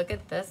Nature. Look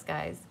at this,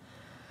 guys.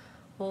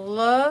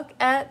 Look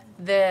at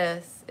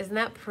this. Isn't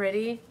that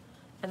pretty?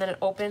 And then it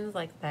opens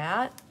like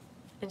that,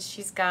 and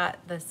she's got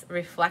this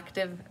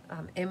reflective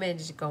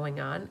image going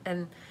on,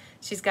 and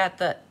she's got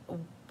the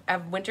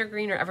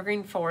wintergreen or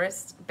evergreen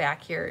forest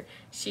back here.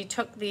 She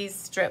took these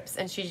strips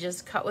and she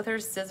just cut with her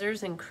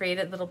scissors and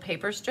created little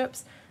paper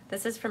strips.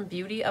 This is from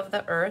Beauty of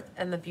the Earth,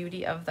 and the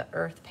Beauty of the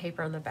Earth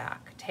paper on the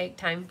back. Take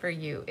time for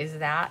you. Is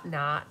that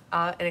not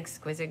an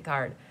exquisite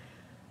card?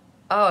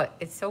 Oh,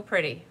 it's so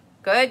pretty.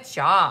 Good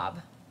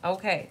job.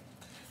 Okay,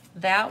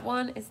 that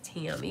one is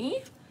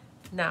Tammy.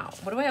 Now,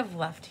 what do I have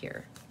left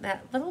here?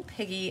 That little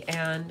piggy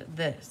and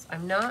this.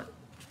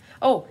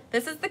 Oh,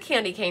 this is the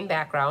candy cane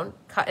background,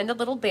 cut into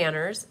little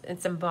banners,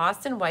 and some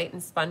embossed in white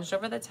and sponged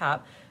over the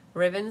top,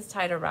 ribbons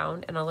tied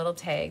around, and a little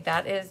tag.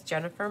 That is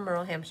Jennifer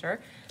Merle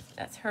Hampshire.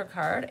 That's her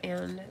card,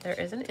 and there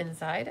is an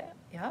inside.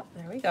 Yep,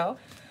 there we go.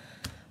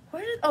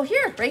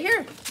 Here, right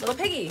here, little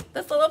piggy.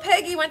 This little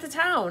piggy went to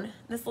town.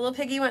 This little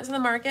piggy went to the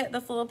market.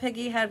 This little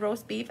piggy had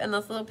roast beef, and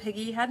this little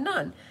piggy had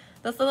none.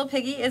 This little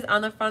piggy is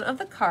on the front of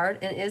the card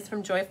and is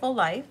from Joyful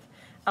Life.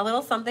 A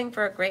little something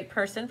for a great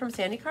person from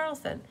Sandy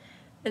Carlson.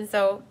 And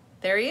so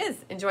there he is,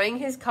 enjoying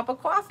his cup of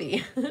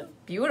coffee.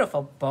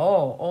 Beautiful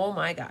bow. Oh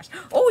my gosh.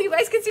 Oh, you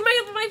guys can see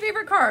my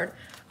favorite card.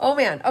 Oh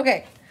man.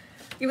 Okay.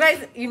 You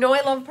guys, you know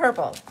I love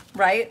purple,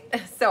 right?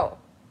 So,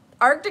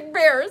 Arctic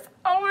bears.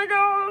 Oh my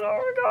God, oh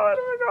my God,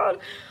 oh my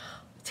God.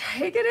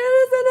 Take it in,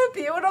 isn't it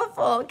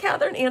beautiful?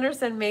 Catherine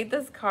Anderson made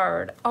this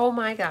card. Oh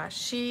my gosh,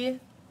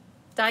 she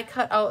die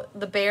cut out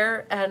the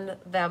bear and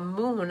the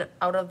moon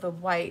out of the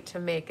white to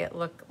make it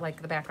look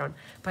like the background.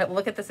 But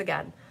look at this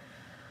again.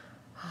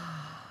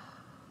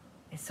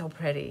 It's so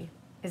pretty.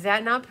 Is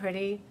that not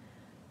pretty?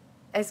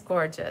 It's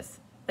gorgeous.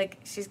 Like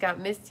she's got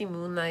Misty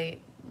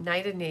Moonlight,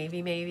 Night of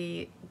Navy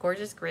maybe,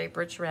 gorgeous grape,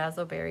 rich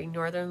raspberry,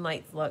 Northern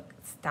Lights look,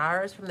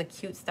 stars from the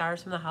cute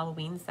stars from the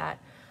Halloween set.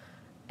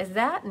 Is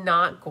that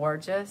not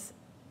gorgeous?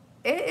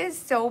 It is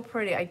so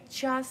pretty. I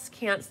just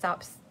can't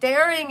stop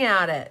staring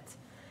at it.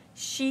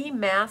 She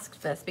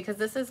masked this because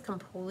this is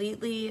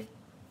completely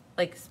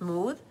like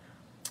smooth.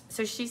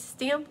 So she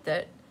stamped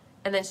it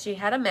and then she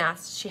had a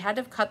mask. She had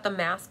to cut the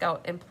mask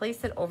out and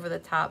place it over the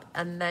top.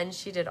 And then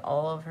she did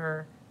all of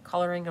her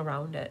coloring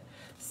around it.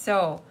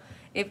 So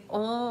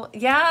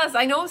yes,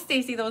 I know,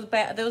 Stacy, those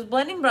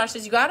blending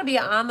brushes, you gotta be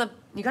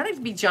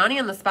Johnny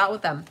on the spot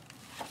with them.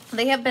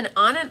 They have been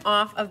on and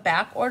off of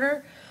back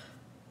order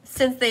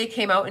since they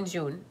came out in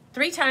June.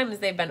 3 times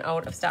they've been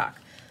out of stock.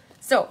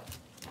 So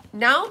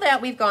now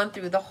that we've gone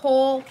through the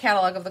whole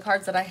catalog of the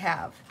cards that I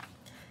have,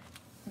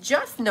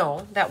 just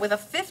know that with a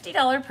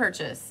 $50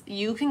 purchase,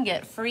 you can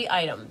get free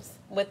items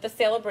with the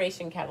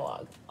sale-a-bration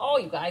catalog. Oh,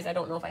 you guys, I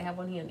don't know if I have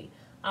one handy.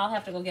 I'll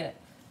have to go get it.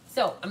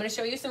 So I'm going to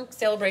show you some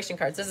sale-a-bration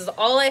cards. This is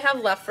all I have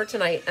left for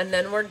tonight, and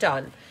then we're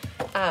done.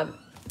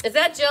 Is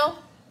that Jill?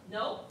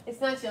 No.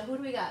 It's not Jill. Who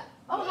do we got?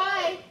 Oh,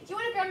 hi. Do you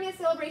want to grab me a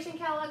sale-a-bration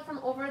catalog from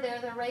over there?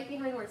 They're right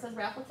behind where it says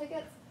raffle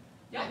tickets.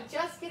 Yeah.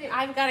 Just kidding.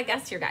 I've got a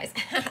guest here, guys.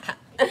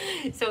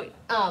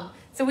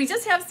 So we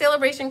just have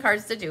sale-a-bration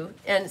cards to do.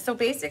 And so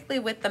basically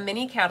with the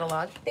mini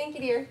catalog, thank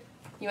you, dear.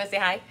 You want to say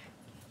hi?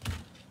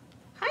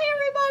 Hi,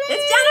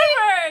 everybody. It's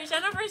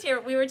Jennifer. Jennifer's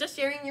here. We were just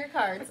sharing your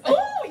cards.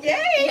 Oh,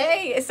 yay.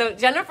 Yay. So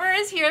Jennifer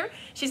is here.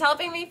 She's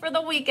helping me for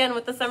the weekend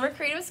with the Summer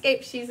Creative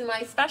Escape. She's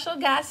my special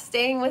guest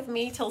staying with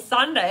me till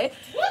Sunday.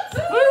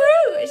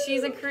 Woo-hoo.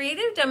 She's a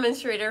creative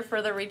demonstrator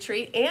for the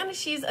retreat, and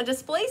she's a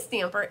display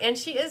stamper, and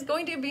she is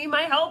going to be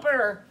my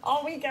helper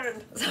all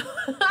weekend.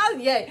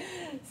 Yay.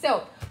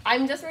 So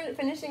I'm just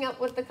finishing up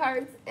with the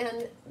cards,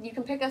 and you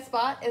can pick a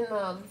spot in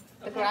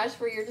the garage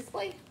for your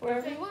display,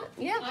 wherever you want.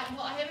 Yeah.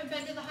 Well, I haven't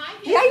been to the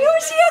hive yet. Yeah, I know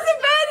she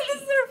hasn't been.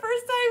 This is her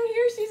first time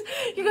here.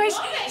 You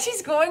guys,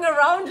 she's going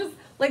around just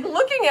like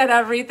looking at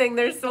everything.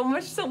 There's so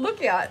much to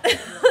look at.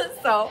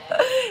 So,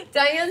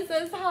 Diane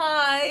says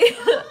hi.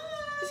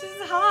 She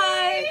says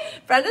hi.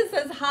 Brenda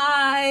says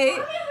hi.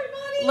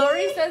 Hi, everybody.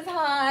 Lori says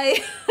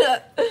hi.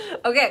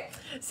 Okay,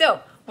 so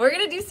we're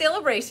going to do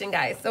sale-a-bration,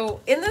 guys. So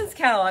in this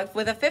catalog,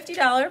 with a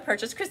 $50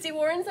 purchase, Christy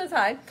Warren says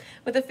hi.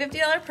 With a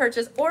 $50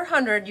 purchase or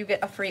 $100, you get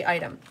a free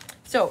item.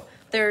 So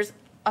there's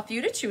a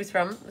few to choose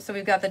from. So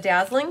we've got the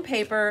Dazzling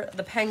paper,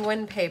 the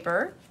Penguin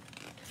paper,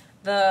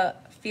 the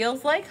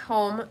Feels Like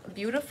Home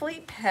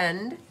Beautifully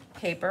Penned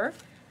paper,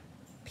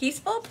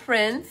 Peaceful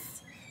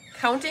Prints,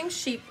 Counting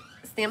Sheep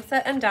stamp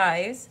set and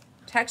dies,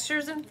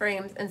 Textures and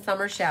Frames, and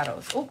Summer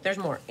Shadows. Oh, there's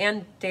more.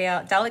 And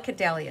Delicate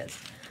Dahlias.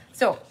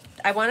 So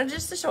I wanted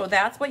just to show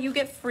that's what you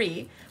get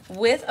free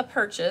with a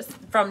purchase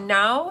from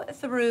now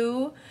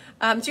through,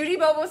 Judy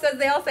Bobo says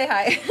they all say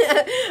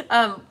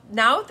hi.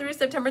 Now through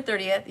September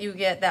 30th, you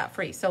get that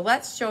free. So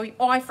let's show you.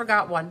 Oh, I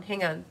forgot one.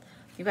 Hang on.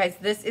 You guys,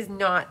 this is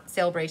not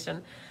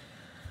sale-a-bration.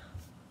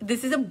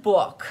 This is a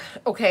book.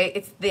 Okay,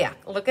 it's thick.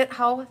 Look at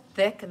how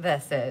thick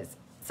this is.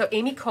 So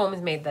Amy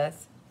Combs made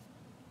this.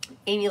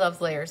 Amy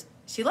loves layers.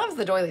 She loves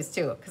the doilies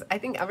too, because I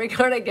think every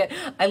card I get,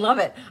 I love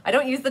it. I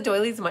don't use the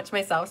doilies much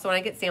myself, so when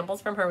I get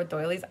samples from her with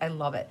doilies, I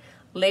love it.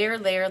 Layer,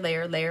 layer,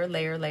 layer, layer,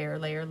 layer, layer,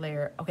 layer,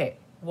 layer. Okay,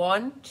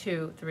 1,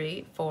 2,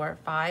 3, 4,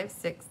 5,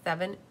 6,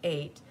 7,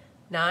 8,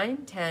 9,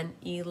 10,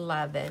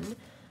 11,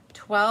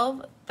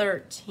 12,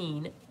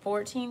 13,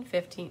 14,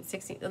 15,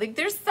 16. Like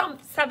there's some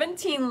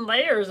 17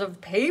 layers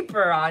of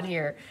paper on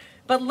here.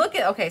 But look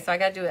at, okay, so I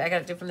gotta do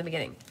it from the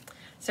beginning.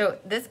 So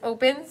this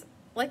opens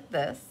like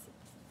this,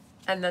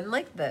 and then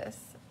like this,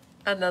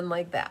 and then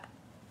like that.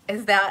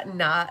 Is that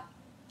not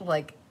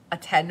like a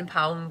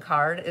 10-pound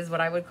card is what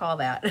I would call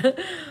that.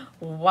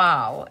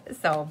 Wow.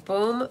 So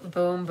boom,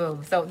 boom,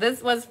 boom. So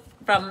this was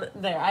from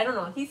there. I don't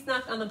know. He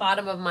snuck on the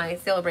bottom of my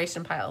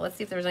sale-a-bration pile. Let's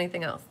see if there's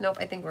anything else. Nope,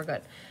 I think we're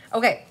good.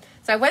 Okay,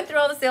 so I went through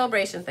all the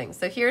sale-a-bration things.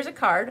 So here's a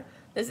card.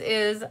 This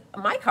is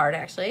my card,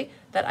 actually,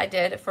 that I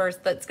did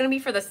first. That's going to be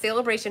for the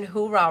Sale-a-bration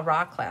Hoorah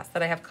Raw class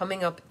that I have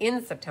coming up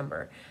in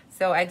September.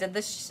 So I did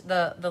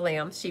the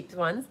lamb, sheep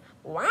ones.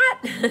 What?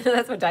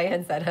 That's what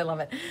Diane said. I love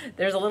it.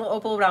 There's a little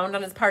opal round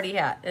on his party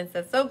hat. And it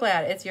says, so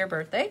glad it's your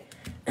birthday.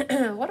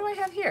 What do I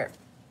have here?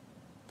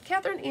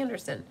 Catherine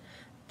Anderson.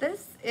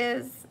 This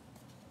is,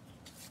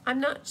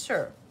 I'm not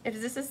sure if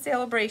this is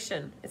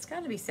Sale-a-bration. It's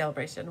got to be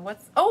Sale-a-bration.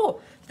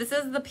 Oh, this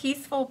is the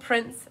Peaceful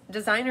Prints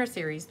Designer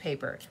Series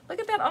paper.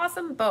 Look at that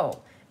awesome bow.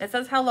 It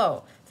says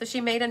hello. So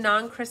she made a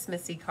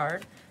non-Christmassy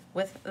card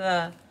with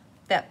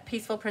that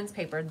Peaceful Prints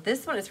paper.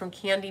 This one is from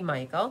Candy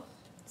Michael.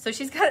 So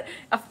she's got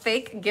a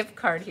fake gift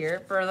card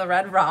here for the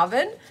Red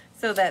Robin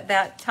so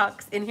that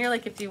tucks in here.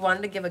 Like if you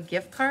wanted to give a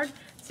gift card,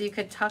 so you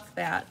could tuck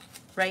that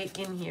right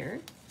in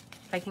here.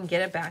 If I can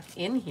get it back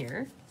in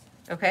here.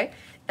 Okay.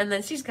 And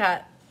then she's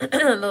got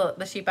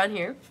the sheep on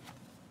here.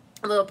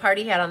 A little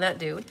party hat on that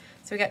dude.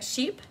 So we got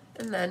sheep,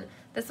 and then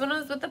this one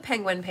was with the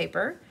penguin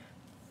paper.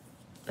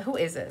 Who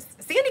is this?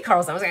 Sandy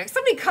Carlson. I was like,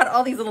 somebody cut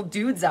all these little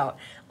dudes out.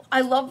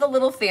 I love the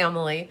little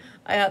family.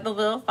 The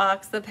little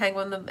fox, the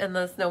penguin, and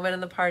the snowman,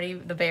 and the party,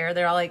 the bear.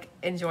 They're all like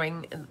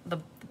enjoying the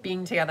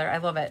being together. I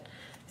love it.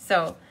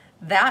 So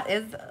that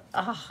is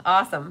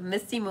awesome.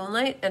 Misty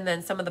Moonlight, and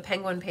then some of the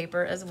penguin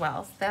paper as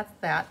well. So that's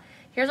that.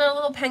 Here's our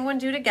little penguin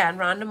dude again,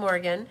 Rhonda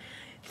Morgan.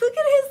 Look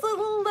at his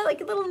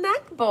little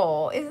neck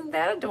bowl. Isn't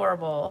that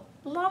adorable?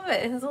 Love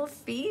it. And his little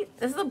feet.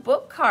 This is a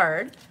book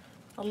card.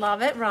 I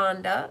love it,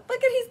 Rhonda.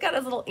 Look at, he's got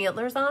his little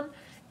antlers on.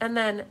 And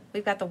then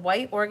we've got the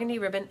white organdy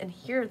ribbon, and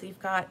here we've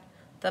got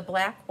the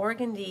black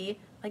organdy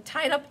like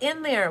tied up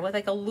in there with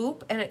like a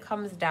loop, and it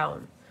comes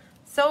down.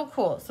 So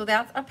cool. So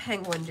that's a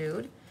penguin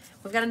dude.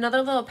 We've got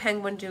another little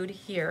penguin dude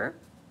here.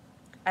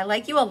 I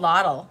like you a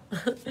lot'll.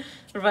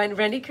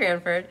 Randy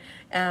Cranford.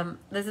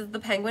 This is the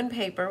penguin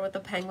paper with the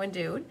penguin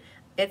dude.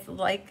 It's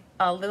like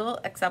a little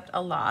except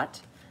a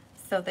lot.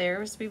 So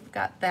we've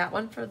got that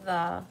one for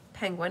the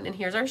penguin. And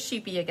here's our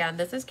sheepy again.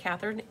 This is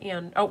Catherine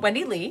and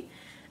Wendy Lee.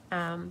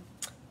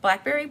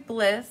 Blackberry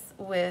Bliss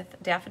with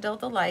Daffodil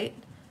Delight.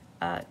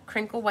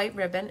 Crinkle white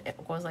ribbon.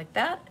 It goes like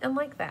that and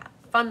like that.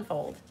 Fun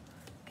fold.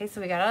 Okay,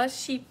 so we got a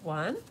sheep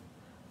one.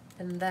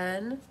 And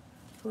then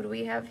who do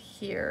we have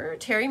here?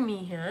 Terry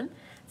Meehan.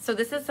 So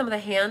this is some of the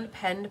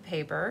hand-penned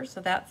paper.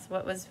 So that's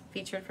what was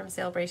featured from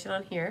sale-a-bration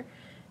on here.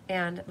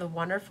 And the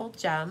wonderful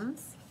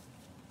gems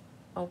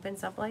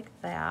opens up like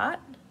that.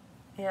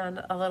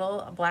 And a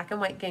little black and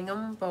white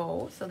gingham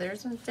bow. So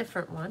there's a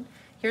different one.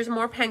 Here's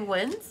more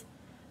penguins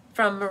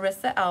from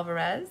Marissa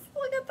Alvarez.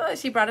 Look at those.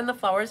 She brought in the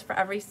flowers for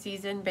every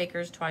season,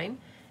 baker's twine.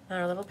 And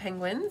our little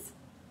penguins.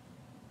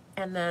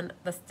 And then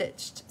the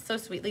stitched So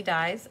Sweetly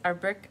dies, our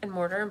brick and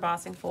mortar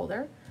embossing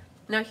folder.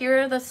 Now here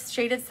are the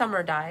Shaded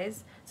Summer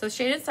dies. So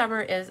Shaded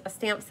Summer is a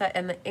stamp set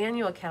in the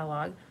annual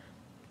catalog,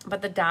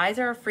 but the dies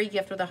are a free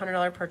gift with a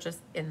 $100 purchase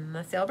in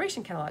the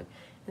sale-a-bration catalog.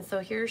 And so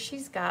here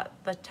she's got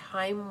the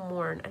time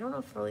worn. I don't know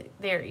if really,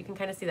 there, you can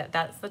kind of see that.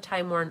 That's the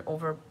time worn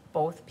over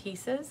both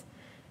pieces.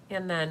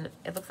 And then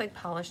it looks like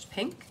polished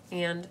pink.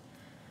 And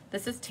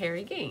this is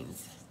Terry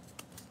Gaines.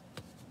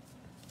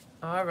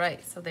 All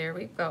right, so there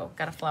we go.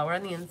 Got a flower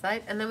on the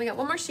inside. And then we got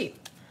one more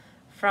sheep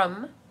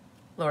from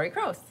Lori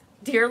Cross.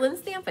 Deerland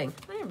stamping.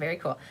 Oh, very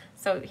cool.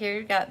 So here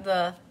you got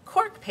the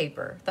cork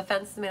paper. The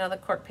fence is made out of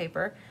the cork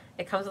paper.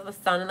 It comes with the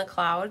sun and the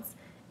clouds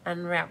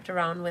and wrapped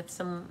around with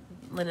some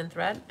linen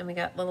thread. And we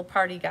got a little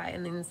party guy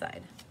on the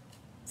inside.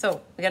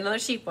 So we got another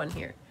sheep one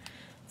here.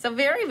 So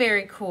very,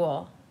 very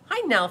cool. Hi,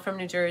 Nell from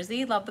New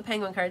Jersey. Love the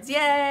penguin cards.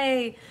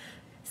 Yay!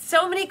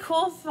 So many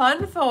cool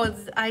fun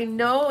folds. I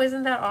know,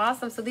 isn't that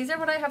awesome? So these are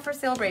what I have for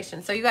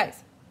sale-a-bration. So you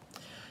guys,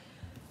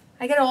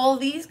 I got all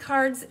these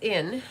cards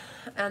in,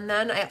 and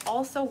then I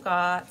also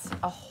got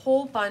a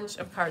whole bunch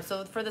of cards.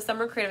 So for the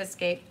Summer Creative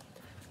Escape,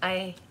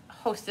 I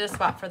hosted a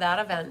spot for that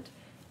event,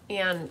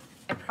 and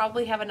I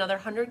probably have another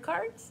 100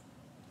 cards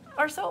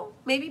or so,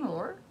 maybe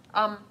more.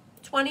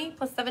 20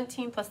 plus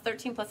 17 plus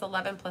 13 plus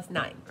 11 plus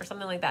 9 or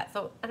something like that.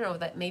 So I don't know,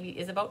 that maybe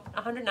is about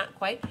 100, not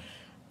quite.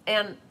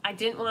 And I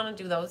didn't want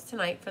to do those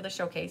tonight for the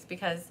showcase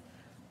because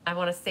I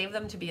want to save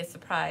them to be a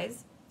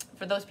surprise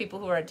for those people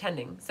who are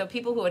attending. So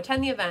people who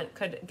attend the event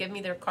could give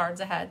me their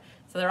cards ahead.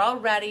 So they're all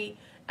ready,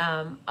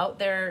 out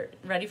there,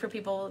 ready for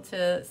people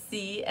to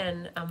see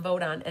and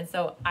vote on. And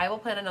so I will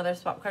plan another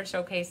swap card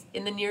showcase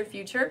in the near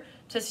future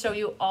to show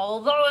you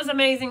all those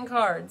amazing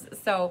cards.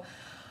 So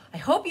I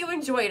hope you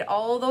enjoyed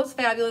all those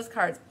fabulous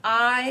cards.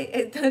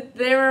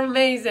 They're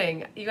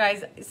amazing. You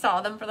guys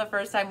saw them for the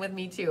first time with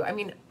me too. I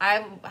mean,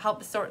 I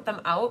helped sort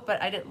them out,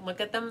 but I didn't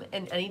look at them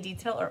in any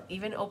detail or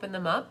even open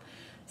them up.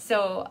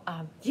 So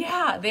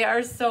yeah, they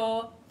are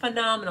so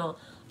phenomenal.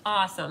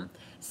 Awesome.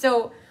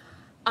 So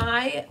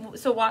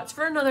watch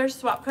for another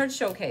swap card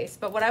showcase.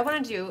 But what I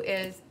want to do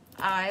is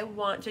I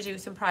want to do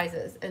some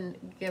prizes and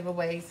give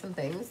away some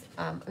things.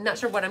 I'm not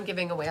sure what I'm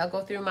giving away. I'll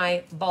go through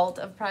my vault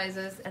of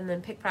prizes and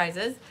then pick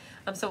prizes.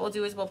 So what we'll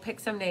do is we'll pick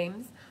some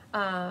names.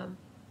 Got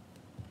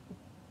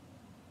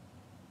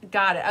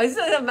it.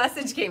 A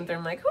message came through.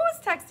 I'm like, who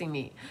is texting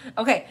me?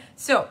 Okay,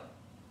 so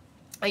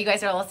you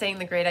guys are all saying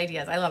the great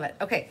ideas. I love it.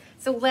 Okay,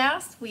 so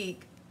last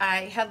week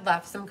I had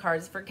left some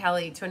cards for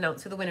Kelly to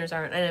announce who the winners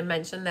are, and I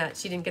mentioned that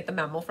she didn't get the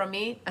memo from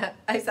me.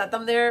 I set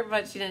them there,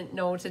 but she didn't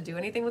know to do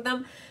anything with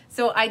them.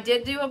 So I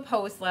did do a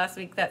post last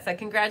week that said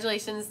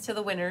congratulations to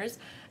the winners.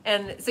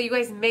 And so you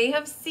guys may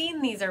have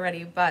seen these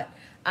already, but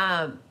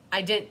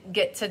I didn't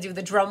get to do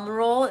the drum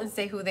roll and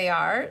say who they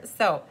are.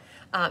 So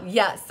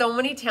yeah, so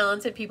many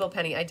talented people,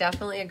 Penny. I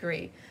definitely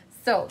agree.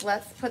 So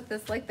let's put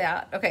this like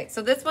that. Okay,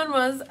 so this one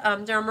was,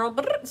 drum roll,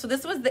 so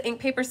this was the ink,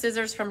 paper,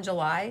 scissors from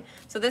July.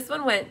 So this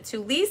one went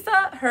to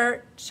Lisa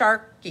Hurt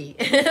Sharkey.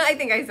 I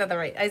think I said that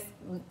right.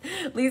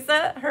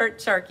 Lisa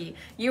Hurt Sharkey.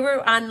 You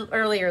were on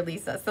earlier,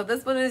 Lisa. So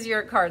this one is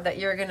your card that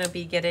you're going to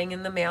be getting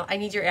in the mail. I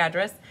need your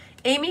address.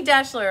 Amy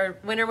Deschler,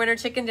 winner,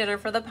 chicken dinner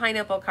for the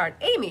pineapple card.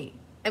 Amy,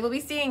 I will be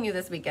seeing you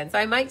this weekend. So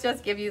I might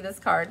just give you this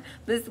card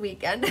this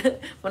weekend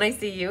when I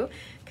see you.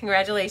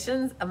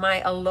 Congratulations.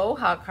 My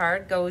Aloha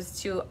card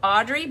goes to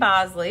Audrey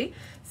Bosley.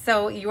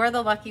 So you are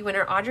the lucky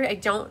winner. Audrey, I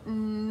don't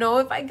know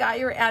if I got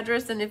your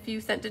address, and if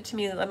you sent it to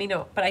me, let me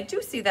know. But I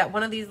do see that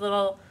one of these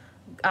little,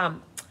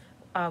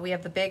 we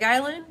have the Big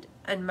Island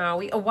and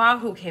Maui.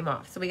 Oahu came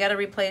off. So we got to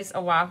replace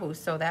Oahu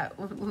so that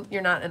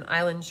you're not an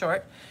island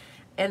short.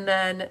 And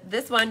then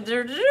this one,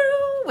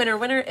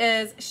 winner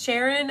is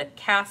Sharon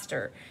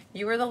Castor.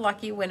 You are the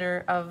lucky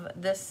winner of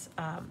this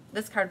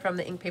this card from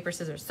the ink, paper,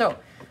 scissors. So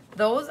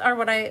those are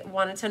what I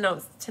wanted to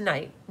announce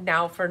tonight.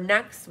 Now for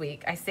next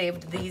week, I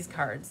saved these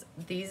cards.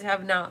 These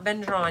have not been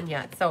drawn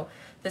yet. So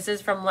this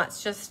is from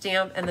Let's Just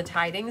Stamp and the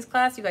Tidings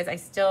class. You guys,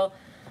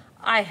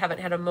 I haven't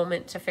had a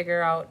moment to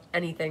figure out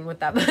anything with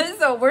them.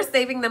 So we're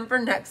saving them for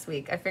next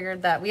week. I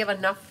figured that we have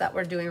enough that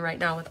we're doing right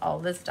now with all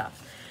this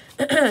stuff.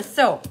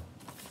 So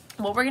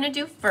what we're going to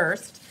do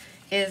first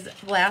is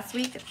last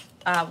week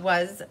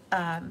was,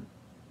 oh,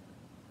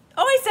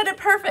 I said it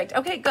perfect.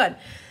 Okay, good.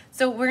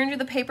 So we're going to do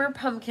the paper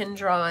pumpkin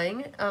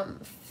drawing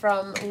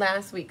from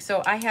last week.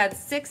 So I had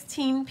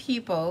 16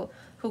 people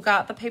who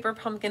got the paper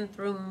pumpkin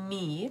through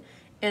me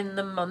in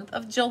the month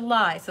of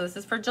July. So this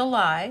is for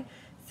July.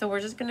 So we're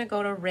just going to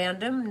go to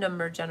random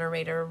number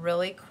generator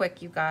really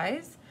quick, you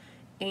guys,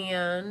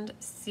 and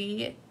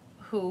see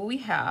who we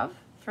have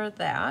for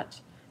that.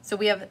 So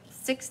we have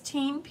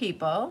 16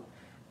 people.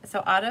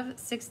 So out of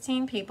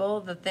 16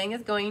 people, the thing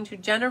is going to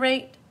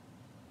generate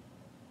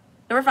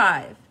number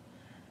 5.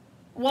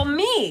 Well,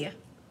 me.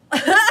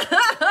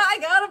 I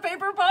got a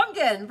paper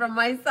pumpkin from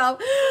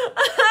myself.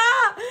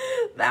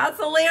 That's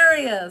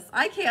hilarious.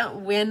 I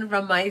can't win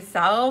from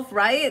myself,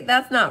 right?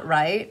 That's not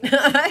right.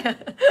 I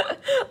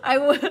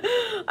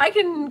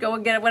can go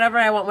and get it whenever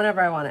I want, whenever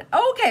I want it.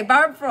 Okay,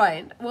 Barb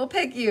Freund, we'll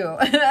pick you.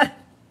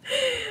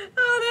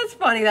 Oh, that's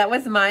funny. That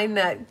was mine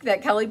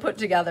that Kelly put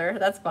together.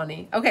 That's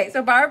funny. Okay,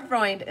 so Barb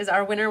Freund is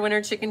our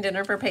winner chicken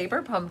dinner for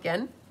paper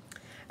pumpkin.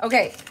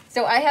 Okay,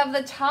 so I have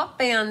the top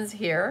bands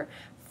here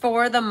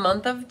for the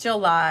month of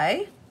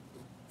July.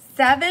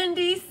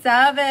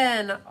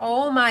 77.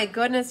 Oh my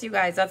goodness, you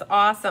guys, that's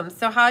awesome.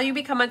 So how you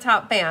become a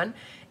top fan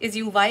is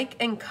you like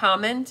and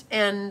comment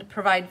and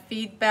provide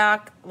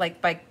feedback, like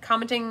by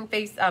commenting,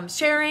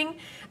 sharing,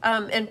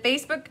 and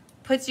Facebook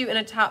puts you in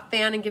a top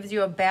fan and gives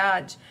you a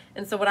badge.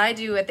 And so what I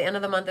do at the end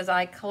of the month is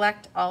I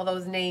collect all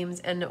those names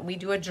and we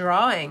do a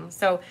drawing.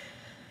 So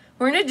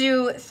we're going to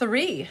do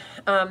 3.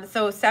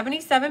 So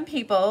 77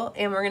 people,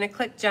 and we're going to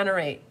click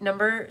generate.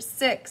 Number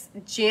 6,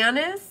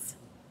 Janice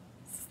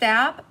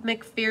Stapp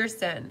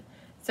McPherson.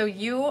 So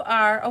you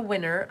are a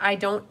winner. I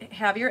don't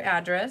have your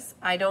address.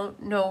 I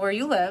don't know where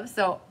you live,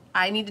 so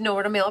I need to know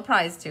where to mail a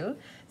prize to.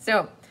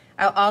 So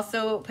I'll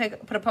also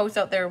put a post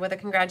out there with a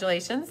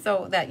congratulations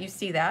so that you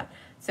see that.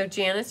 So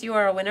Janice, you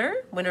are a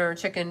winner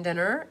chicken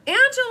dinner.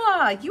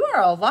 Angela, you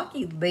are a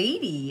lucky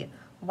lady.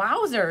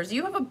 Wowzers,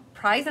 you have a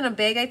prize in a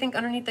bag, I think,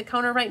 underneath the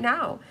counter right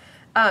now.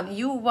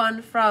 You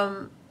won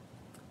from,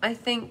 I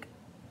think,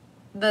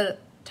 the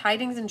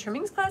Tidings and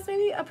Trimmings class,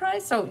 maybe a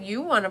prize. So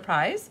you won a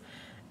prize.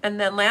 And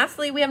then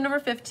lastly, we have number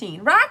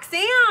 15,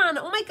 Roxanne.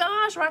 Oh my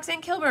gosh,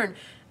 Roxanne Kilburn.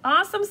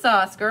 Awesome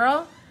sauce,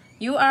 girl.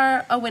 You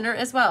are a winner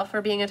as well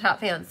for being a top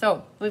fan.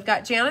 So we've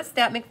got Janice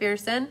Stapp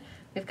McPherson,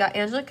 we've got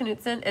Angela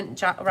Knutson, and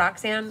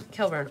Roxanne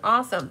Kilburn.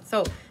 Awesome.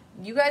 So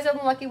you guys are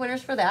the lucky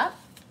winners for that.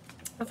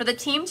 For the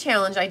team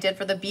challenge I did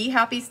for the Be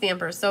Happy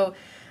Stampers, so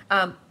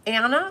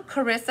Anna,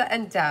 Carissa,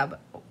 and Deb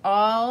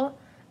all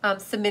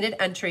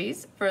submitted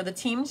entries for the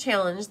team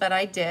challenge that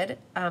I did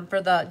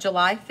for the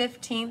July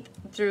 15th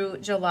through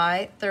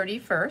July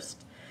 31st.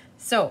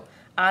 So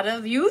out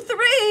of you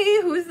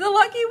 3, who's the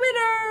lucky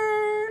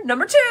winner?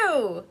 Number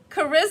 2,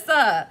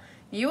 Carissa.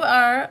 You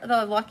are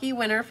the lucky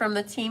winner from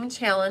the team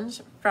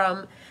challenge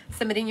from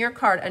submitting your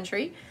card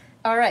entry.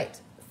 All right,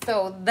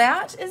 so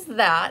that is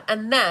that.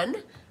 And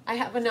then I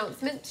have an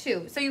announcement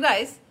too. So you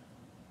guys,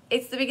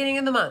 it's the beginning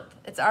of the month.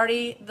 It's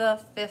already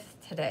the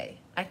 5th today.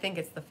 I think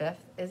it's the 5th.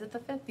 Is it the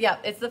 5th? Yeah,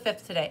 it's the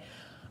 5th today.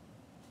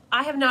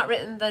 I have not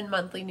written the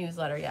monthly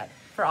newsletter yet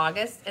for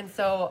August, and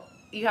so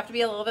you have to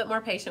be a little bit more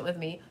patient with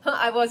me.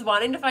 I was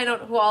wanting to find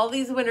out who all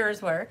these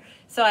winners were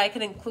so I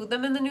can include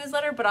them in the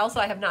newsletter, but also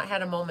I have not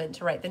had a moment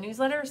to write the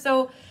newsletter.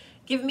 So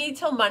give me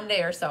till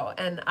Monday or so,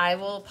 and I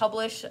will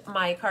publish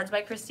my Cards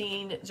by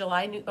Christine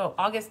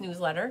August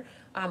newsletter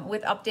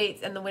with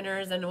updates and the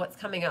winners and what's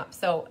coming up.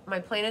 So my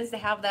plan is to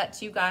have that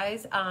to you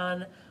guys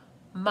on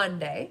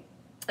Monday.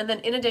 And then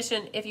in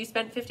addition, if you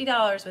spent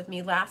 $50 with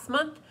me last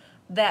month,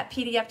 that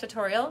PDF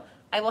tutorial,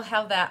 I will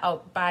have that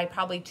out by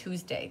probably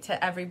Tuesday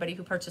to everybody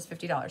who purchased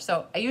 $50.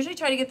 So I usually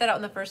try to get that out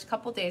in the first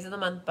couple days of the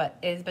month, but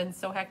it has been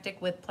so hectic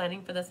with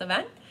planning for this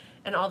event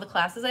and all the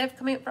classes I have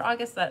coming up for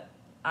August that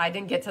I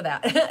didn't get to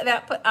that.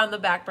 That put on the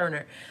back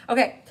burner.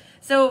 Okay,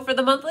 so for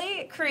the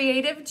monthly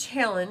creative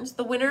challenge,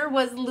 the winner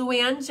was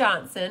Luann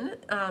Johnson.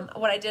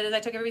 What I did is I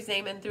took everybody's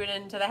name and threw it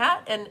into the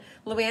hat, and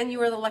Luann, you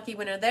were the lucky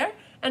winner there.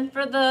 And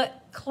for the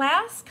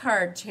class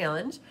card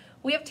challenge,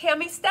 we have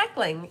Tammy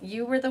Steckling.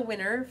 You were the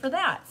winner for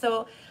that.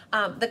 So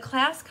the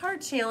class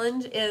card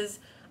challenge is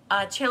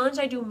a challenge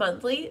I do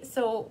monthly.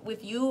 So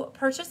if you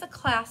purchase a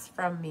class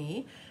from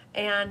me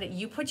and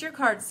you put your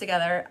cards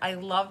together, I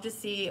love to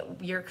see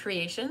your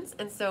creations.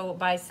 And so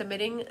by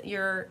submitting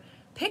your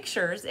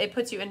pictures, it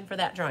puts you in for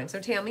that drawing. So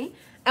Tammy,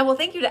 and well,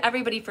 thank you to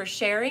everybody for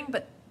sharing,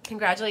 but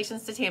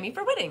congratulations to Tammy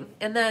for winning.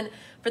 And then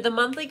for the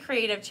monthly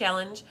creative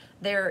challenge,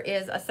 there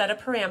is a set of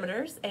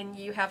parameters and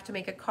you have to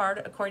make a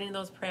card according to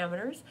those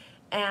parameters.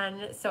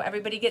 And so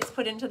everybody gets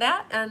put into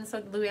that. And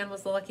so Luann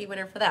was the lucky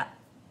winner for that.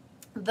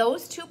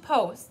 Those two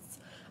posts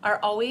are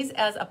always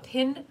as a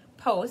pinned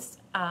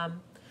post.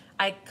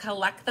 I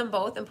collect them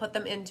both and put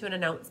them into an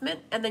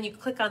announcement, and then you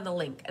click on the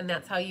link, and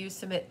that's how you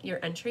submit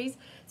your entries.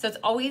 So it's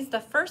always the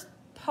first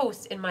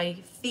post in my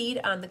feed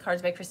on the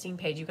Cards by Christine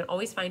page. You can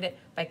always find it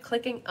by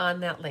clicking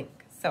on that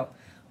link. So,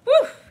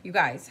 whew, you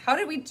guys, how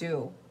did we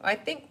do? I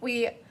think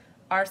we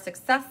are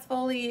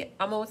successfully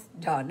almost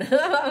done.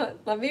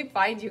 Let me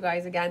find you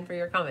guys again for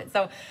your comments.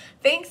 So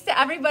thanks to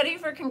everybody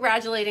for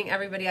congratulating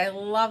everybody. I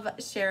love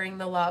sharing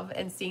the love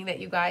and seeing that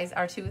you guys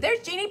are too. There's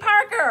Jeannie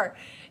Parker.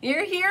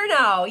 You're here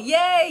now.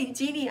 Yay,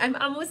 Jeannie, I'm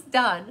almost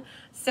done.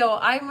 So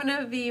I'm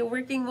gonna be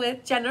working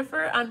with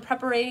Jennifer on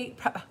preparing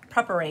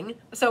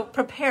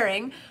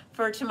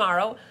for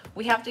tomorrow.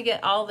 We have to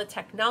get all the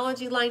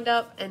technology lined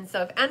up. And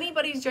so if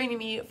anybody's joining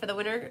me for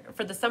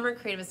the Summer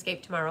Creative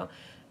Escape tomorrow,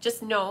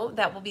 just know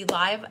that we'll be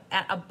live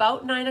at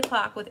about 9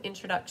 o'clock with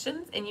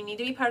introductions, and you need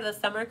to be part of the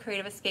Summer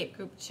Creative Escape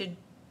group to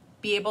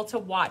be able to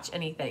watch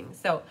anything.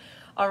 So,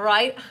 all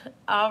right.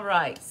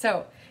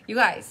 So, you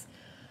guys,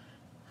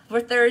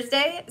 we're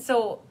Thursday,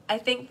 so I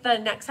think the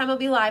next time I'll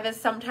be live is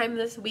sometime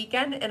this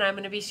weekend, and I'm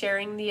going to be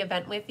sharing the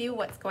event with you,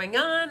 what's going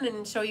on,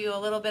 and show you a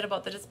little bit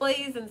about the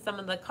displays and some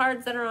of the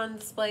cards that are on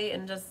display,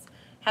 and just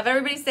have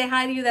everybody say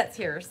hi to you that's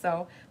here.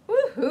 So,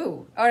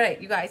 woohoo. All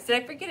right, you guys,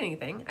 did I forget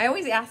anything? I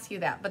always ask you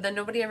that, but then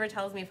nobody ever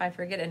tells me if I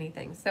forget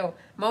anything. So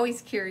I'm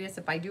always curious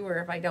if I do or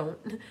if I don't.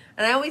 And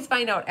I always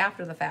find out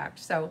after the fact.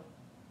 So,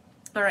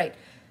 all right,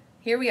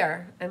 here we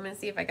are. I'm going to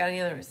see if I got any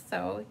others.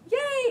 So,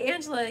 yay,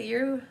 Angela,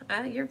 you're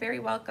very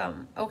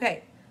welcome.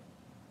 Okay.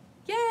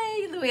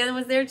 Yay, Luann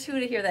was there too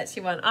to hear that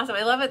she won. Awesome.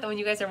 I love it when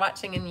you guys are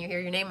watching and you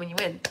hear your name when you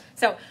win.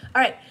 So, all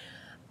right.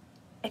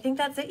 I think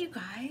that's it, you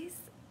guys.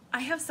 I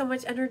have so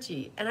much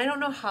energy, and I don't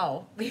know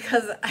how,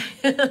 because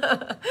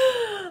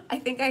I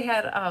think I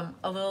had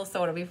a little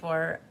soda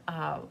before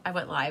I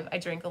went live. I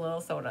drank a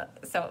little soda,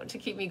 so to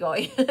keep me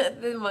going.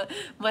 There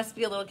must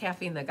be a little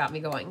caffeine that got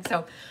me going.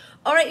 So,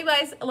 all right, you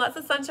guys, lots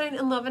of sunshine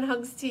and love and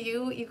hugs to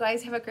you. You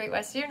guys have a great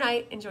rest of your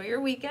night. Enjoy your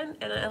weekend,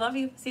 and I love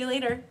you. See you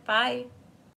later. Bye.